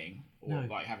 dying or,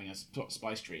 like, having a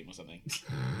spice dream or something.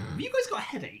 Have you guys got a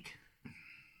headache?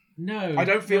 No. I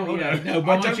don't feel, No,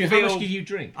 but how much did you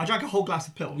drink? I drank a whole glass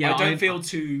of Pilk. Yeah, I don't feel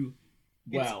too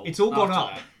well. It's all gone after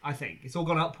up, that. I think. It's all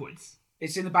gone upwards.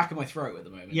 It's in the back of my throat at the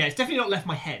moment. Yeah, it's definitely not left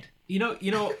my head. You know.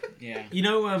 Yeah. You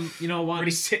know what?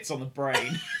 Really sits on the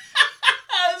brain.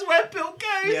 That's where Pilk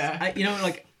goes. Yeah.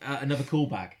 Like another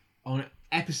callback on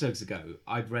episodes ago.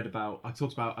 I'd read about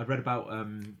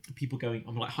people going.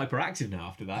 I'm like hyperactive now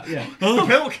after that. Yeah.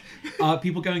 Pilk.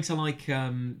 People going to like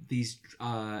these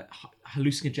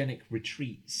hallucinogenic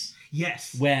retreats.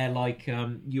 Yes. Where like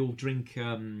you'll drink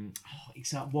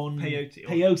it's that one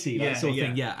peyote, that sort of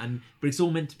thing. Yeah, but it's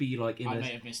all meant to be like I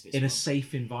may have missed this in one. a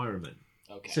safe environment.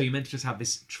 Okay. So you're meant to just have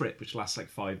this trip which lasts like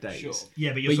 5 days. Sure.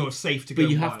 Yeah, but you're sort of safe to go.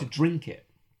 But you have to drink it.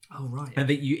 Oh right. And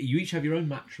then you each have your own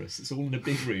mattress. It's all in a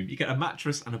big room. You get a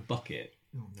mattress and a bucket.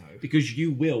 Oh no. Because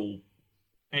you will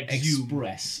Exhume.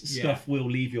 express stuff will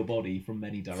leave your body from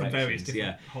many directions. From various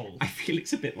different holes. I feel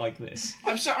it's a bit like this.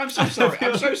 I'm so sorry.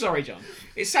 I'm so sorry, John.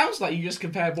 It sounds like you just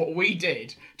compared what we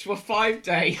did to a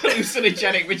 5-day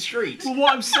hallucinogenic retreat. Well,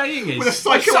 what I'm saying is, With a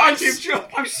psychoactive drug.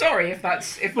 I'm sorry if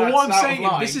that's but what I'm out saying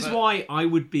of line, is, this is why I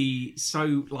would be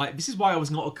so like. This is why I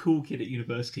was not a cool kid at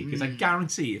university, because I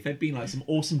guarantee if there'd been like some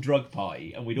awesome drug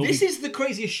party and we'd all This is the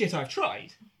craziest shit I've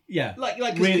tried. yeah, Like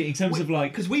really in terms of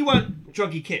like because we weren't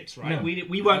druggy kids, right? No.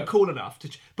 We weren't cool enough to,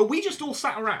 but we just all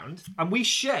sat around and we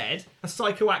shared a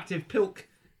psychoactive Pilk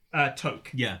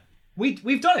toke. yeah.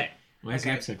 We've done it. Where's the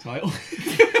episode title?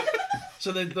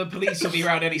 So the police will be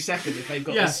around any second if they've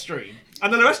got this stream.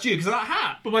 And then arrest you because of that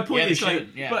hat. But my point Yeah, is, like,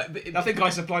 shouldn't, yeah. but I think I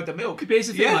supplied the milk. But here's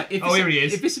the thing, Yeah. like, if Oh, this, here he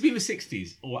is. If this had been the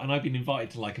 '60s, and I'd been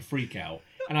invited to like a freak out,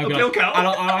 and I'd A be Pilk like, out. and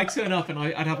I'd turn up, and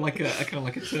I'd have like a kind of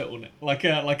like a turtleneck, like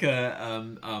a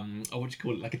what do you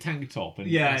call it, like a tank top, and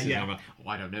Yeah, glasses, yeah. And I'm like, oh,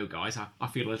 I don't know, guys, I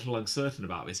feel a little uncertain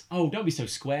about this. Oh, don't be so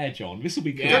square, John. This will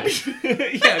be good.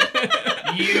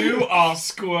 Yeah. You are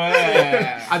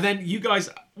square. And then you guys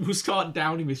will start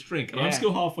downing this drink, and I'm Yeah.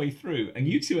 still halfway through, and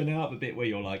you two are now at the bit where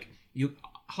you're like,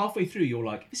 halfway through, you're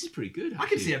like, this is pretty good. I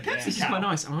can see a Pepsi This is can. quite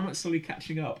nice. And I'm like slowly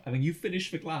catching up. And then you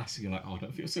finish the glass and you're like, oh, I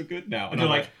don't feel so good now. And you're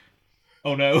I'm like,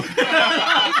 oh no.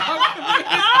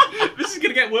 This is going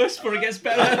to get worse before it gets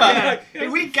better. yeah. It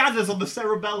regathers on the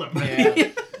cerebellum.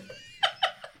 Yeah.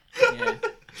 Yeah.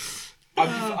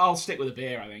 I'll stick with a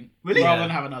beer, I think. Really? Rather Yeah.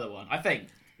 than have another one. I think.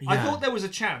 I thought there was a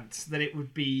chance that it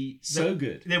would be so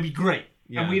good. They'd be great,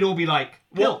 Yeah. and we'd all be like,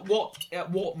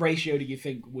 What ratio do you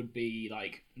think would be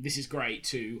like this is great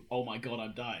to oh my god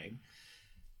I'm dying?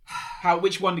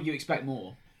 Which one do you expect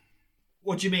more?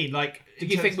 What do you mean? Like,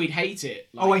 Did you think we'd hate it?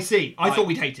 Like, I see. I thought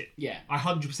we'd hate it. Yeah. I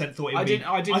 100% thought it would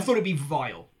I I thought it'd be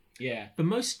vile. Yeah. The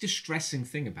most distressing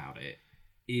thing about it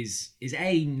is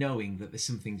A, knowing that there's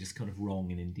something just kind of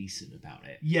wrong and indecent about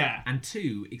it. Yeah. And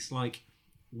 2, it's like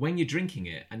when you're drinking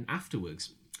it and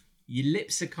afterwards, your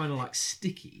lips are kind of like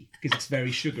sticky because it's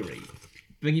very sugary.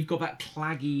 But then you've got that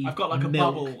claggy. I've got like a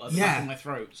milk. bubble at the back of my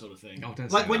throat sort of thing. Oh,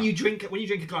 don't Like say when that. you drink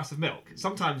a glass of milk,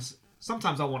 sometimes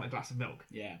I want a glass of milk.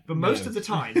 Yeah. But most of the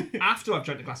time, after I've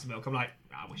drank a glass of milk, I'm like,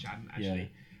 I wish I hadn't actually. Yeah.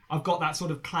 I've got that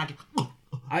sort of claggy.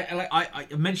 I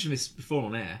mentioned this before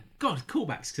on air. God,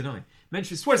 callbacks tonight.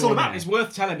 Mentioned this what it's all before on about. air. It's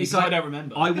worth telling me It's because like, I don't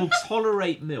remember. I will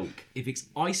tolerate milk if it's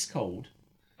ice cold,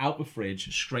 out the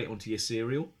fridge, straight onto your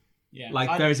cereal. Yeah.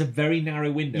 Like there is a very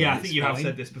narrow window. Yeah, and I think it's you have fine.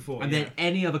 said this before. And yeah. then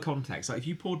any other context, like if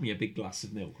you poured me a big glass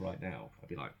of milk right now, I'd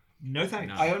be like, no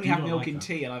thanks. No. I only do have not milk like in that.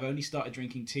 tea, and I've only started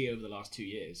drinking tea over the last 2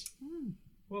 years.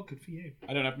 Well, good for you.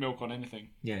 I don't have milk on anything.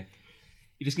 yeah.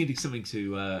 You just needed something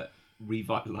to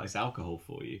revitalise alcohol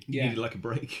for you. You Yeah. needed like a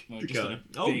break. No, to just go. done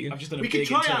Oh, I've just done a We could big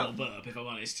try internal out- burp, if I'm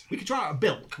honest. We could try out a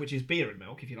bilk, which is beer and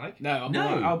milk, if you like. No, No,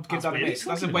 I'll give that's that a weird. miss.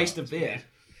 That's a Talking waste about of beer.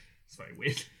 It's very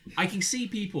weird. I can see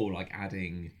people like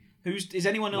adding. Is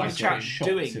anyone on Like the chat a shot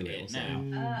doing to it or it something.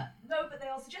 now? No, but they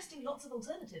are suggesting lots of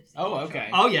alternatives. Oh, okay.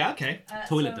 Oh yeah, okay.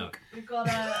 Toilet so duck. We've got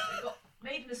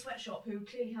Made in a Sweatshop who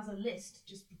clearly has a list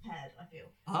just prepared. I feel.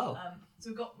 Oh. So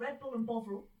we've got Red Bull and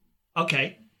Bovril.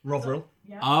 Okay. Rotheril.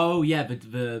 Yeah. Oh yeah,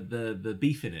 the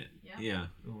beef in it. Yeah.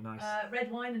 Oh, nice.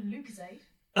 Red wine and Lucozade.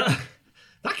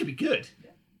 That could be good.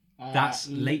 That's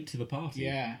late to the party.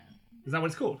 Yeah. Is that what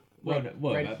it's called? Well,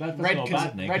 Red- that's Red not a Caz-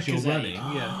 bad name Red 'cause you're Cazade. running.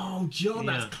 Yeah. Oh, John,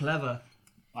 Yeah. that's clever.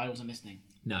 I wasn't listening.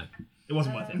 No. It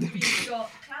wasn't worth it. We've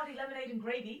got Cloudy Lemonade and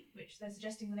Gravy, which they're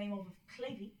suggesting the name of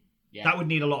Clavy. Yeah. That would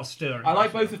need a lot of stirring. I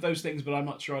like both of those things, but I'm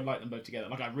not sure I'd like them both together.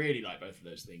 Like, I really like both of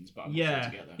those things, but I'm not Yeah.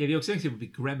 sure together. Yeah, the alternative would be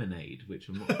Greminade, which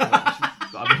I'm not.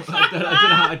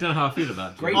 I don't know how I feel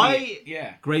about it. Gravy.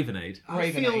 Yeah. Gravenade.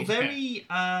 I feel Ravenade, very,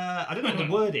 I don't know what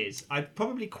the word is. I'd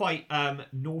probably quite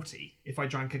naughty if I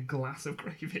drank a glass of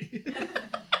gravy.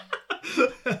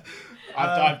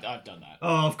 I've done that.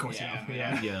 Oh, of course Yeah, you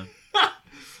have. Yeah. Yeah.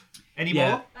 Any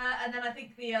Yeah. more? And then I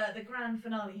think the grand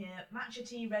finale here: matcha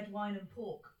tea, red wine, and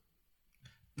pork.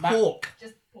 Pork.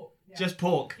 Just pork. Yeah. Just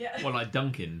pork. Yeah. Well, like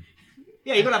Duncan.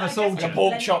 Yeah, you've got to have a I guess soldier. Like a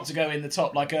pork chop to go in the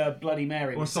top, like a Bloody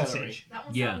Mary Or with sausage. celery. That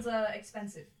one Yeah. sounds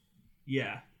expensive.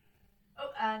 Yeah.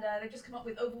 Oh, and they've just come up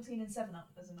with Ovaltine and 7-Up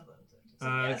as another alternative. So,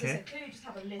 yeah, as I okay. said, clearly just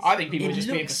have a list. I think people It are just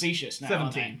being looks facetious now.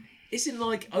 17. Isn't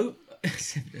like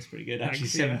that's pretty good. Actually,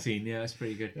 Thanks, yeah. 17. Yeah, that's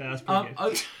pretty good. Yeah, that's pretty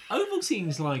good.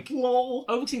 Ovaltine's like Lol.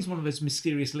 Ovaltine's one of those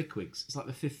mysterious liquids. It's like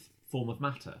the fifth form of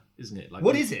matter, isn't it? Like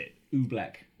What is it?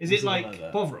 Oobleck. Is or it something like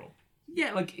that. Bovril?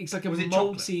 Yeah, like it's like a Was it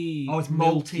multi. chocolate? Oh, it's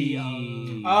milky.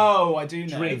 multi, Oh, I do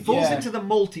know. Drink. It falls Yeah. into the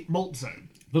malt zone.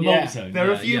 The Yeah. malt zone. There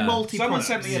are a yeah, few yeah. multi Someone products.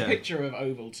 sent me a Yeah. picture of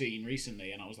Ovaltine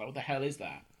recently, and I was like, "What the hell is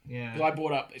that?" Yeah. Because I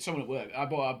bought up someone at work. I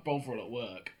bought a Bovril at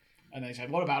work, and they said,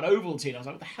 "What about Ovaltine?" I was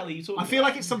like, "What the hell are you talking I about?" feel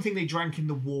like it's something they drank in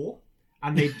the war,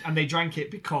 and they drank it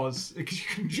because you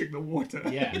couldn't drink the water.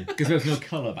 Yeah. Because there was no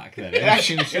colour back then. It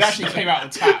actually came out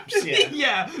of the taps. Yeah.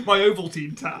 Yeah, my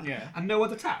Ovaltine tap. Yeah. And no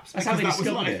other taps. That's how because they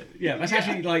that was discovered life. it. Yeah, that's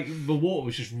actually like the water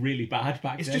was just really bad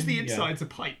back It's then. just the Yeah. insides of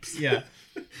pipes. Yeah.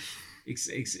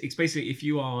 It's basically if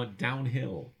you are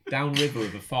downriver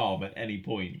of a farm at any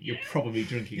point, you're probably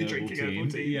drinking You're drinking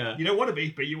Ovaltine. Ovaltine. Yeah. You don't want to be,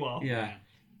 but you are. Yeah.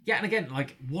 Yeah, and again,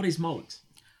 like, what is malt?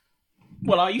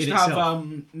 Well, I used In to have itself.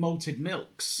 malted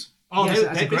milks. Oh, yes, they're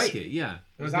as a great. biscuit, yeah.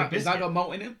 Has that got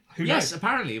malt in it? Who Yes, knows?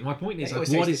 apparently. My point is, They like,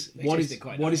 always taste what it quite is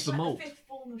It's the like malt? the fifth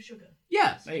form of sugar.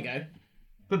 Yeah. There you go.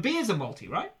 But beers are malty,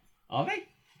 right? Are they?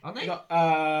 Aren't They they? got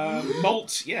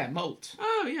malt. Yeah, malt.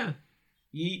 Oh, yeah.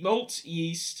 Malt,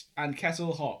 yeast, and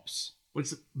kettle hops. Well,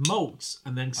 it's malt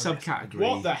and then subcategory.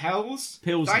 What the hell's?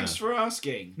 Pilsner. Thanks for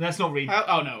asking. Let's not read.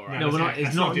 Oh no, all right. No, we're not. Okay, It's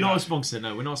let's not. not do Not a that. sponsor.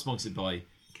 No, we're not sponsored by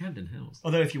Camden House.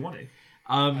 Although if you want to.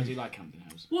 I do like Camden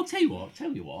House. Well, tell you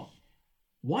what.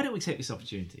 Why don't we take this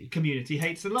opportunity Community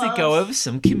hates and to loves. go over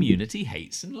some community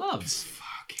hates and loves?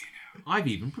 Fucking hell. I've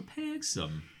even prepared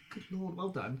some. Good lord, well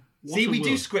done. What See, a we do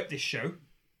world. script this show.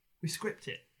 We script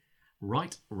it.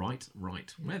 Right.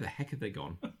 Where the heck have they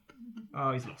gone?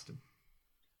 Oh, he's lost him.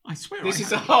 I swear. This I is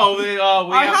had we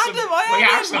I have had some, them. we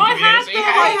have some community hate.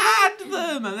 I had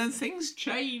them, and then things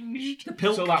changed. The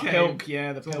Pilk It's all that came. Pilk,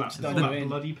 yeah, the It's all Pilk's that, done it's all that in.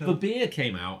 bloody The Pilk. beer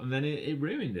came out, and then it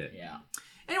ruined it. Yeah.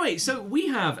 Anyway, so we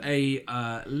have a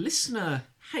listener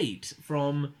hate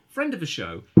from friend of the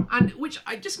show, and which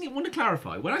I just want to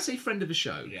clarify. When I say friend of the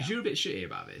show, because you're a bit shitty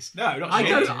about this. No, not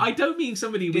I don't mean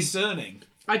somebody discerning.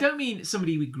 I don't mean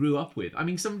somebody we grew up with. I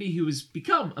mean somebody who has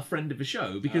become a friend of the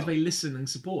show because they listen and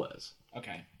support us.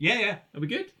 Okay. Yeah. Are we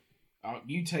good?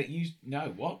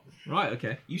 No, what? Right,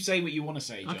 okay. You say what you want to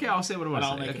say, John. Okay, I'll say what I want to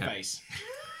say. And I'll make a face.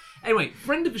 Anyway,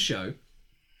 friend of the show,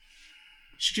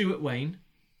 Stuart Wayne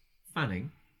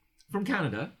Fanning from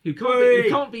Canada, who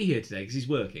can't be here today because he's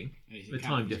working. The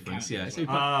time difference, yeah. So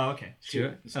okay.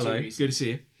 Stuart, hello, good to see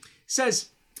you. Says,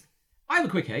 I have a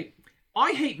quick hate.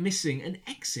 I hate missing an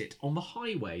exit on the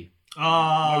highway.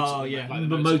 Oh, yeah. Like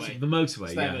the motorway,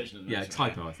 it's their version of the motorway,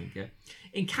 typo, I think, yeah.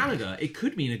 In Canada, it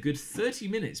could mean a good 30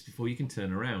 minutes before you can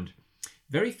turn around.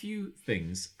 Very few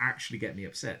things actually get me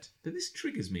upset, but this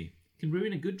triggers me. Can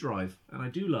ruin a good drive, and I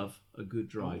do love a good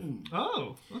drive.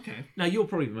 Oh, okay. Now, you're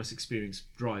probably the most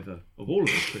experienced driver of all of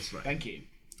us, Chris Ray. Thank you.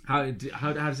 How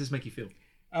does this make you feel?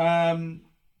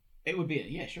 It would be,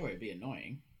 it'd be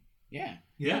annoying. Yeah.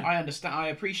 Yeah. I understand. I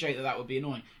appreciate that would be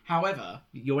annoying. However,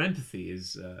 your empathy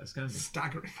is astounding.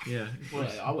 Staggering. Yeah.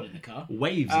 Well, I would in the car.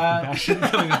 Waves of compassion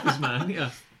coming off this man.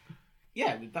 Yeah.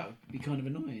 Yeah, that would be kind of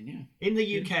annoying. Yeah. In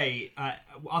the UK,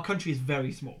 our country is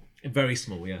very small. Very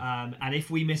small, yeah. And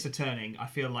if we miss a turning, I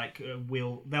feel like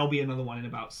there'll be another one in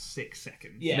about 6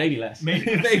 seconds. Yeah. Maybe less.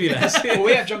 Maybe less. Well,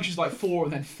 we have junctions like 4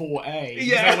 and then 4A.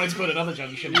 Yeah. They wanted to put another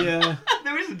junction. Yeah.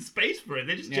 There isn't space for it.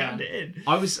 They just jammed it in.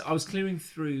 I was clearing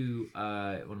through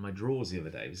one of my drawers the other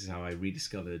day. This is how I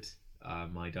rediscovered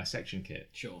my dissection kit.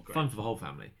 Sure. Fun for the whole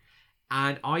family.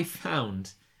 And I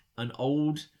found an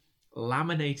old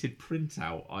laminated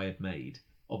printout I had made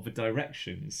of the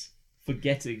directions for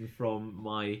getting from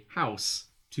my house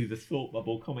to the Thought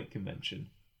Bubble comic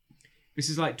convention. This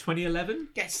is like 2011.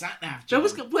 Get SatNav. There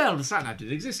was the SatNav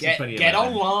didn't exist in 2011. Get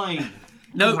online.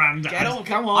 No, Get on.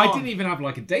 Come on. I didn't even have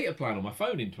like a data plan on my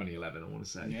phone in 2011. I want to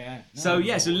say. Yeah. So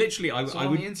literally, I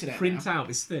on would the internet print now. out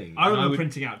this thing. I and remember would,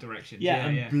 printing out directions.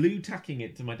 and blue tacking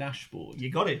it to my dashboard. You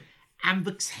got it. And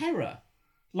the terror,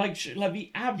 like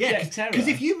the abject terror. Because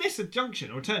if you miss a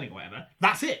junction or a turning or whatever,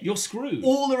 that's it. you're screwed.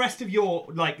 All the rest of your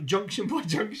junction by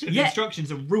junction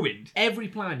instructions are ruined. Every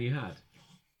plan you had.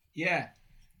 Yeah.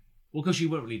 Well, because you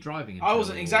weren't really driving. I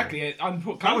wasn't exactly.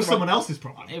 That was someone else's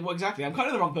problem. Well, exactly. I'm kind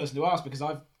of the wrong person to ask because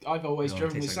I've always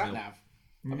driven with SatNav,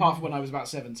 apart from when I was about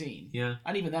 17. Yeah.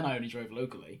 And even then, I only drove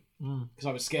locally because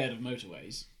I was scared of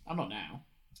motorways. I'm not now.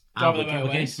 We're Driving the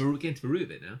motorways. getting to the root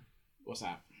of it now. What's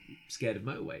that? Scared of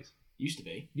motorways. Used to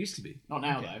be. Not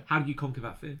now though. How did you conquer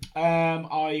that fear?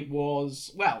 I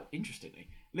was interestingly.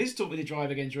 Liz taught me to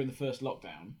drive again during the first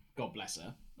lockdown. God bless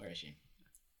her. Where is she?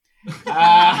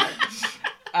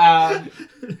 And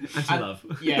to love.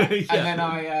 Yeah.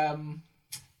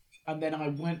 And then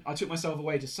I took myself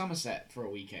away to Somerset for a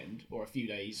weekend or a few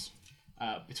days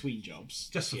between jobs.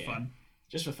 Just for fun.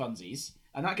 Just for funsies.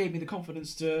 And that gave me the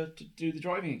confidence to do the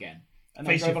driving again. And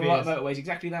Face I drove on a your lot of motorways,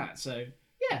 exactly that. So,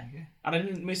 yeah. And I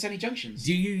didn't miss any junctions.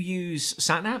 Do you use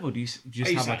SatNav or do you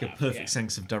just have like a SatNav, perfect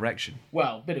sense of direction?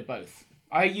 Well, a bit of both.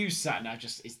 I use SatNav,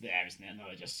 just it's there, isn't it? And then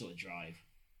I just sort of drive.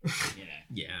 You know.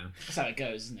 Yeah. That's how it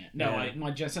goes, isn't it? No,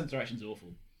 my sense of direction's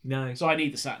awful. No. So I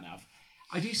need the SatNav.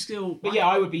 I do still... But yeah,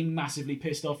 I would be massively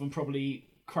pissed off and probably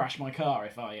crash my car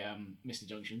if I missed a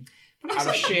junction. Out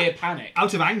of sheer panic.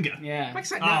 Out of anger. Yeah.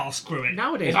 Screw it.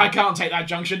 Nowadays... If I can't take that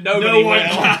junction, nobody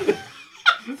will.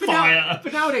 Fire.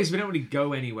 But nowadays we don't really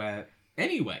go anywhere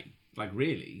anyway. Like,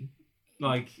 really.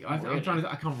 Like, I'm trying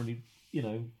to... I can't really... You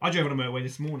know, I drove on a motorway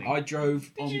this morning. I drove.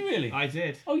 Did you really? I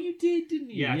did. Oh, you did, didn't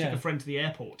you? Yeah, I took a friend to the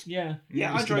airport. Yeah.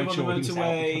 Yeah, I drove on the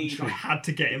motorway. I had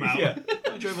to get him out. Yeah.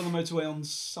 I drove on the motorway on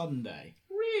Sunday.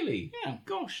 Really? Yeah.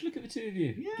 Gosh, look at the two of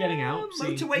you. Yeah, getting out.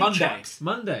 Motorway Monday. chaps.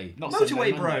 Monday. Not Motorway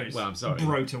Sunday, bros. Monday. Well, I'm sorry.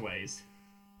 Brotaways.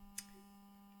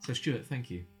 So, Stuart, thank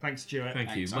you. Thanst, Stuart.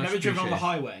 Thank you. I've Much never driven on the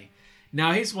appreciated. highway.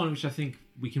 Now, here's one which I think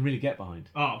we can really get behind.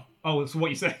 Oh, so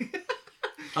what you say?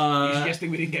 You're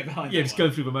suggesting we didn't get behind Yeah, that just one.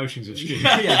 go through the motions of Stuart.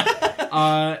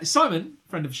 Yeah. Simon,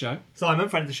 friend of the show, Simon,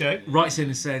 friend of the show. writes in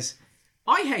and says,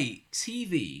 I hate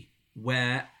TV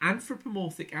where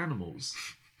anthropomorphic animals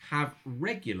have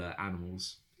regular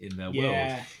animals in their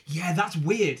world. Yeah, that's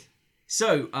weird.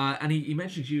 So, and he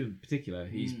mentions you in particular.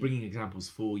 He's bringing examples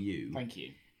for you. Thank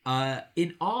you.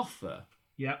 In Arthur.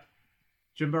 Yep.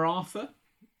 Do you remember Arthur?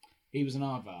 He was an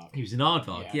aardvark. He was an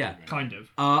aardvark, yeah. Kind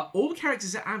of. All the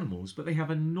characters are animals, but they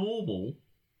have a normal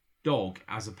dog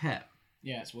as a pet.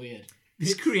 Yeah, it's weird.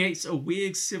 This creates a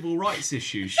weird civil rights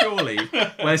issue, surely,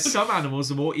 where some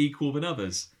animals are more equal than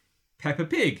others. Peppa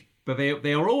Pig, but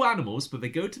they are all animals, but they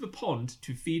go to the pond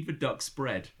to feed the ducks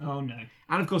bread. Oh, no.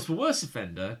 And of course, the worst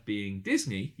offender being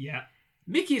Disney, Yeah.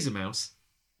 Mickey is a mouse,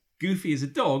 Goofy is a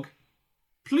dog.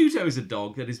 Pluto is a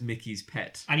dog that is Mickey's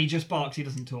pet. And he just barks, he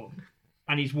doesn't talk.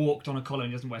 And he's walked on a collar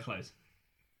and he doesn't wear clothes.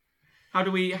 How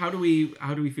do we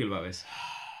feel about this?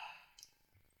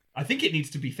 I think it needs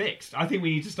to be fixed. I think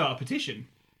we need to start a petition,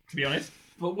 to be honest.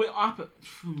 But we're up.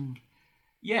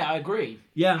 Yeah, I agree.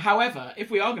 Yeah. However,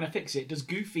 if we are going to fix it, does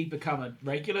Goofy become a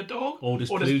regular dog, or does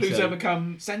Pluto Pluto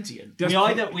become sentient? We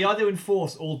either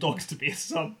enforce all dogs to be a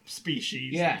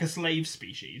subspecies, Yeah. like a slave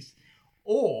species,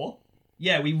 or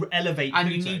we elevate. And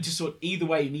Pluto. you need to either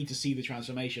way, you need to see the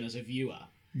transformation as a viewer.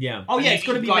 Yeah. Oh And yeah, it's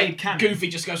got to be like, made canon. Goofy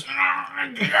just goes like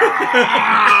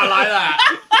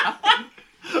that.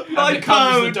 And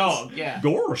becomes the dog. Yeah.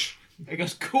 Gosh. He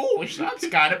goes, gosh, that's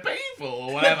kind of painful,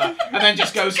 or whatever. And then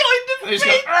just goes, kind of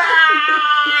painful.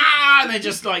 And then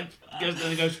just like,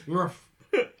 goes, ruff.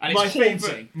 And it's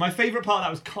haunting. My favourite part of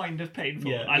that was kind of painful.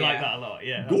 Yeah. I like that a lot.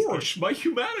 Yeah. Gosh, my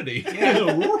humanity.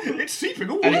 It's seeping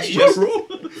away. And it's just,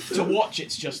 to watch,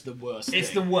 it's just the worst. It's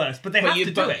thing. the worst, but they have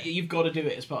to do it. You've got to do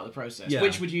it as part of the process. Yeah.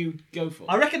 Which would you go for?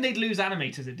 I reckon they'd lose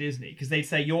animators at Disney because they'd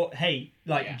say,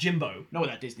 Jimbo, Not with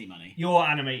that Disney money. you're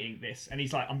animating this. And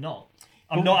he's like, I'm not.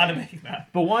 I'm not animating that.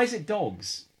 But why is it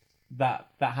dogs that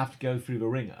have to go through the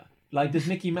ringer? Like, does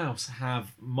Mickey Mouse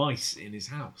have mice in his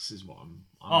house? Is what I'm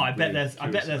I bet really there's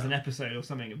curious an about. episode or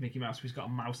something of Mickey Mouse who's got a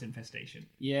mouse infestation.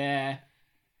 Yeah.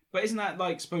 But isn't that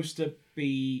like supposed to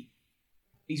be...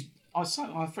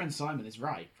 Our friend Simon is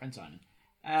right. Friend Simon.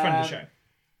 Friend of the show.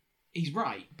 He's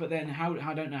right, but then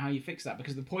I don't know how you fix that,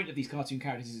 because the point of these cartoon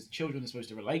characters is children are supposed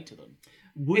to relate to them.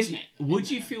 Isn't it?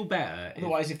 Would you feel better?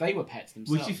 Otherwise, if they were pets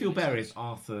themselves... Would you feel better if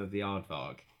Arthur the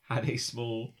Aardvark had a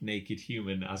small naked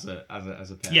human as a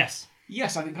pet? Yes.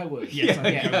 Yes, I think I would. Yes, I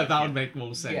think Yeah, I would, that would make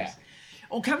more sense. Yeah.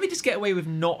 Or can we just get away with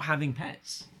not having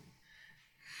pets?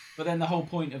 But then the whole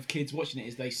point of kids watching it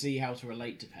is they see how to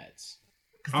relate to pets.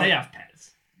 Because they have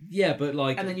pets. Yeah, but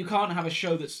like... And then you can't have a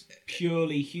show that's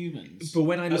purely humans But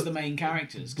when I as look- the main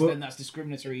characters, But- because then that's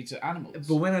discriminatory to animals.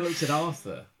 But when I looked at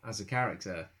Arthur as a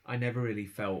character, I never really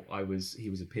felt he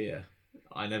was a peer.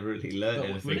 I never really learned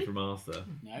anything really? from Arthur.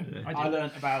 No, Yeah. I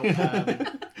learned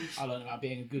about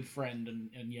being a good friend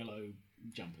and yellow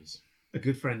jumpers. A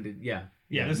good friend, Yeah,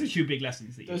 those are two big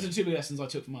lessons that you Those are learn. two big lessons I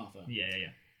took from Arthur. Yeah.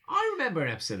 I remember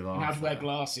an episode of And how to Arthur wear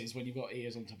glasses when you've got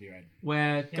ears on top of your head.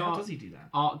 where How does he do that?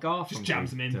 Garfunkel Just jams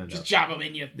them in. turned Just up. jab them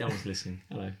in you. No one's listening.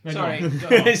 Hello. No, Sorry. go on. go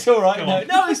on. It's all right. Go No, on.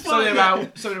 no, it's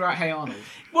fine. Something about Hey Arnold.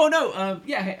 Well, no.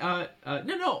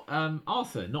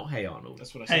 Arthur, not Hey Arnold.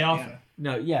 That's what I said. Hey, Arthur.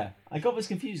 No, yeah. I got this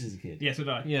confused as a kid. Yes, I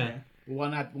did. Yeah.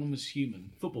 Well, one was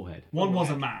human. Football head. One was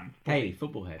a man. Hey,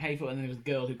 football head. Hey, and then there was a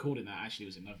girl who called him that. Actually,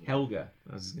 was in love with him. Helga.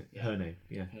 That was her name.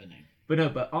 Yeah. Her name.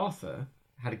 But Arthur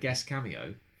had a guest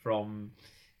cameo from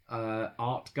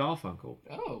Art Garfunkel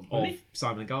Oh, of really?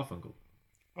 Simon and Garfunkel.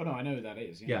 Oh no, I know who that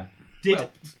is. Yeah. Did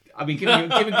Well, I mean,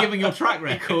 given your track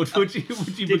record, would you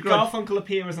did begrudge? Garfunkel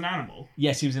appear as an animal?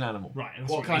 Yes, he was an animal. Right.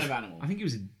 that's What right. kind of animal? I think he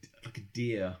was like a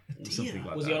deer or something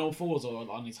like Was that. he on all fours or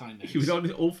on his hind legs? He was on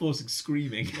all fours and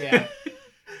screaming. Yeah.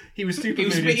 He was stupid. He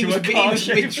was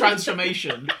mid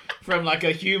transformation from like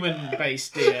a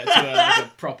human-based deer to like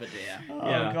a proper deer. Oh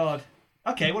Yeah. God.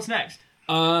 Okay, what's next?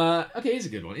 Okay, here's a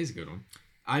good one.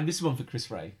 And this is one for Chris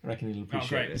Ray. I reckon he'll appreciate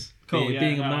great. this. Cool.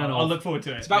 Being a man I'll of look forward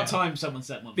to it. It's about time someone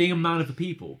set one. being a man of the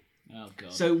people. Oh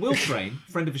god. So Will Crane,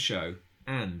 friend of the show,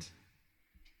 and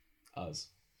us,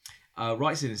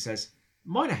 writes in and says,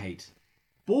 "Minor hate,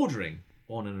 bordering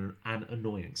on an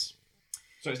annoyance.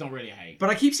 So it's not really a hate. But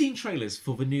I keep seeing trailers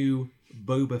for the new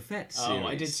Boba Fett series. Oh,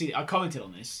 I did see. I commented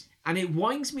on this. And it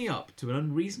winds me up to an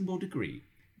unreasonable degree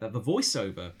that the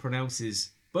voiceover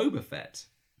pronounces Boba Fett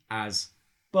as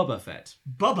Bubba Fett,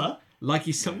 Bubba. like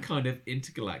he's some kind of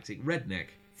intergalactic redneck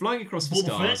flying across the Boba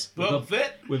stars Fett? Boba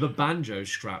Fett? with a banjo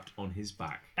strapped on his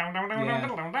back. Down, down, down, Yeah.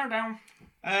 down, down, down,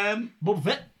 down. Boba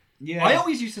Fett. Yeah. I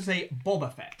always used to say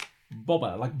Boba Fett.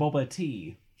 Boba, like Boba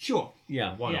Tea. Sure.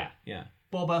 Yeah, why Yeah. not? Yeah.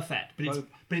 Boba Fett, but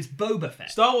it's Boba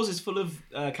Fett. Star Wars is full of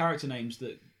character names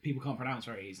that people can't pronounce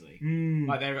very easily.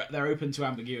 Like they're open to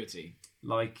ambiguity.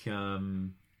 Like Like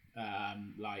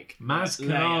Maz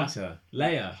Leia, Kanata,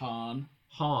 Leia, Han.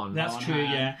 Han. That's Han, true.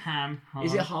 Han. Yeah, Han.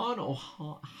 Is it Han or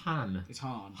Han? It's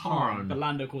Han. Han. But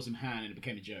Lando calls him Han, and it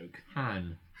became a joke.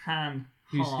 Han. Han?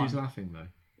 Who's laughing though?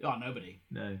 Oh, nobody.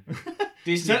 No.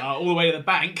 Disney are all the way to the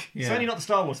bank. Yeah. Certainly not the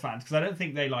Star Wars fans, because I don't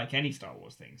think they like any Star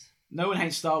Wars things. No one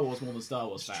hates Star Wars more than Star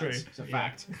Wars fans. true. It's a Yeah.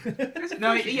 fact.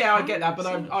 No, yeah, I get that, but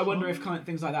I wonder if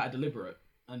things like that are deliberate,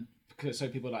 and because so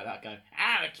people like that go,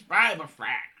 it's Boba Fett.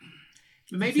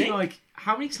 Maybe think? like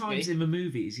how many times Maybe. in the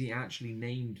movie is he actually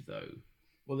named though?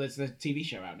 Well, there's the TV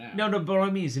show out now. No, but what I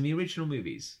mean is in the original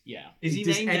movies. Yeah. Is he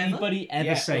Does named anybody ever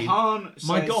Yeah, say, Han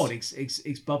 "My says- God,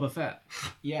 it's Boba Fett"?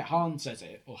 Yeah, Han says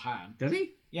it, or Han. Does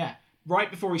he? Yeah,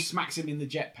 right before he smacks him in the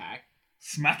jetpack.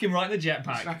 Smack him right in the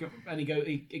jetpack. Smack him, and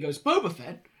he goes, Boba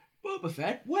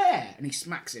Fett, where? And he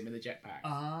smacks him in the jetpack.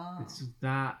 Ah. Is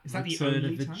that that the Return only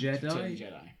of the time? Jedi? Return of the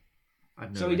Jedi.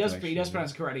 I've no So he does recollection.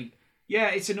 pronounce it correctly. Yeah,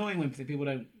 it's annoying when people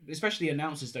don't, especially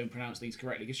announcers don't pronounce things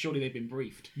correctly, because surely they've been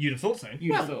briefed. You'd have thought so.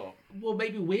 You'd have thought. Well,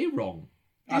 maybe we're wrong.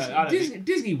 I don't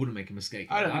Disney wouldn't make a mistake.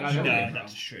 I don't like think- that, I surely. don't No,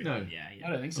 that's true. No. Yeah. I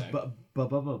don't think so.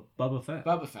 Bubba Fett.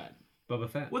 Boba Fett. Bubba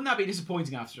Fett. Wouldn't that be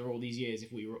disappointing after all these years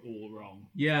if we were all wrong?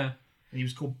 Yeah. He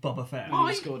was called Bubba Fett.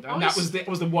 That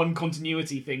was the one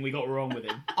continuity thing we got wrong with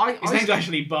him. His name's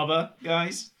actually Bubba,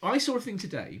 guys. I saw a thing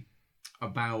today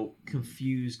about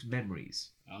confused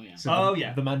memories. Oh yeah. So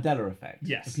yeah. The Mandela effect.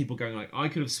 Yes. And people going like, I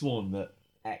could have sworn that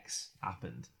X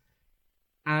happened.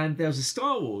 And there was a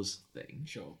Star Wars thing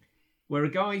Sure. where a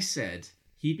guy said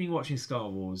he'd been watching Star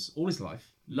Wars all his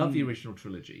life, loved the original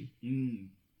trilogy,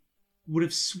 would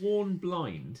have sworn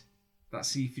blind that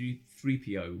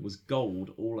C-3PO was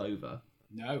gold all over.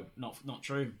 No, not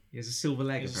true. He has a silver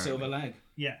leg, It's a apparently. silver leg.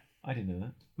 Yeah. I didn't know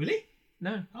that. Really?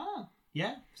 No. Ah.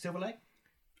 Yeah. Silver leg.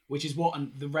 Which is what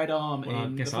the red arm Well, I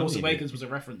in The guess I'm Force the Awakens idiot. was a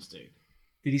reference to.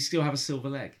 Did he still have a silver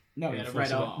leg? No, in he had a Force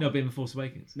red Awa- arm. No, but in The Force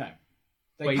Awakens. No.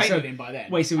 They Wait, painted so- him by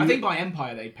then. wait, so I we- think by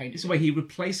Empire they painted So him. wait, he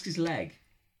replaced his leg,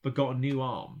 but got a new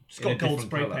arm. It's in a got gold different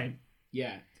spray colour. paint.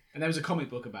 Yeah. And there was a comic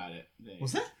book about it.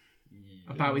 Was there?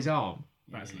 About his arm.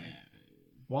 Yeah.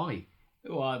 Why?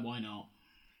 Why not?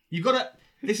 You gotta.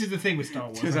 This is the thing with Star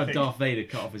Wars. Because I had think. Darth Vader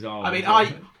cut off his arm. I mean,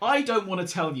 I don't want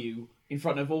to tell you in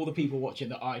front of all the people watching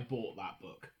that I bought that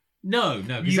book. No,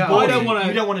 'cause You that bought would it. be-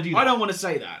 You don't want to do that. I don't want to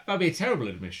say that. That'd be a terrible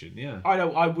admission. Yeah.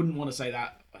 I wouldn't want to say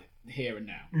that here and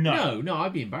now. No.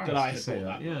 I'd be embarrassed That I to had say bought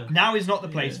that. that Yeah. Now is not the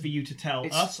place for you to tell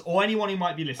It's- us or anyone who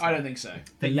might be listening. I don't think so.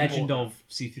 The you Legend bought of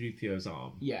C-3PO's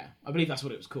arm. Yeah, I believe that's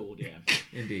what it was called. Yeah,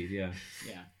 Indeed. Yeah.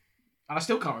 yeah. And I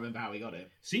still can't remember how we got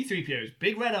it. C-3PO's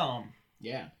big red arm.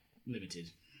 Yeah, limited.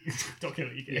 .co.uk.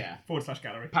 Yeah.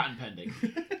 /gallery. Patent pending.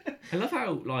 I love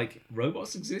how like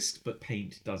robots exist, but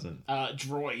paint doesn't.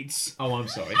 Droids, Oh, I'm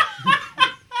sorry.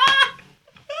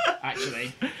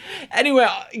 actually. Anyway,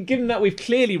 given that we've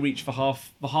clearly reached the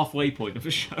halfway point of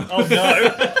the show, Oh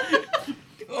no.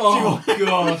 Oh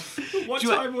god. What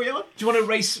time are we on? do you want to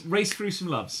race through some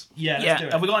loves? Yeah, let's Yeah. do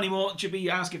it. Have we got any more? Should we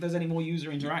ask if there's any more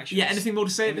user interactions? Yeah. Anything more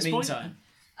to say in at the this point? meantime?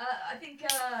 I think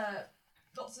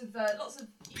lots of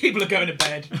People are going to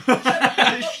bed.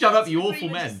 Shut up, you Really awful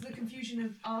men. just the confusion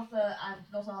of Arthur and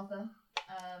not Arthur.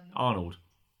 Arnold.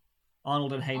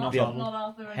 Arnold and Hey Not Arthur, Arnold. not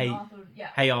Arthur, and Hey. Arthur. Yeah.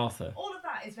 Hey Arthur. All of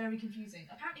that is very confusing.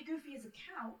 Apparently, Goofy is a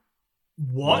cow.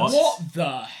 What? What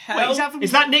the hell? Wait,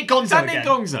 Is that Nick Gonzo Is that again? Nick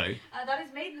Gonzo? That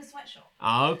is made in a sweatshop.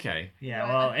 Ah, okay. Yeah,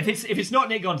 well, if it's not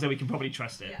Nick Gonzo, we can probably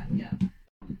trust it. Yeah.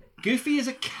 Goofy is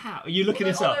a cow. Are you looking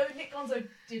this up? Although Nick Gonzo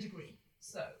did agree,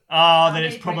 so. Oh, then They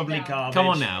it's break probably down. garbage. Come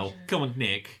on now. Come on,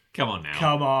 Nick. Come on now.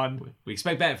 Come on. We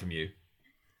expect better from you.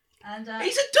 And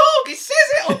He's a dog. It says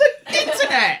it on the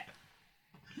internet.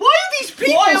 Why are these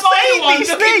people Why am I the one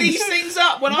saying looking these these things? things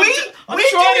up when I'm we're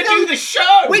trying to doing do a- the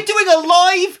show? We're doing a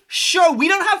live show. We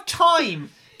don't have time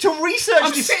to research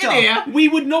I'm this sitting stuff. here. We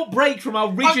would not break from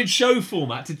our rigid show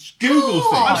format to Google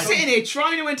I'm things. sitting here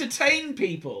trying to entertain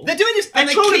people. They're doing this. They're and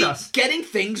they trolling keep us. getting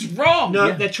things wrong.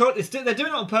 No, they're doing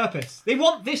it on purpose. They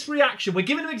want this reaction. We're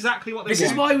giving them exactly what they This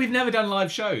want. is why we've never done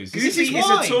live shows. This Goofy is is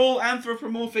why. a tall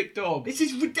anthropomorphic dog. This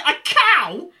is a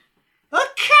cow. A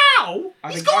cow.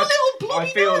 He's got a little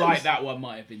bloody I feel nose. like that one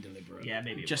might have been deliberate. Yeah,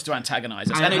 maybe. Just to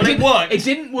antagonise us. And it it didn't worked. It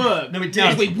didn't work. No, it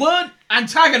Because did. we weren't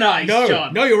antagonised,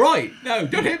 John. No, you're right. No,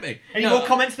 don't hit me. Any more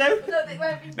comments though?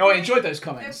 No, I enjoyed those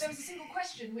There comments. was a single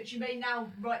question which you may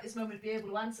now, right this moment, be able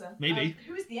to answer. Maybe.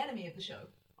 Who is the enemy of the show?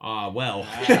 Ah, well.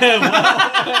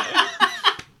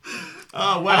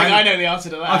 Oh I think I know the answer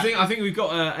to that. I think we've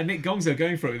got a Nick Gonzo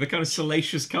going for it with a kind of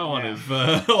salacious Khan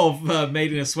of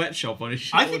made in a sweatshop on his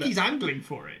shoulder. I think he's angling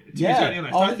for it. To be Yeah. totally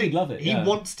honest. Oh, I I think think he'd love it, He yeah.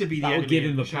 wants to be the that enemy would give of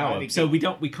him the show. power. So we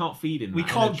can't feed him. We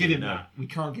that can't energy, give him no. that. We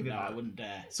can't give him No, I that. wouldn't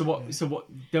dare. So what?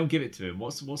 Don't give it to him.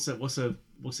 What's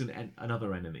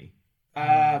another enemy?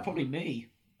 Probably me.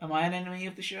 Am I an enemy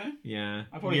of the show? Yeah.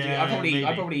 I probably Yeah, do. maybe.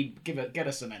 I probably get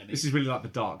us some enemies. This is really like the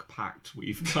Dark Pact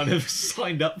we've kind of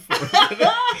signed up for.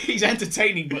 He's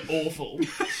entertaining but awful.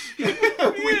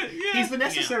 He's the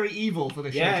necessary evil for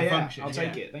the show to function. I'll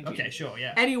take it. Thank you. Okay, sure,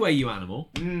 yeah. Anyway, you animal.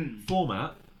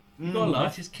 Format. You got a love.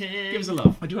 Life is king. Give us a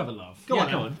love. I do have a love. Go on,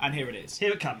 Go then. on. And here it is.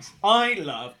 Here it comes. I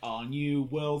love our new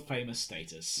world famous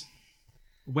status.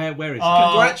 Where is it?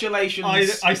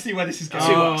 Congratulations. I see where this is going.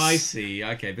 Oh, I see.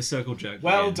 Okay, the circle jerk.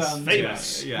 Well begins. done.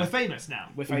 Famous. Yeah. We're famous now.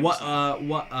 We're famous.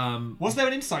 Was there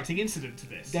an inciting incident to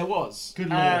this? There was. Good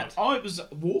lord. I was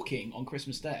walking on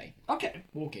Christmas Day. Okay.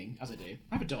 Walking, as I do.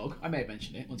 I have a dog. I may have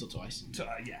mentioned it once or twice.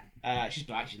 Yeah. She's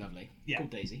black. She's lovely. Yeah. Called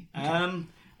Daisy.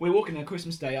 We're walking on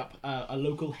Christmas Day up a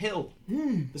local hill.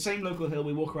 The same local hill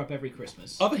we walk her up every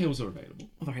Christmas. Other hills are available.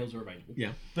 Other hills are available.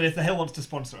 Yeah. But if the hill wants to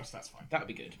sponsor us, that's fine. That would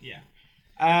be good. Yeah.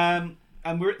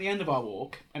 And we're at the end of our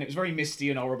walk, and it was very misty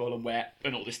and horrible and wet,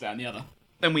 and all this, that, and the other.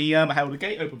 Then we held a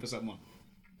gate open for someone.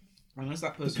 And as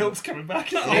that person... The Pilk's coming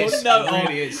back. It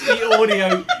really is.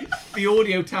 The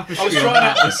audio tapestry.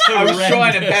 I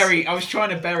was trying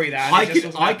to bury that.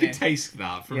 I could taste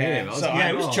that from here.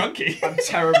 It was chunky.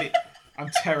 I'm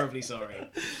terribly sorry.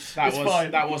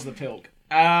 Fine. That was the Pilk.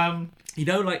 You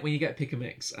know, like when you get pick a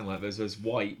mix and like there's those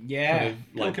white, kind of,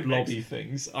 like Pilk blobby mix.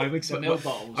 things. I'm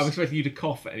expecting you to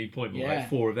cough at any point, but like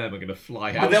 4 of them are going to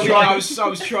fly out. I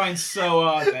was trying so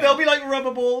hard. Then. They'll be like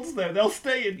rubber balls, though. They'll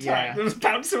stay intact. Yeah. They'll just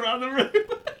bounce around the room.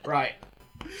 Right.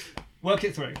 Work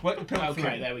it through. Work the Pilk through.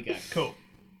 Okay, there we go. Cool.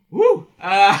 Woo!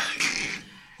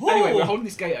 Anyway, we're holding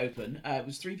this gate open. It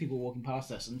was 3 people walking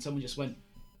past us, and someone just went,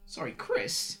 "Sorry,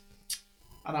 Chris."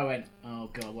 And I went, "Oh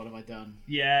God, what have I done?"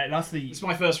 Yeah, that's the... It's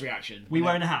my first reaction. We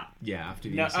wearing a hat? Yeah, after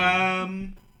the No,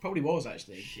 incident. probably was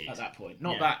actually at that point.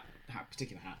 Not that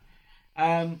particular hat.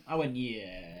 I went,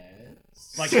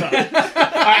 "Yes." Like that.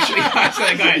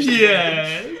 actually,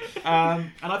 Yeah.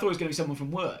 And I thought it was going to be someone from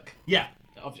work. Yeah.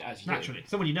 As you Naturally.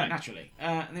 Someone you know. Naturally.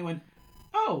 And they went,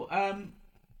 "Oh,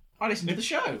 I listened to the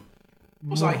show." I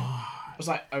was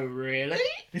like, "Oh, really?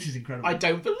 This is incredible. I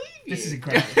don't believe you." This is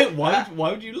incredible. Why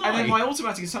would you lie? And then my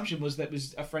automatic assumption was that it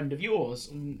was a friend of yours,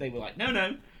 and they were like,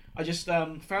 "No. I just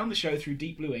found the show through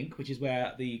Deep Blue Ink, which is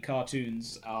where the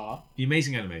cartoons are." The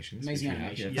amazing animations. Amazing which we have,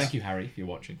 animations. yeah. Thank you, Harry, if you're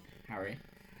watching. Harry.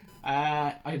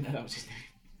 I didn't know that was his name.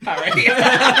 Harry.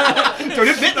 Don't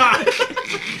admit that.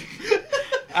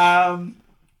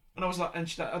 And I was like,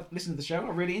 I listened to the show. I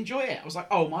really enjoy it. I was like,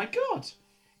 "Oh my God,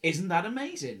 isn't that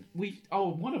amazing?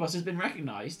 One of us has been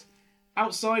recognised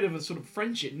outside of a sort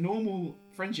of normal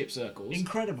friendship circles.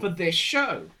 Incredible. For this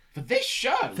show. For this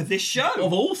show.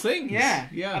 Of all things. Yeah.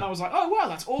 And I was like, "Oh wow,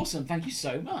 that's awesome. Thank you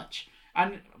so much."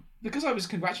 And because I was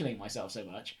congratulating myself so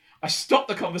much, I stopped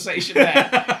the conversation there,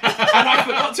 and I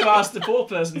forgot to ask the poor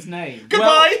person's name.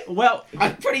 Goodbye. Well, I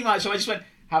just went.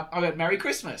 I went, "Merry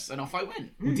Christmas," and off I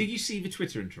went. Did you see the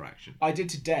Twitter interaction? I did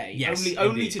today. Yes,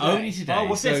 only indeed. today. Only today. Oh,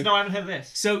 what's this? No, I haven't heard of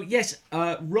this. So yes,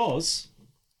 Roz,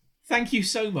 thank you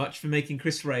so much for making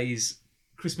Chris Ray's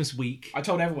Christmas week. I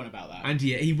told everyone about that. And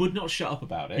he would not shut up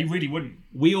about it. He really wouldn't.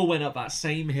 We all went up that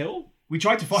same hill. We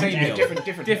tried to find Same it. hill.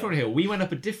 Different hill. We went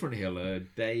up a different hill a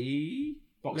day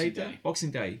Boxing later. Day.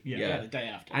 Boxing Day. Yeah, the day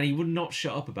after. And he would not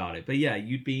shut up about it. But yeah,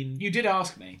 you'd been. You did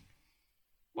ask me.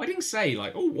 Well, I didn't say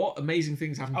like, "Oh, what amazing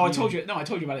things happened." Oh, I told you. No, I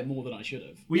told you about it more than I should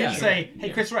have. We didn't Yeah. say, "Hey,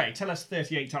 Chris Ray, tell us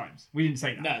 38 times." We didn't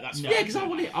say that. No, that's Yeah, because I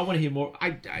want to hear more.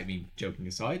 I mean, joking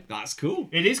aside, that's cool.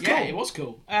 It is cool. Yeah, it was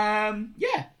cool.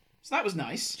 Yeah, so that was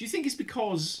nice. Do you think it's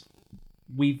because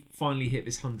we finally hit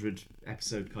this 100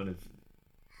 episode kind of?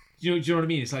 Do you know what I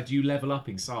mean? It's like, do you level up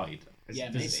inside? Yeah,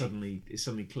 Does maybe. it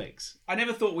suddenly clicks? I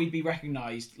never thought we'd be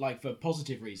recognised like for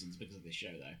positive reasons because of this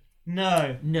show, though.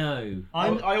 No. I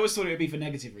always thought it would be for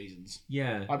negative reasons.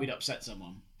 Yeah. Like we'd upset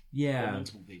someone. Yeah. Or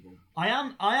multiple people. I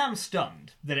am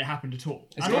stunned that it happened at all.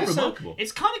 It's and quite also, remarkable.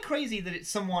 it's kind of crazy that it's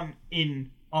someone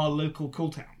in our local cool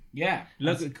town. Yeah.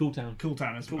 Look at Cool Town. Cool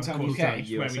town, as Cool of Town, course, UK, is where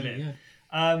we USA, live.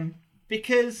 yeah.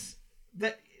 Because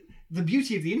the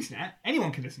beauty of the internet,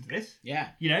 anyone can listen to this. Yeah.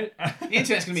 You know, The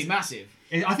internet's going to be massive.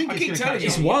 I think I it's keep going to telling catch you.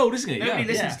 It's on. wild, isn't it? Nobody Yeah.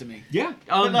 listens Yeah. to me. Yeah.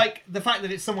 But like the fact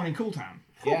that it's someone in Cool Town.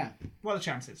 Yeah. What are the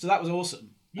chances? So that was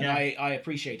awesome. And Yeah. I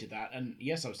appreciated that. And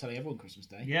yes, I was telling everyone Christmas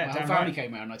Day. Yeah, My whole damn family right.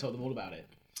 came around and I told them all about it.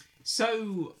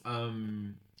 So,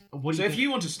 what do So you if think?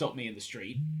 you want to stop me in the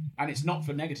street, and it's not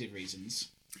for negative reasons,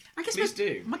 I guess please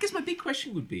do. I guess my big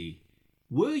question would be,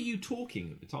 were you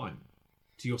talking at the time?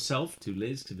 To yourself, to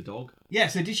Liz, to the dog? Yeah,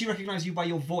 so did she recognise you by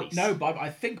your voice? No, I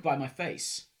think by my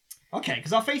face. Okay,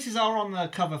 because our faces are on the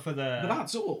cover for the But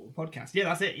that's all. podcast. Yeah,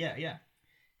 that's it. Yeah.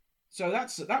 So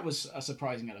that was a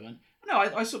surprising element. No,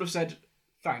 I sort of said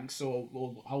thanks or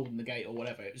holding the gate or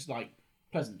whatever. It was like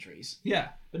pleasantries, Yeah.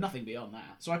 but nothing beyond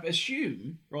that. So I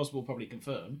assume Ros will probably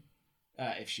confirm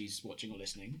if she's watching or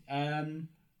listening.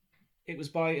 It was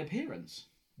by appearance.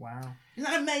 Wow. Isn't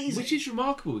that amazing? Which is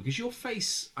remarkable, because your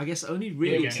face, I guess, only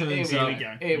really turns Here up... we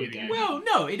go. Here we go. Well,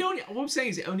 no, what I'm saying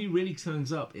is it only really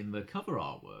turns up in the cover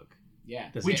artwork. Yeah.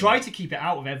 We tried to keep it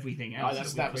out of everything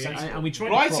else. That was sensible. And we tried.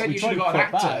 Well, I to said we you tried should to have got an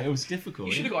crop actor. that. It was difficult.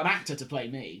 You should have got an actor to play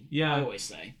me. Yeah. I always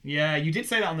say. Yeah, you did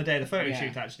say that on the day of the photo Yeah.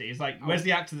 shoot. Actually, it's like, where's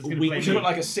the actor that's going to We play We me? should have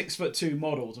like a 6'2"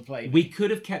 model to play me. We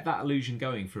could have kept that illusion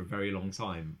going for a very long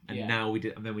time, and Yeah. now we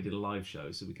did. And then we did a live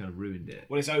show, so we kind of ruined it.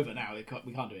 Well, it's over now. We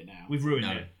can't do it now. We've ruined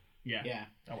No. it. Yeah. Yeah.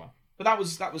 Oh well. But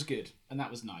that was good, and that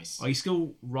was nice. Are you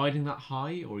still riding that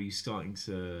high, or are you starting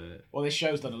to? Well, this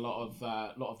show's done a lot of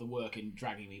the work in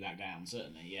dragging me back down.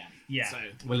 Certainly, yeah. Yeah. So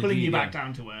Well, Pulling indeed, you back yeah.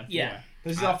 down to earth. yeah,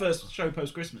 this is our first show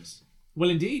post Christmas. Well,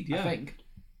 indeed, yeah. I think.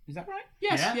 Is that right?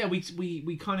 Yes, Yeah. yeah.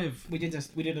 We kind of. We did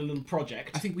a little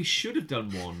project. I think we should have done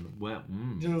one. Well,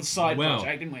 A little side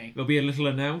project, didn't we? There'll be a little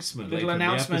announcement. Little later in the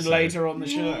announcement episode, later on the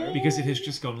show. because it has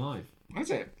just gone live.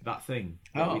 That's it. That thing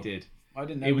that Oh. we did. I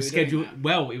didn't know It was we were doing scheduled. that.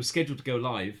 Well, it was scheduled to go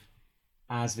live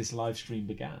as this live stream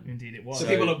began. Indeed, it was. So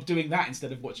people are doing that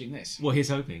instead of watching this. Well, here's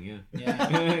hoping. Yeah.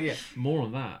 Yeah. Yeah. More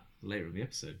on that later in the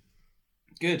episode.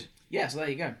 Good. Yeah. So there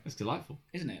you go. That's delightful.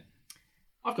 Isn't it?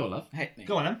 I've got love. Hit me.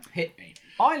 Go on, then. Hit me.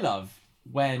 I love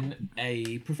when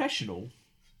a professional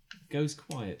goes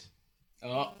quiet.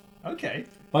 Oh, Okay.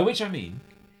 By which I mean,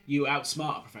 you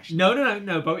outsmart a professional.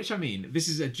 no. By which I mean, this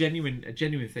is a genuine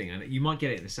thing, and you might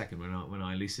get it in a second when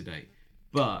I elucidate.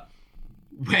 But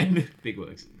when big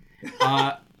words,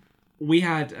 we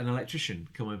had an electrician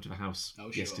come over to the house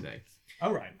yesterday.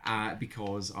 All right.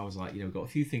 Because I was like, we've got a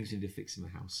few things we need to fix in the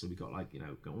house. So we got I want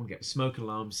to get the smoke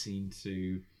alarm seen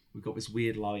to. We've got this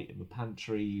weird light in the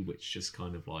pantry, which just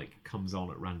kind of like comes on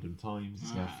at random times.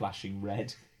 It's now flashing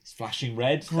red. It's flashing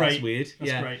red. Great. That's weird.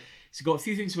 That's yeah. great. So we've got a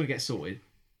few things we want to get sorted.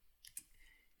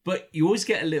 But you always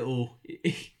get a little,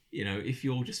 if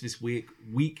you're just this weak,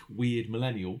 weird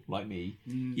millennial like me,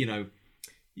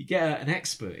 you get an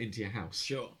expert into your house.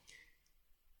 Sure.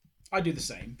 I do the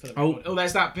same. For the Oh. record.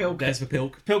 There's that Pilk. There's the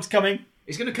Pilk. Pilk's coming.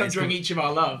 It's going to come during each of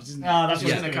our loves, isn't it? Oh, that's It's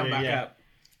what going it's to come gonna be, back yeah. up.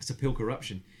 It's a Pilk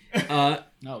eruption. Oh,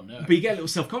 no. But you get a little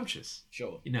self-conscious.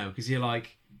 Sure. Because you're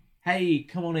like, hey,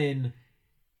 come on in.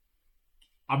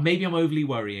 Maybe I'm overly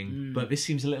worrying, but this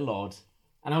seems a little odd.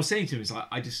 And I was saying to him, it's like,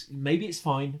 maybe it's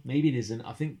fine, maybe it isn't.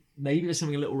 I think maybe there's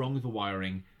something a little wrong with the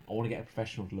wiring. I want to get a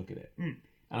professional to look at it. And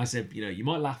I said, you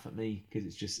might laugh at me because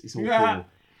it's all cool.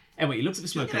 Anyway, he looked at the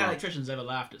Do you smoke think alarm. electricians ever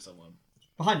laughed at someone?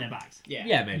 Behind their backs. Yeah.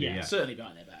 Yeah, maybe, Yeah. yeah. Certainly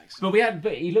behind their backs. But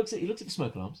he looked at the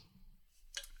smoke alarms,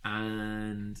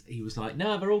 and he was like,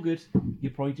 "No, they're all good.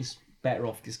 You're probably just better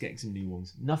off just getting some new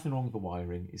ones. Nothing wrong with the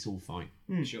wiring. It's all fine."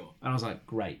 Sure. And I was like,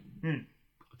 "Great."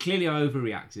 Clearly, I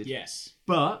overreacted. Yes.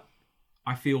 But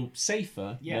I feel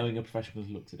safer Yeah. knowing a professional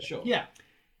has looked at it. Sure. Yeah.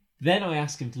 Then I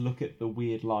asked him to look at the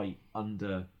weird light in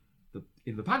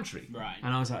the pantry. Right.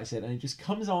 And I said, and it just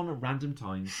comes on at random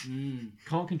times.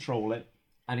 Can't control it,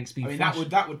 and it's been. I mean, flashing.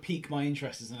 that would pique my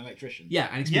interest as an electrician. Yeah,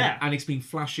 and Yeah. it's been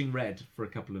flashing red for a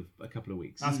couple of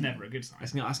weeks. That's never a good sign.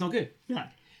 That's not good. Yeah.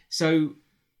 So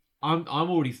I'm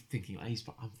already thinking like he's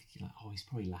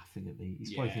probably laughing at me.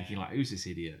 He's probably Yeah. thinking like, who's this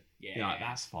idiot? Yeah. Like,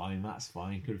 that's fine.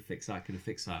 Could have fixed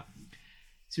that.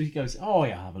 So he goes, oh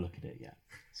yeah, I'll have a look at it. Yeah.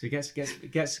 So he gets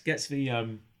the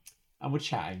and we're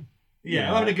chatting. Yeah,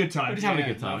 I'm having a good time. We're just having a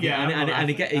good time. Yeah, and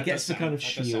he That gets does the kind of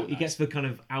sound- that does shield. sound He gets the kind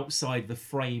of outside the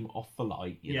frame off the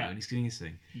light. You know, Yeah. and he's doing his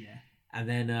thing. Yeah. And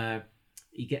then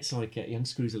he gets like he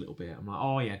unscrews a little bit. I'm like,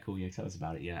 oh yeah, cool, yeah, tell us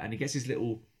about it, yeah. And he gets his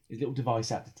little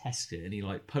device out to test it, and he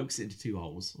like pokes it into two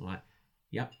holes. I'm like,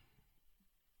 yep.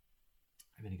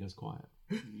 And then he goes quiet.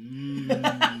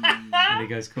 And he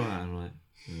goes quiet. And I'm like,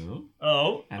 oh.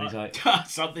 Oh. And he's like,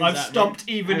 Something's I've happening. stumped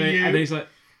even and you. then he's like,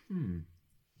 And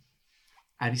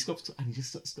he stops, and he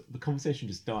just the conversation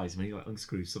just dies. And he like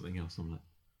unscrews something else. I'm like,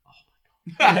 oh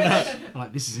my god. I'm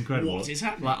like, this is incredible. What is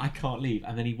happening? Like, I can't leave.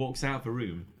 And then he walks out of the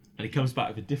room. And he comes back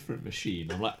with a different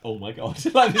machine. I'm like, oh my god,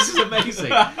 like this is amazing.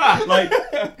 Like,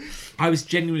 I was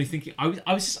genuinely thinking, I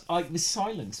was just, like,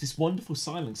 this wonderful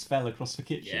silence fell across the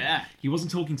kitchen. Yeah. He wasn't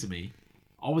talking to me.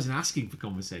 I wasn't asking for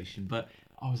conversation, but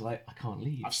I was like, I can't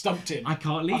leave. I've stumped him. I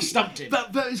can't leave. I've stumped him. But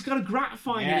it's kind of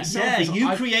gratifying in Yeah. itself. Yeah, because you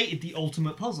I've- created the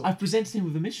ultimate puzzle. I've presented him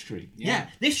with a mystery. yeah.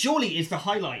 This surely is the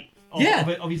highlight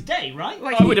of his day, right?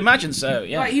 Like, I would imagine so.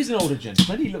 Yeah. Like, he's an older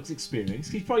gentleman. He looks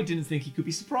experienced. He probably didn't think he could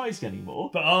be surprised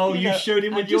anymore. But you showed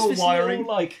him and with just your this wiring.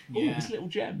 little, like, Yeah. this little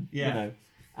gem. Yeah. You know.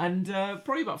 And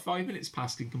probably about 5 minutes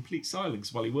passed in complete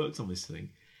silence while he worked on this thing.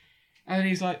 And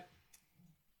he's like,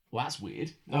 "Well, that's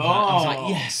weird." I was like,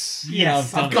 "Yes, yeah,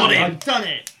 Yes, I've got it. I've done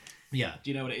it. Yeah.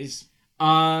 Do you know what it is?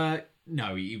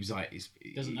 No, he was like,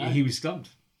 Doesn't know. he was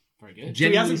stumped. Very good. So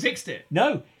he hasn't fixed it.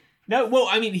 No. Well,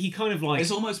 I mean, he kind of like,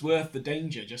 It's almost worth the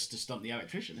danger just to stump the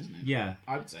electrician, isn't it? yeah.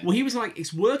 I would say. Well, he was like,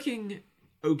 it's working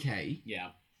okay. Yeah.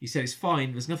 He said it's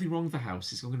fine. There's nothing wrong with the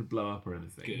house. It's not going to blow up or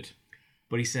anything. Good.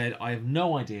 but he said, I have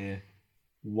no idea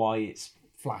why it's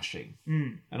flashing.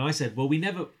 And I said, well, we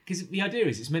never, because the idea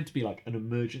is it's meant to be like an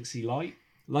emergency light.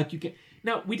 Like you get,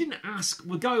 now we didn't ask,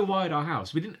 the guy who wired our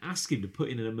house, we didn't ask him to put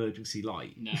in an emergency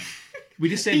light. No. We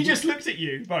just said, He just looked at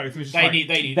you both. Was just They like,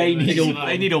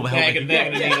 need all the help. They're going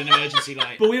to need an emergency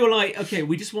light. But we were like, okay,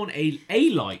 we just want a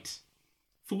light.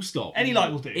 Full stop. Any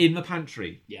light will do. In the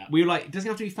pantry. Yeah. We were like, it doesn't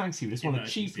have to be fancy. We just want a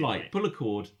Emergency cheap light. light. Pull a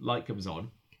cord, light comes on.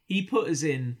 He put us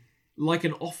in like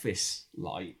an office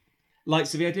light. Like,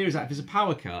 so the idea is that if there's a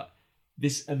power cut,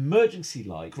 this emergency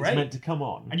light Great. is meant to come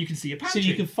on. and you can see your so pantry.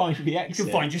 you can find the exit. You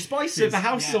can find your spices. So if the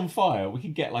house is on fire, we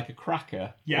can get like a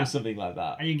cracker Yeah. or something like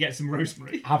that. and you can get some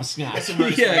rosemary. Have a snack. Some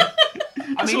rosemary. Yeah.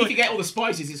 I mean, if you get all the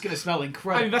spices, it's going to smell I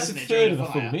incredible. mean, that's a isn't it, third during of a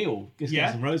the full fire? meal. Just Yeah.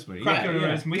 get some rosemary. Cracker and yeah.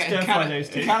 rosemary. Get Stir a fry can, those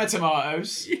a two. can of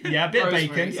tomatoes. Yeah, a bit of Rosemary,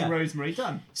 bacon, some yeah. rosemary,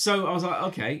 done. So I was like,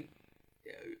 okay.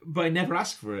 But I never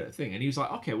asked for a thing. And he was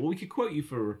like, okay, well, we could quote you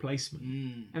for a replacement.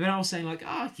 And then I was saying like,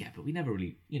 yeah, but we never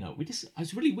really, it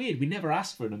was really weird. We never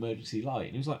asked for an emergency light.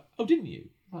 And he was like, oh, didn't you?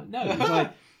 I'm like, no.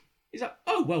 He's like,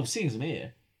 oh, well, seeing as I'm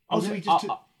here, Oh, so we just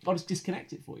I'll just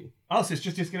disconnect it for you. Oh, so it's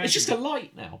just disconnected. It's just a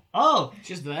light now. Oh, It's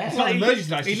just there. it's not an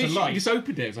emergency light, He it's just a literally light. just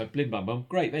opened it. It was like, blim, bam, bum.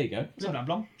 Great, there you go. Blim, blam,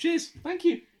 blam. Cheers, thank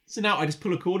you. So now I just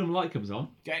pull a cord and the light comes on.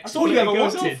 That's all you ever It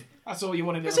goes wanted. off. That's all you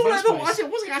wanted in That's the all I first ever place. I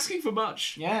wasn't asking for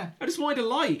much. Yeah. I just wanted a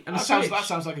light and a That switch.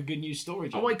 sounds like a good news story,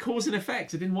 I John. wanted cause and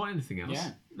effect. I didn't want anything else.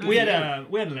 Yeah. No, We had an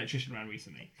electrician around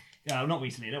recently. Not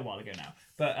recently, a little while ago now.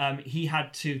 But he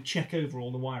had to check over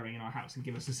all the wiring in our house and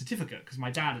give us a certificate because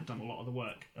my dad had done a lot of the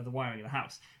work of the wiring in the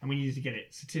house, and we needed to get it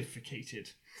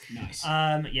certificated. Nice.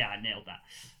 Yeah, I nailed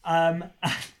that.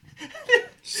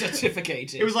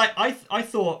 Certificated. It was like I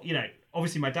thought,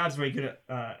 obviously my dad's very good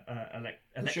at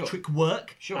electric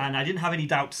work, Sure. and I didn't have any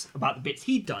doubts about the bits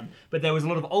he'd done, but there was a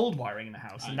lot of old wiring in the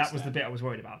house, and that was the bit I was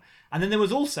worried about. And then there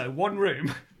was also one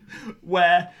room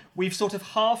where we've sort of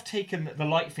half taken the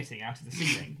light fitting out of the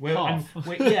ceiling.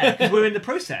 Because we're in the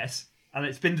process, and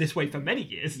it's been this way for many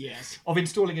years, Yes. of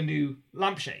installing a new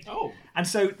lampshade. Oh. And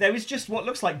so there is just what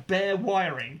looks like bare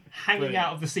wiring hanging Brilliant.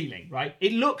 out of the ceiling, right?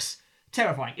 It looks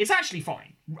terrifying. It's actually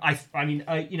fine.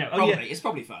 It's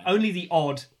probably fine. Only the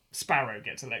odd sparrow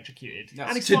gets electrocuted That's-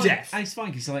 And it's to fine. death. And it's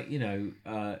fine because, it is can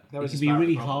a be sparrow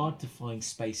really problem. hard to find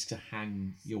space to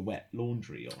hang your wet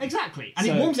laundry on. Exactly. And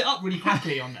So- it warms it up really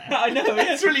quickly on there. I know,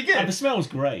 yeah. It's really good. And the smell's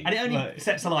great. And it only Like-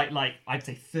 sets alight, I'd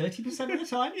say 30% of the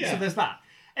time. Yeah. So there's that.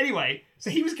 Anyway, so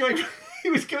he was going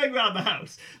around the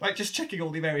house, just checking all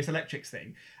the various electrics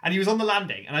thing. And he was on the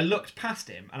landing, and I looked past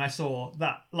him, and I saw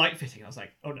that light fitting. And I was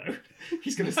like, oh no,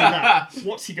 he's going to see that.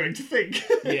 What's he going to think?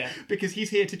 Yeah. Because he's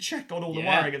here to check on all the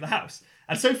Yeah. wiring of the house.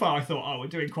 And so far, I thought, we're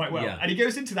doing quite well. Yeah. And he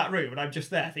goes into that room, and I'm just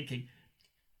there thinking,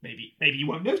 maybe you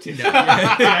won't notice.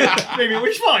 Maybe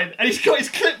we're fine. And he's got his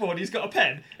clipboard, he's got a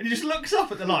pen, and he just looks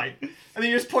up at the light, and then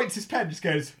he just points his pen, just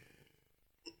goes,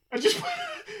 and just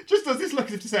does this look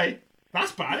as if to say,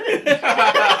 that's bad, isn't it?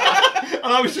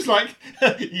 And I was just like,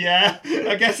 yeah,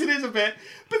 I guess it is a bit.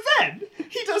 But then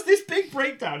he does this big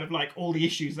breakdown of all the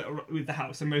issues that are with the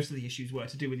house, and most of the issues were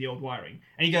to do with the old wiring.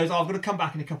 And he goes, I've got to come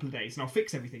back in a couple of days and I'll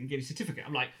fix everything and give you a certificate.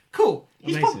 I'm like, cool.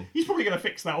 He's Amazing. probably going to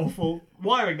fix that awful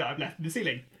wiring that I've left in the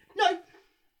ceiling. No,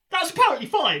 that's apparently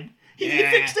fine. He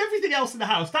fixed everything else in the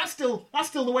house. That's still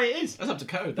the way it is. That's up to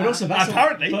code. But also,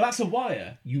 Apparently. that's a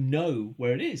wire. You know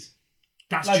where it is.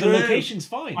 That's The true. location's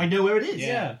fine. I know where it is.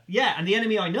 Yeah. Yeah, and the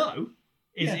enemy I know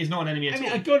is not an enemy at I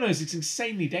mean, all. God knows it's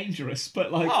insanely dangerous, but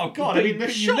Oh God! but I mean, the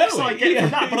you shocks know I it. get Yeah.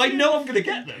 from that, but I know I'm going to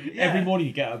get them. Yeah. Every morning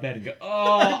you get out of bed and go,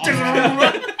 oh.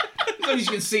 As long as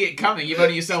you can see it coming, you've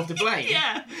only yourself to blame.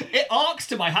 Yeah, it arcs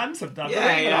to my hand sometimes. Yeah, I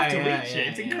don't even have to yeah, reach yeah, it.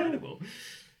 It's yeah. incredible.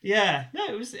 Yeah,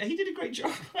 no, he did a great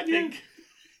job. I think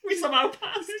we somehow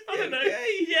passed. I don't know.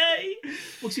 Yay!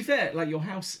 Well, to be fair, your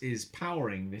house is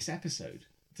powering this episode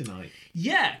tonight.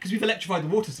 Yeah, because we've electrified the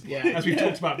water supply, Yeah. as we've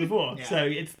talked about before. Yeah. So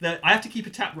I have to keep a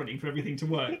tap running for everything to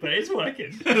work, but it's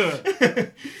working.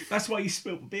 That's why you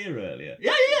spilt beer earlier.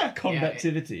 Yeah.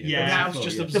 Conductivity. Yeah. The house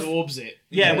just absorbs it.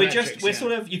 Yeah, The we're electrics,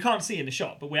 sort of, you can't see in the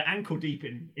shop, but we're ankle deep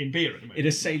in beer at the moment. In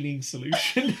a saline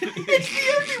solution.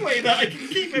 It's the only way that I can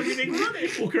keep everything running.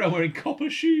 Walk around wearing copper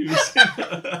shoes.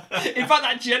 In fact,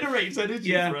 that generates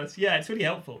energy for us. Yeah, it's really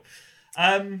helpful.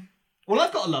 Well,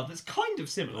 I've got a love that's kind of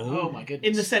similar. Oh my goodness.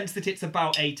 In the sense that it's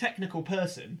about a technical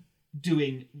person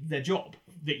doing their job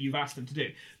that you've asked them to do.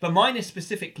 But mine is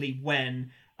specifically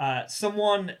when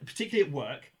someone, particularly at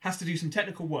work, has to do some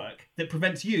technical work that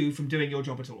prevents you from doing your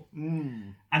job at all.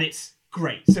 And it's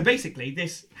great. So basically,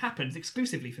 this happens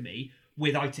exclusively for me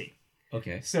with IT.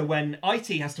 Okay. So when IT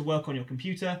has to work on your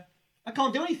computer, I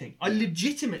can't do anything. I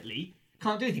legitimately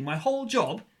can't do anything. My whole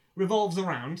job revolves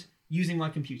around using my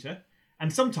computer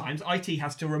And sometimes IT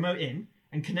has to remote in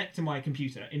and connect to my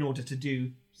computer in order to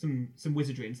do some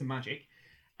wizardry and some magic.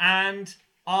 And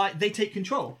they take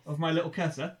control of my little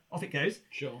cursor. Off it goes.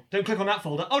 Sure. Don't click on that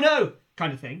folder. Oh no!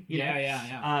 Kind of thing. You know?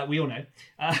 Yeah. We all know.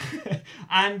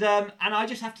 And I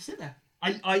just have to sit there.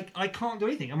 I can't do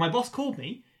anything. And my boss called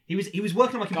me. He was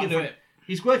working on my computer. Can't do it.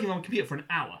 He's working on my computer for an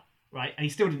hour, right? And he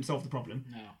still didn't solve the problem.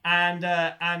 No.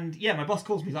 And yeah, my boss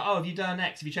calls me. He's like, "Oh, have you done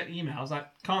X? Have you checked the email?" I was like,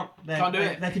 "Can't do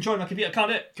it. They're controlling my computer. Can't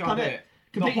do it. Can't do it.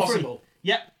 Completely Not possible. Free.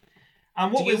 Yep.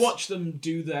 And what do you watch them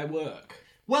do their work?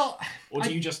 Well, or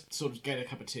do you just sort of get a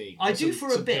cup of tea? I do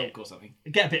for a bit. Pilk or something.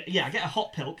 Get a bit. Yeah, get a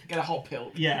hot Pilk. Get a hot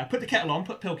Pilk. Yeah, put the kettle on.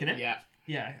 Put Pilk in it. Yeah.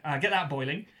 Yeah. Get that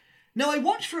boiling. No, I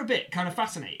watch for a bit, kind of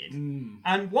fascinated.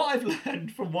 And what I've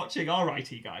learned from watching our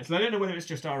IT guys, and I don't know whether it's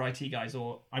just our IT guys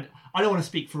or I don't want to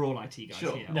speak for all IT guys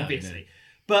here, obviously. No.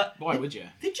 But why would you?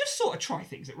 They just sort of try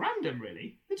things at random,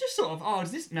 really. They just sort of,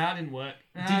 is this? No, it didn't work.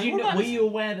 Did you know? Were you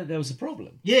aware that there was a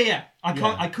problem? Yeah.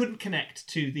 I couldn't connect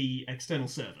to the external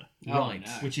server, right?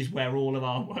 No. Which is where all of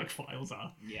our work files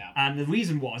are. Yeah. And the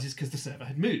reason is because the server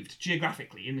had moved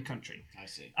geographically in the country. I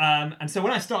see. And so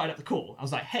when I started up the call, I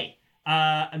was like, hey,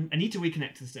 I need to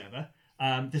reconnect to the server.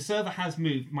 The server has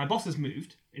moved. My boss has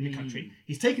moved in the country.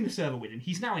 He's taken the server with him.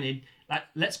 He's now in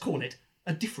let's call it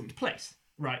a different place,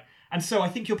 right? And so I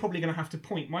think you're probably going to have to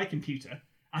point my computer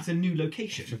at a new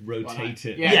location. To rotate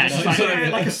it. Yeah, just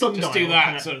like a sundial. Just do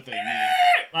that sort of thing. Yeah.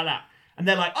 Like that. And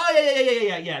they're like,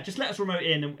 yeah. Just let us remote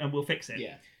in and we'll fix it.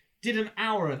 Yeah. Did an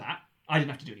hour of that. I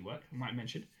didn't have to do any work, I might have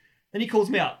mentioned. Then he calls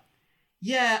me up.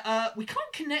 Yeah, we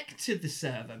can't connect to the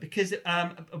server because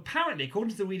apparently,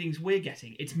 according to the readings we're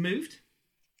getting, it's moved.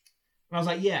 And I was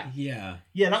like, yeah.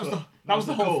 That was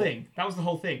the whole thing. That was the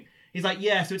whole thing. He's like,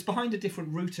 yeah, so it's behind a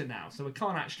different router now, so we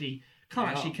can't actually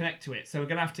connect to it. So we're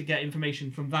gonna have to get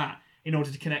information from that in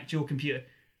order to connect to your computer.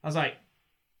 I was like,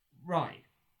 right,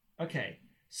 okay.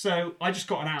 So I just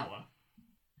got an hour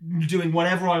doing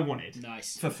whatever I wanted,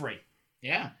 for free.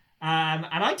 Yeah. And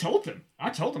I told them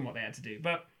what they had to do,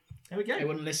 but there we go. They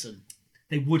wouldn't listen.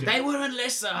 They wouldn't. They wouldn't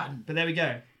listen. But there we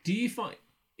go. Do you find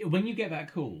when you get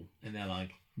that call and they're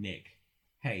like, Nick,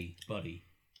 hey, buddy,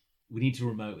 we need to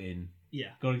remote in.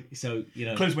 Yeah. So, you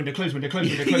know. Close window.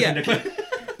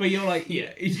 But you're like,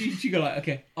 you go like,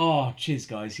 okay, cheers,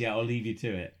 guys. Yeah, I'll leave you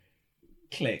to it.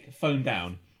 Click, phone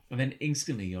down. And then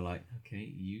instantly you're like,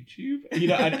 okay, YouTube. You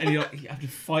know, and you have to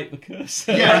fight the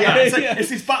cursor. Yeah. It's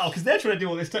this battle because they're trying to do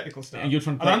all this technical stuff. And you're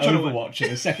trying to play Overwatch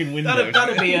in a second window.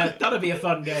 That'd be a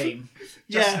fun game.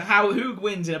 Just who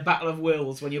wins in a battle of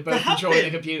wills when you're both controlling a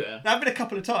computer? There have been a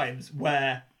couple of times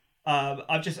where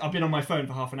I've been on my phone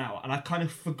for half an hour and I've kind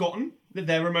of forgotten that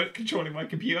they're remote controlling my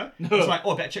computer. It's like,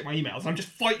 I better check my emails. I'm just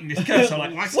fighting this cursor.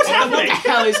 Like, what's happening? What the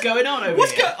hell is going on over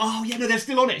here? Oh yeah, no, they're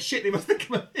still on it. Shit, they must think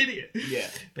I'm an idiot. Yeah.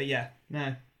 But yeah,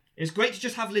 no. It's great to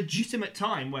just have legitimate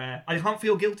time where I can't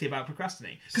feel guilty about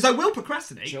procrastinating. Because I will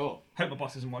procrastinate. Sure. Hope my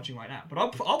boss isn't watching right now. But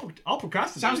I'll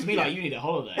procrastinate. Sounds to me like you need a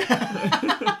holiday.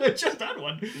 Just had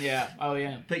one. Yeah. Oh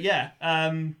yeah. But yeah.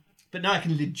 But now I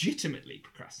can legitimately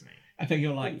procrastinate. I think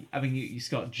you're like, you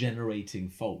start generating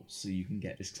faults so you can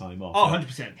get this time off.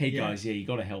 100%. Hey guys, you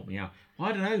got to help me out. Well,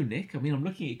 I don't know, Nick. I mean, I'm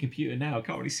looking at your computer now. I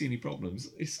can't really see any problems.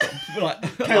 It's like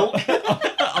Pilk.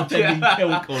 I'm taking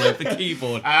Pilk all over the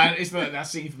keyboard. And it's like that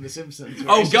scene from The Simpsons.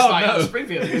 Oh God, no!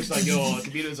 Springfield. It's like your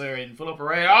computers are in full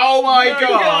operation. Oh my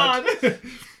God!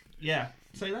 Yeah.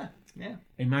 So yeah.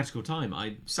 A magical time.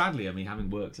 Sadly,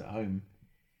 having worked at home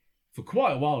for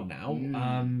quite a while now.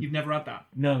 You've never had that?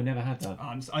 No, never had that.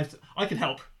 I can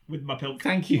help with my Pilk.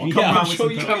 Thank you. I'll come around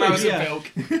with some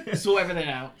Pilk. Sort everything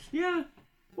out. Yeah.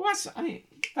 Well,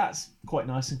 that's quite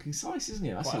nice and concise, isn't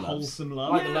it? That's quite a wholesome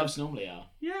love. Like the loves normally are.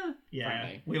 Yeah.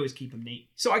 Frankly. We always keep them neat.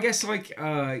 So I guess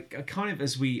kind of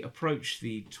as we approach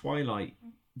the twilight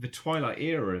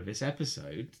era of this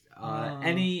episode,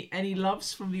 any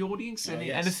loves from the audience?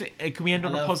 Anything? Can we end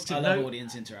on a positive note? I love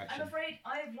audience interaction. I'm afraid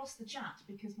I have lost the chat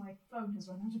because my phone has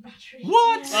run out of battery.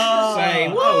 What? Say,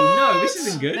 oh no, this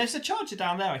isn't good. There's a charger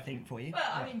down there, I think, for you. Well,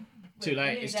 I mean, too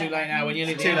late. It's too late now. When you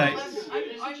leave, too late.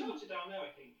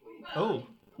 Oh.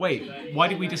 Wait, why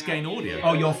did we just gain audio?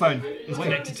 Oh, your phone is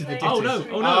connected to the digits. Oh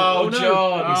no!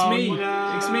 John.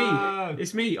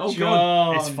 It's me! Oh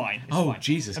God! It's fine.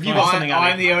 Jesus! Have you got something?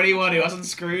 I'm the only one who hasn't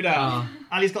screwed up.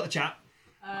 Ali's got the chat.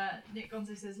 Nick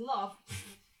Gonzo says love.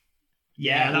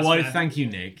 Yeah, that's fair. Thank you,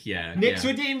 Nick. Yeah, Nick's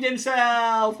redeemed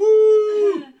himself.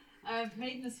 Woo!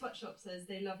 Maiden of Sweatshop says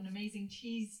they love an amazing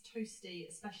cheese toasty,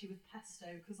 especially with pesto,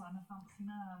 because I'm a fancy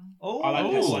man. Oh, I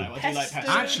like pesto. I do like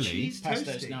pesto. Actually, cheese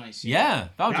pesto's toasty. nice. Yeah,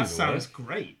 that'll do the work. That sounds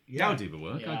great. Yeah. That'll do the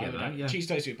work. I get that. Yeah. Cheese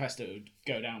toasty with pesto would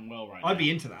go down well right now. I'd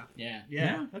be into that. Yeah.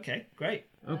 Yeah. Okay, great.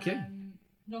 Okay.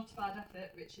 Not a bad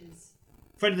effort, which is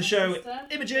Friend of the show, sister.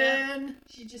 Imogen. Yeah.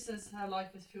 She just says her life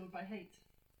is fueled by hate.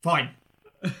 Fine.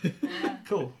 Yeah.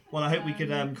 Cool. Well, I hope we could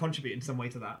contribute in some way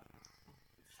to that.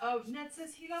 Oh, Ned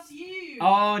says he loves you.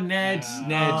 Oh, Ned,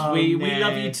 Ned, Oh, we Ned.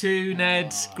 love you too,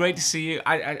 Ned. Great to see you.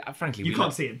 I frankly, You we can't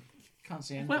love- see him. Can't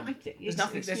see anything. Well, there's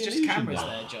nothing. it's There's the just illusion, cameras though.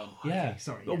 there, John. Yeah,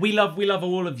 Sorry. But Yeah. we love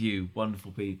all of you,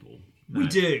 wonderful people. We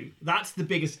do. That's the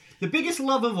biggest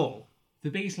love of all The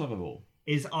biggest love of all.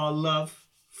 is our love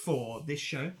for this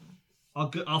show,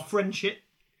 our friendship,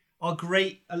 our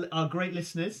great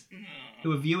listeners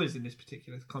who are viewers in this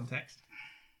particular context,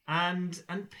 and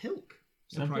Pilk,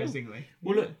 surprisingly.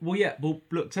 Well,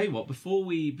 look. Tell you what. Before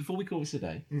we call this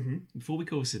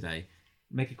a day,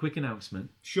 make a quick announcement.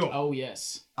 Sure. Oh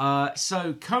yes.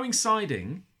 So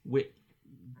coinciding with,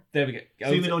 there we go.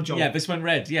 Zoom in on John. Yeah, this went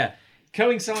red. Yeah,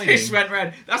 coinciding. This went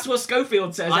red. That's what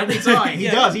Schofield says every time. He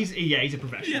does. He's a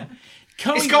professional.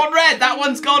 It's gone red. That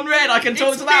one's gone red. I can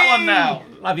talk to that one now.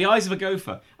 Like the eyes of a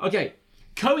gopher. Okay,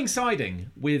 coinciding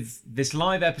with this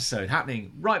live episode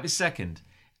happening right this second,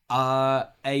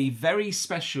 a very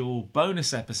special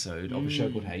bonus episode of a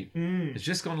show called Hate has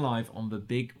just gone live on the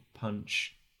Big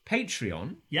Punch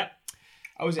Patreon. Yep.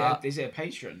 Oh, is it a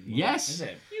patron? Yes. Is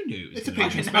it? You knew it was It's a gonna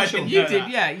Patreon be. special. You know did, that.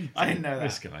 yeah. I didn't know that.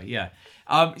 This guy, yeah.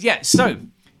 So,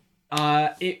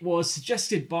 it was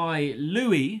suggested by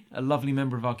Louis, a lovely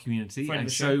member of our community, Friend of and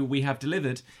the so show. we have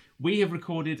delivered. We have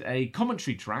recorded a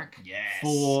commentary track Yes.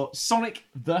 for Sonic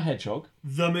the Hedgehog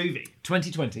The movie.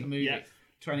 2020. The movie. Yeah.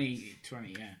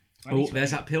 2020, yeah. Oh,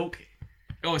 there's that Pilk.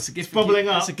 Oh, it's a gift. bubbling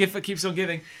up. It's a gift that keeps on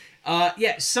giving.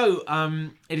 So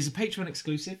it is a Patreon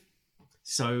exclusive.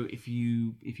 So if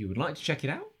you would like to check it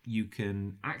out, you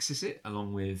can access it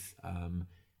along with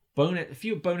a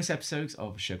few bonus episodes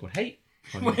of a show called Hate.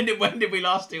 When did we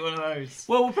last do one of those?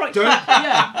 Well, we'll probably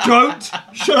Don't. Don't.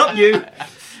 Shut up, you.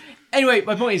 Anyway,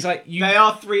 my point is like you. They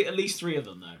are at least three of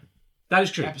them though. That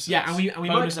is true. Episodes. Yeah, and we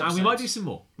Bonus might episodes. do some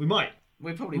more. We might.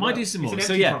 We probably We might will. do some It's more. an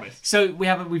So empty yeah. promise. So we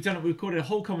recorded a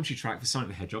whole commentary track for Sonic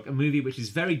the Hedgehog, a movie which is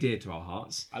very dear to our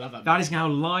hearts. I love that. That is now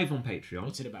live on Patreon.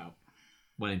 What's it about?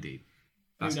 Well, indeed.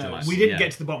 That's knows? delightful. We didn't Yeah.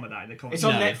 get to the bottom of that in the comments. It's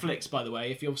on No. Netflix, by the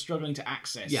way. If you're struggling to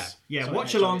access. Yeah, Sonic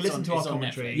watch the Hedgehog, along, it's listen on- to our it's on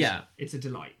commentary. Netflix. Yeah. It's a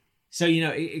delight. So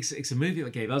it's a movie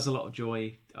that gave us a lot of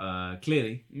joy,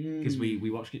 clearly, because we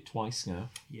watched it twice now.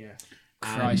 Yeah.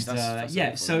 Christ, And, that's yeah.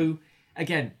 awful. So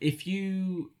again, if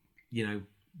the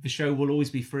show will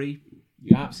always be free.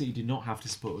 You absolutely do not have to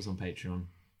support us on Patreon.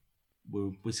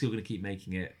 We're still going to keep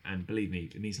making it, and believe me,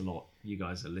 it means a lot. You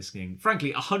guys are listening.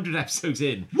 Frankly, 100 episodes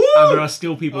in, and there are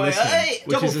still people listening, hey,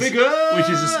 which is double figures! which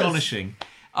is astonishing.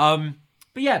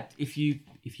 But yeah, if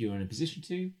you're in a position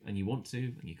to, and you want to,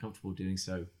 and you're comfortable doing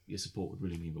so, your support would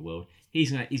really mean the world.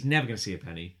 He's never going to see a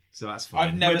penny, so that's fine.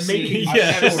 I've never making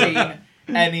seen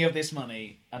any of this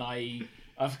money, and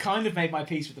I've kind of made my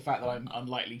peace with the fact that I'm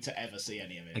unlikely to ever see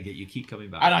any of it. I get you keep coming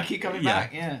back, And I keep coming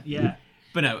back, yeah. Yeah.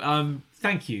 But no,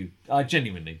 thank you,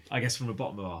 genuinely. I guess from the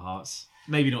bottom of our hearts.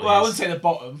 Maybe not. Well, I yours. wouldn't say the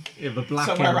bottom. Yeah, the black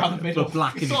Somewhere around the middle. The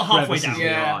black It's and sort of halfway crevices down. we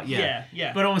Yeah. are, yeah.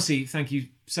 Yeah. But honestly, thank you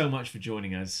so much for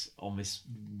joining us on this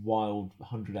wild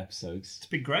 100 episodes. It's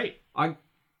been great.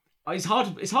 It's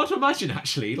hard to imagine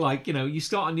actually. Like, you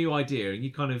start a new idea and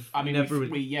you kind of I mean, never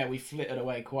we flitted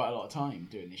away quite a lot of time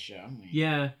doing this show, haven't we?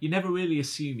 yeah, you never really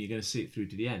assume you're going to see it through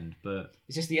to the end, but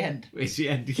Is this the end? it's the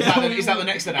end. Is that the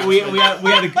next announcement? we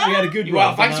had a good Well,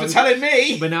 one. thanks but for now- telling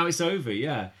me! But now it's over,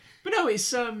 yeah. But no,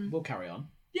 it's We'll carry on.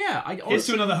 yeah. Here's to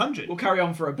Honestly, another 100. We'll carry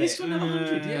on for a bit. Here's to another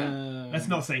 100, yeah. Let's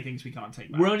not say things we can't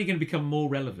take back. we're only going to become more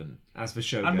relevant as the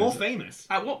show And goes. more famous.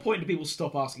 At what point do people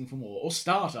stop asking for more? Or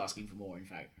start asking for more, in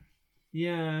fact?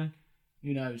 Yeah.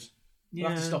 Who knows? Yeah.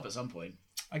 We'll have to stop at some point.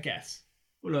 I guess.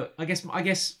 Well, look, I guess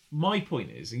my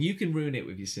point is, and you can ruin it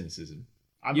with your cynicism.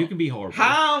 I'm You not- can be horrible.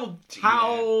 How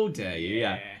dare you?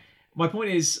 Yeah. My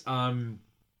point is, I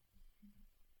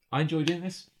enjoy doing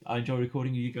this. I enjoy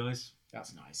recording with you guys.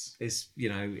 That's nice. It's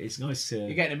it's nice to.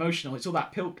 You're getting emotional. It's all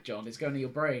that Pilk, John. It's going to your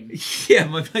brain. yeah,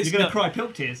 my You're going to cry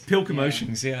Pilk tears. Pilk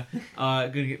emotions. Yeah, gonna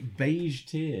get beige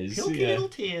tears. Pilky yeah. little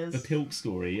tears. The Pilk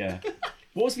story. Yeah.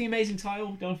 What was the amazing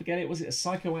title? Don't forget it. Was it a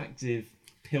psychoactive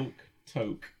Pilk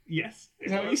Toke? Yes.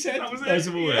 Is that what you said? That was it. Those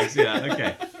are all words. Yeah.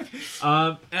 Okay.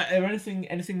 Are there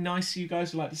anything nice you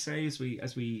guys would like to say as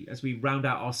we round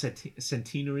out our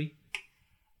centenary?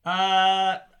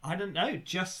 I don't know.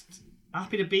 Just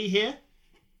happy to be here.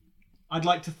 I'd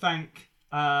like to thank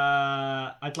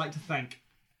the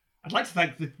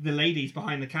ladies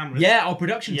behind the cameras. Yeah, our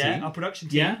production Yeah, team. our production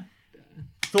team. Yeah.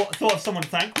 Thought of someone to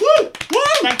thank. Woo! Woo!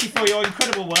 Thank you for your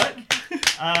incredible work.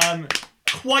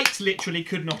 Quite literally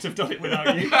could not have done it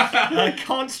without you. I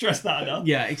can't stress that enough.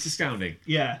 Yeah, it's astounding.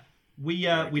 Yeah. We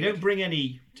don't bring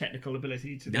any technical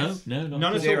ability to this. No, not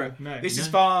none at Zero. all. No. This is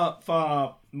far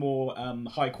more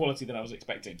high quality than I was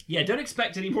expecting. Yeah, don't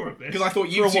expect any more of this. Because I thought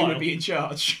you for a two while. would be in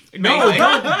charge. No,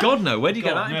 God, no. Where do you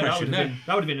get God, that no, impression?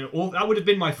 that would have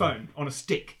been my phone on a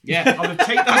stick. Yeah. I would have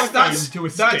taken my phone to a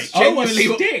That's stick. genuinely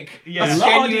a stick. Yeah, That's we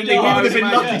genuinely what I would was have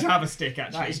been lucky imagining. to have a stick.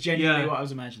 Actually, That is genuinely Yeah. what I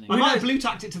was imagining. I might have blue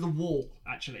tacked it to the wall.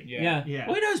 Actually, Yeah. yeah.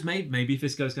 Well, who knows? Maybe if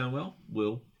this goes down well,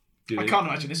 we'll do I it. can't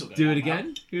imagine this will go Do down it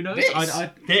again? Who knows? This?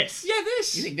 This. Yeah,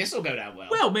 this. You think this will go down well?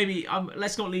 Well, maybe.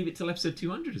 Let's not leave it till episode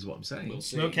 200. Is what I'm saying. We'll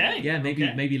see. Okay. Yeah, maybe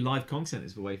Okay. maybe live content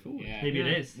is the way forward. Yeah. Maybe it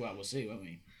is. Well, we'll see, won't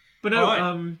we? But no,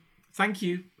 All right. thank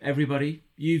you everybody.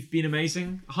 You've been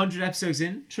amazing. 100 episodes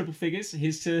in, triple figures.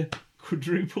 Here's to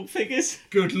quadruple figures.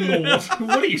 Good lord,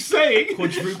 what are you saying?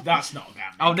 Quadruple. That's not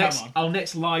happening. Our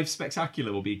next live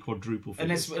spectacular will be quadruple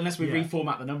figures. Unless we Yeah.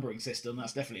 reformat the numbering system,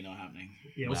 that's definitely not happening.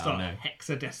 Yeah, we'll No, start no.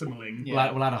 hexadecimaling. Yeah. We'll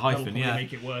add a That'll hyphen, probably yeah.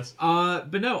 make it worse.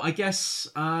 But no, I guess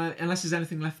unless there's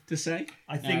anything left to say.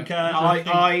 I think.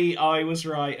 I was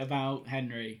right about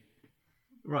Henry.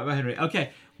 Right, well, Henry.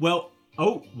 Okay. Well,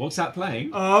 what's that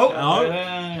playing?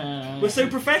 Oh, we're so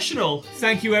professional.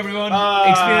 Thank you, everyone. Bye.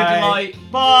 It's been a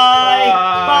delight. Bye.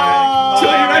 Bye.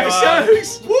 200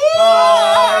 episodes. Woo!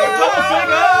 Double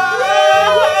figure!